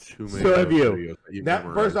watched too many So have of those you. videos that you've That,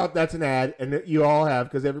 never first read. off, that's an ad, and you all have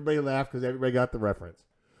because everybody laughed because everybody got the reference.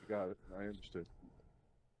 Got it. I understood.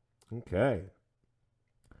 Okay.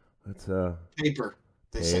 Let's Paper.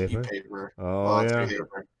 They sent you Paper? paper. Oh, Lots yeah. of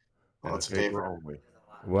paper. Lots of paper. only.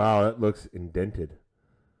 Wow, that looks indented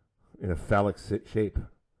in a phallic shape.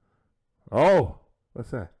 Oh,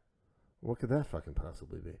 what's that? What could that fucking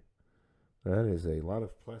possibly be? That is a lot of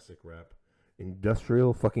plastic wrap.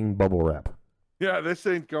 Industrial fucking bubble wrap. Yeah, this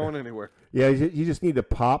ain't going anywhere. Yeah, you just need to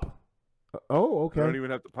pop. Oh, okay. I don't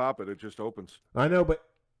even have to pop it. It just opens. I know, but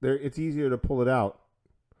it's easier to pull it out.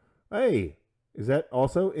 Hey, is that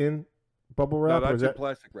also in bubble wrap? No, or that's is in that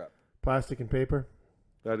plastic wrap. plastic and paper?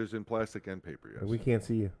 That is in plastic and paper, yes. We can't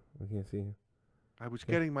see you. We can't see you. I was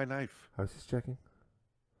getting my knife. I was just checking.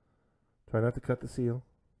 Try not to cut the seal.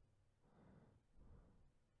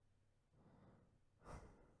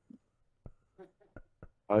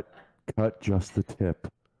 Cut just the tip.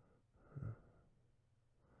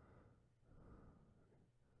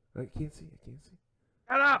 I can't see. I can't see.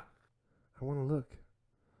 Shut up! I want to look.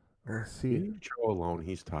 I want to see it. Leave Joe alone.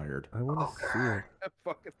 He's tired. I want to see it. I'm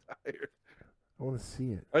fucking tired. I want to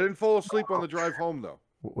see it. I didn't fall asleep on the drive home, though.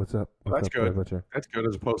 What's up? That's What's up, good. Butcher? That's good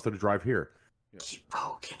as opposed to the drive here. Keep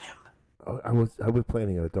poking him. Oh, I was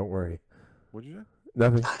planning on it. Don't worry. What'd you say?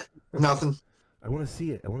 Nothing. Nothing. I want to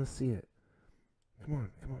see it. I want to see it. Come on.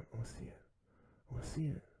 I want to see it. I want to see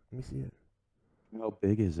it. Let me see it. How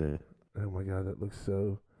big is it? Oh my god, that looks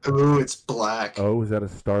so. Ooh, it's black. Oh, is that a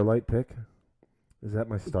Starlight pick? Is that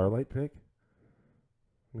my Starlight pick?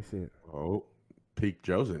 Let me see it. Oh, piqued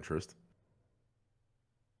Joe's interest.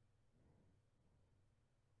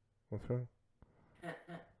 What's wrong?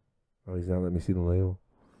 Oh, he's not letting me see the label.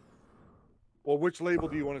 Well, which label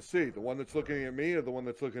do you want to see? The one that's looking at me or the one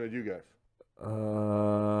that's looking at you guys? I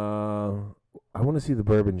want to see the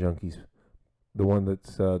Bourbon Junkies The one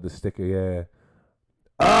that's the sticker. Yeah.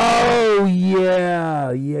 Oh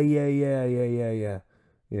yeah. Yeah.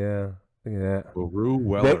 Look at that. Rue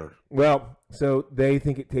Weller. So they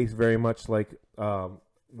think it tastes very much like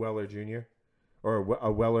Weller Jr. or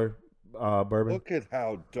a Weller bourbon. Look at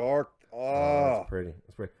how dark. Oh, that's pretty.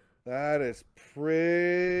 That's pretty. That is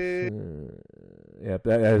pretty. Yeah,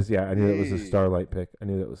 that is. Yeah, I knew that was the Starlight pick.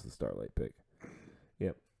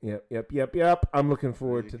 Yep. I'm looking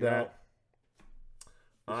forward to that.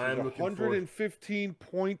 I'm looking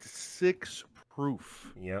 115.6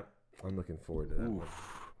 proof. Yep, I'm looking forward to that.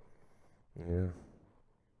 Oof. Yeah.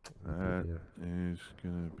 That is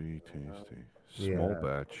gonna be tasty. Small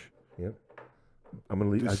batch. Yep. I'm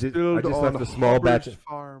gonna leave. I just Distilled left on a small batch. Hubbard's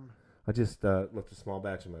farm. I just left a small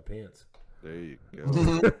batch in my pants. There you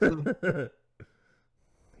go.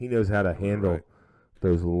 He knows how to handle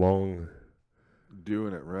those long.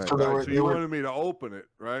 Doing it right. So So you wanted me to open it,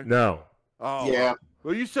 right? No. Oh Yeah.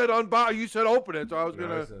 Well, you said unbox. You said open it, so I was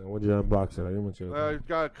gonna. Would you unbox it? I didn't want you. To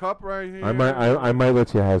Got a cup right here. I might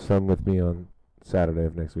let you have some with me on Saturday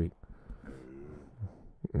of next week.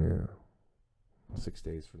 Yeah. 6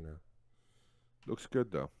 days from now. Looks good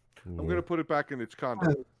though. Yeah. I'm gonna put it back in its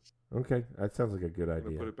condom. Okay, that sounds like a good I'm gonna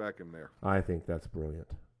idea. put it back in there. I think that's brilliant.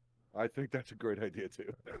 I think that's a great idea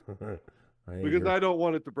too. I Because I don't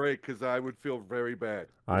want it to break, because I would feel very bad.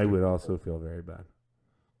 I would also feel very bad.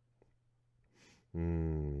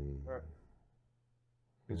 Right.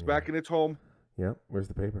 It's back in its home. Yep. Where's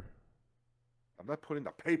the paper? I'm not putting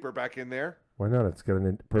the paper back in there. Why not? It's got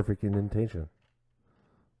a perfect indentation.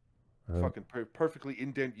 Fucking perfectly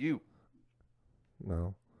indent you.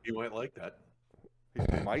 No. You might like that. He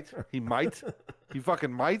might. He might. He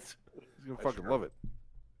fucking might. He's gonna fucking love it.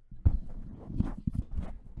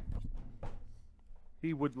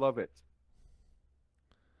 He would love it.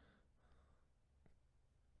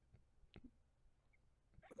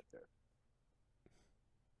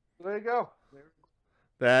 There you go.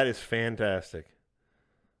 That is fantastic.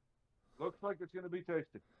 Looks like it's gonna be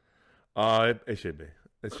tasty. It should be.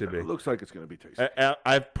 It should be. It looks like it's gonna be tasty.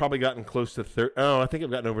 I've probably gotten close to 30. Oh, I think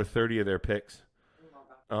I've gotten over 30 of their picks.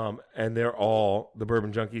 And they're all the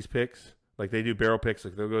Bourbon Junkies picks. Like they do barrel picks.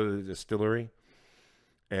 Like they'll go to the distillery,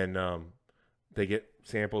 and they get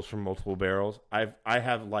samples from multiple barrels. I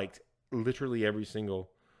have liked literally every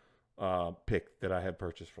single pick that I have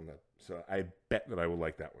purchased from them. So I bet that I will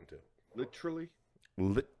like that one too. Literally.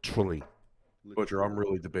 Butcher, I'm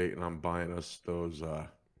really debating on buying us those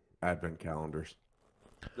advent calendars.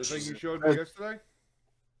 The thing you showed me yesterday?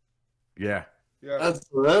 Yeah. Yeah.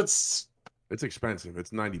 That's It's expensive.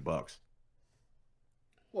 It's $90.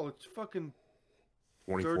 Well, it's fucking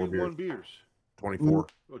 24 31 beers. 24.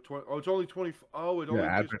 Oh, it's only 20. Oh, it only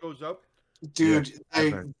just advent. goes up? dude.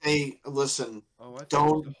 Yeah, they listen. Oh, I thought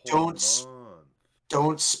it was the whole month.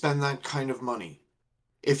 Don't spend that kind of money.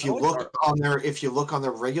 If you look on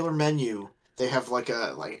their regular menu, they have like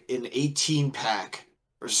an 18 pack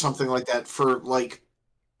or something like that for like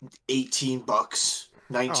 $18,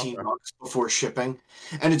 19 bucks before shipping,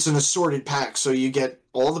 and it's an assorted pack, so you get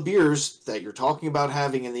all the beers that you're talking about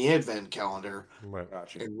having in the advent calendar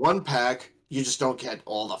in one pack. You just don't get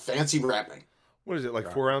all the fancy wrapping. What is it, like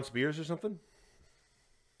 4-ounce beers or something?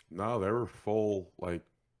 No, they were full. Like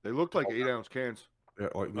they looked like 8-ounce cans. Yeah,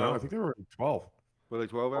 like no, I think they were 12. Were they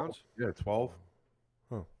 12 ounce? Yeah, 12.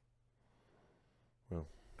 Oh. Well,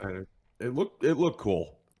 and it looked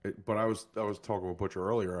cool. But I was talking with Butcher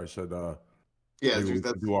earlier. I said, yeah, dude, we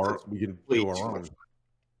can do our own. Much.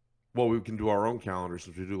 Well, we can do our own calendars.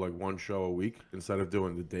 If we do like one show a week instead of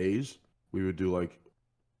doing the days, we would do like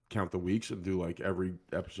count the weeks and do like every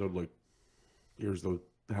episode. Like here's the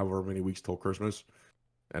however many weeks till Christmas,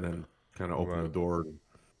 and then kind of open the door. And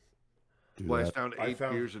do Blast that. down 8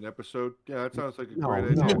 beers an episode. Yeah, that sounds like a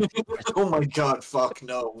great No. idea. Oh my god, fuck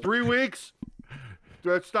no. 3 weeks?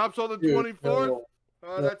 That stops on the 24th?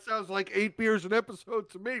 That sounds like 8 beers an episode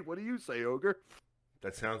to me. What do you say, Ogre?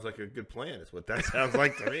 that sounds like a good plan. Is what that sounds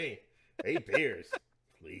like to me. 8 beers,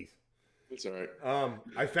 please. It's all right.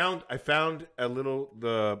 I found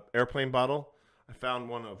the airplane bottle. I found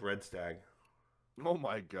one of Red Stag. Oh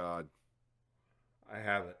my god. I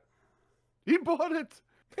have it. He bought it.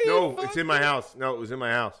 No, it's in my house. No, it was in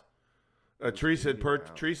my house. Teresa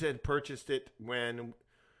had purchased it when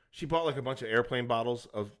she bought like a bunch of airplane bottles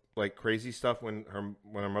of like crazy stuff when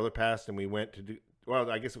her mother passed, and we went to do. Well,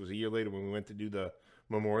 I guess it was a year later when we went to do the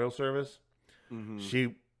memorial service. Mm-hmm.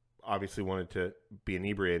 She obviously wanted to be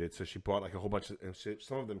inebriated, so she bought like a whole bunch of. And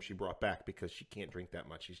some of them she brought back because she can't drink that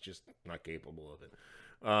much. She's just not capable of it.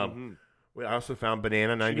 I also found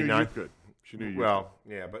Banana 99. She knew you Well,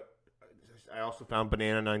 yeah, but I also found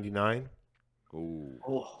Banana 99.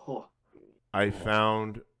 Oh. I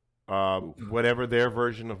found whatever their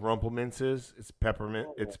version of Rumplemints is. It's peppermint.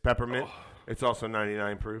 It's peppermint. It's also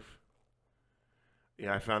 99 proof.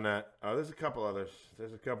 Yeah, I found that. There's a couple others.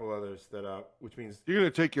 That which means You're gonna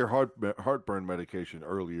take your heartburn medication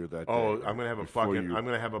earlier that day. I'm gonna have I'm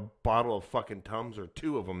gonna have a bottle of fucking Tums or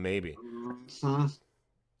 2 of them maybe.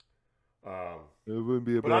 It wouldn't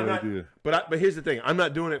be a bad idea. But here's the thing: I'm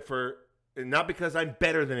not doing it not because I'm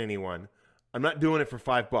better than anyone. I'm not doing it for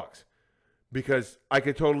 $5 because I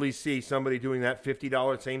could totally see somebody doing that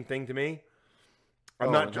 $50 same thing to me.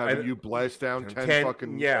 I'm not having you blast down 10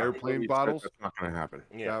 fucking airplane bottles. That's not going to happen.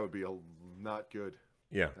 Yeah. That would be not good.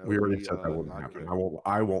 Yeah, we already said that wouldn't happen.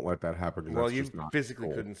 I won't let that happen. Well, you physically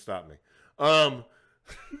couldn't stop me. Okay.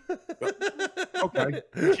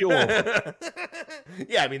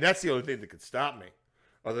 Yeah, I mean that's the only thing that could stop me,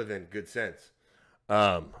 other than good sense.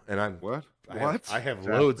 And I'm what? I have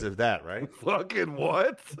loads of that, right? Fucking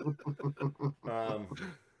what?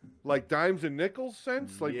 Like dimes and nickels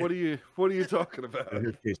sense? Like what are you talking about? In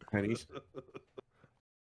your case, pennies.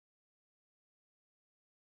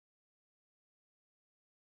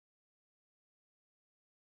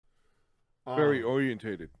 Very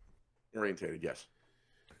orientated. Orientated, yes.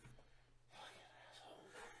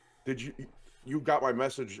 Did you got my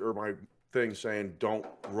message or my thing saying don't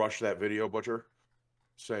rush that video, Butcher?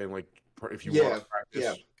 Saying like if you want to practice.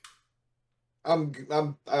 Yeah. I'm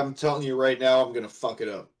telling you right now, I'm gonna fuck it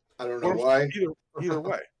up. I don't know why. Either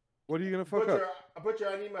way. What are you gonna fuck up? Butcher,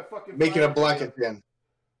 I need my fucking making a black and tan.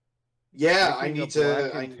 Yeah, I need to.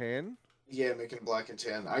 Black and tan? Yeah, making a black and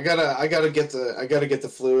tan. I gotta get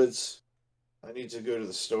the fluids. I need to go to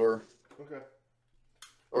the store. Okay.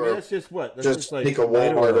 Or that's just what? That's just like make a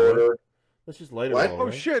Walmart order. Let's just light it What? all, Oh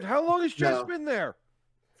right? shit! How long has Jess been there? A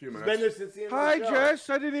few minutes. Been there since the end Hi, of the show.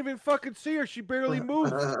 Jess. I didn't even fucking see her. She barely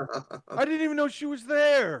moved. I didn't even know she was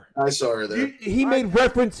there. I saw her there. He made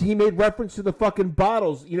reference to the fucking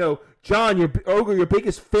bottles. You know, John, your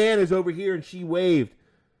biggest fan is over here, and she waved.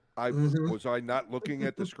 Was I not looking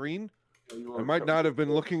at the screen? I might not have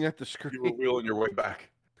been looking at the screen. You were wheeling your way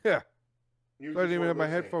back. Yeah. I didn't even have my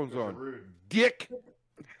headphones on. Dick.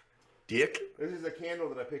 Dick. This is a candle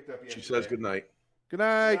that I picked up yesterday. She says good night. Good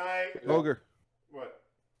night. Ogre. What?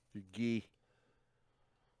 You gay.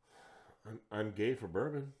 I'm gay for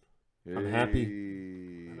bourbon. I'm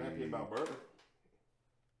happy. I'm happy about bourbon.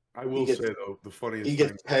 I will say though, the funniest he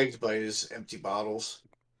gets pegged by his empty bottles.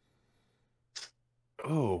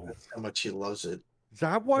 Oh, that's how much he loves it. Is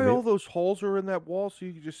that why all those holes are in that wall? So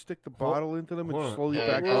you can just stick the bottle into them and slowly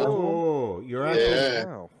back out? Oh, you're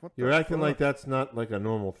acting like that's not like a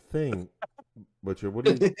normal thing, Butcher.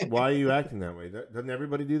 Why are you acting that way? Doesn't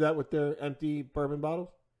everybody do that with their empty bourbon bottles?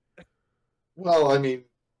 Well, I mean,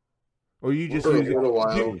 or you just use it?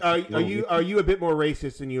 Are you a bit more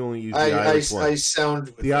racist and you only use the Irish one? I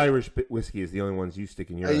sound the Irish whiskey is the only ones you stick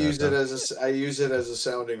in your. I use it as a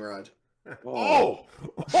sounding rod. Oh!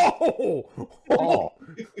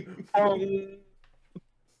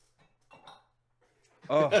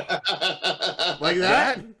 Like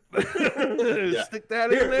that? Yeah. Stick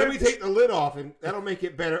that in there. Let me take the lid off, and that'll make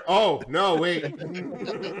it better. Oh no! Wait,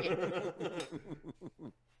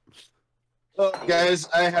 guys,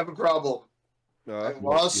 I have a problem. I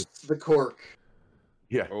lost the cork.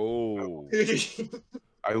 Yeah. Oh.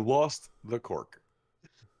 I lost the cork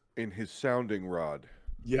in his sounding rod.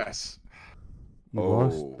 Yes. You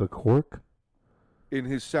lost the cork? In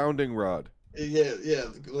his sounding rod. Yeah,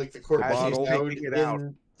 like the cork bottle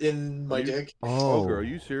in my dick. Oh, Ogre, are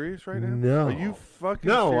you serious right now? No. Are you fucking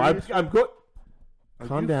serious? I'm good.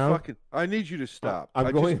 Calm down. I need you to stop.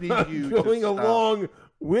 I'm going along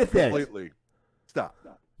with it. Completely. Stop.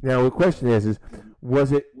 Now the question is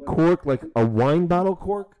was it cork like a wine bottle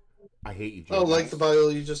cork? I hate you, Jim. Oh, like the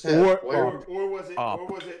bottle you just had. Or was it a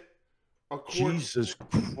cork Jesus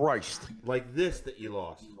Christ. like this that you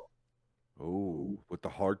lost? Oh, with the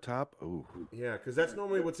hard top? Oh. Yeah, because that's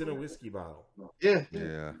normally what's in a whiskey bottle. Yeah.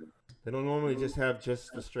 Yeah. They don't normally just have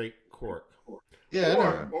just the straight cork.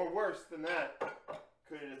 Yeah. Or worse than that.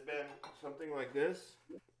 Could it have been something like this?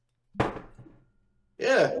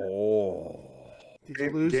 Yeah. Oh. Did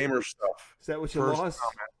you lose? Gamer stuff. Is that what you lost?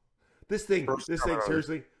 This thing,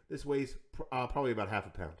 seriously, this weighs probably about half a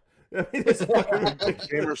pound. I mean, it's fucking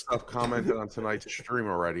Gamer stuff commented on tonight's stream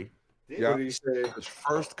already. Yeah. What did he say? His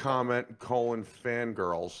first comment,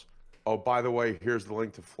 fangirls. Oh, by the way, here's the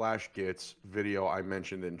link to Flash Git's video I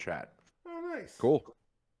mentioned in chat. Oh, nice. Cool.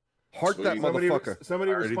 Heart that motherfucker.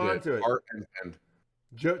 Somebody respond to it. Heart and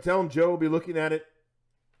Joe, tell him Joe will be looking at it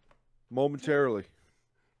momentarily.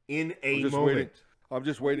 In a moment. I'm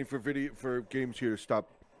just waiting for Games here to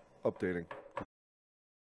stop updating.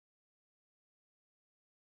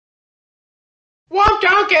 Womp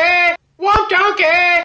donkey! Womp donkey!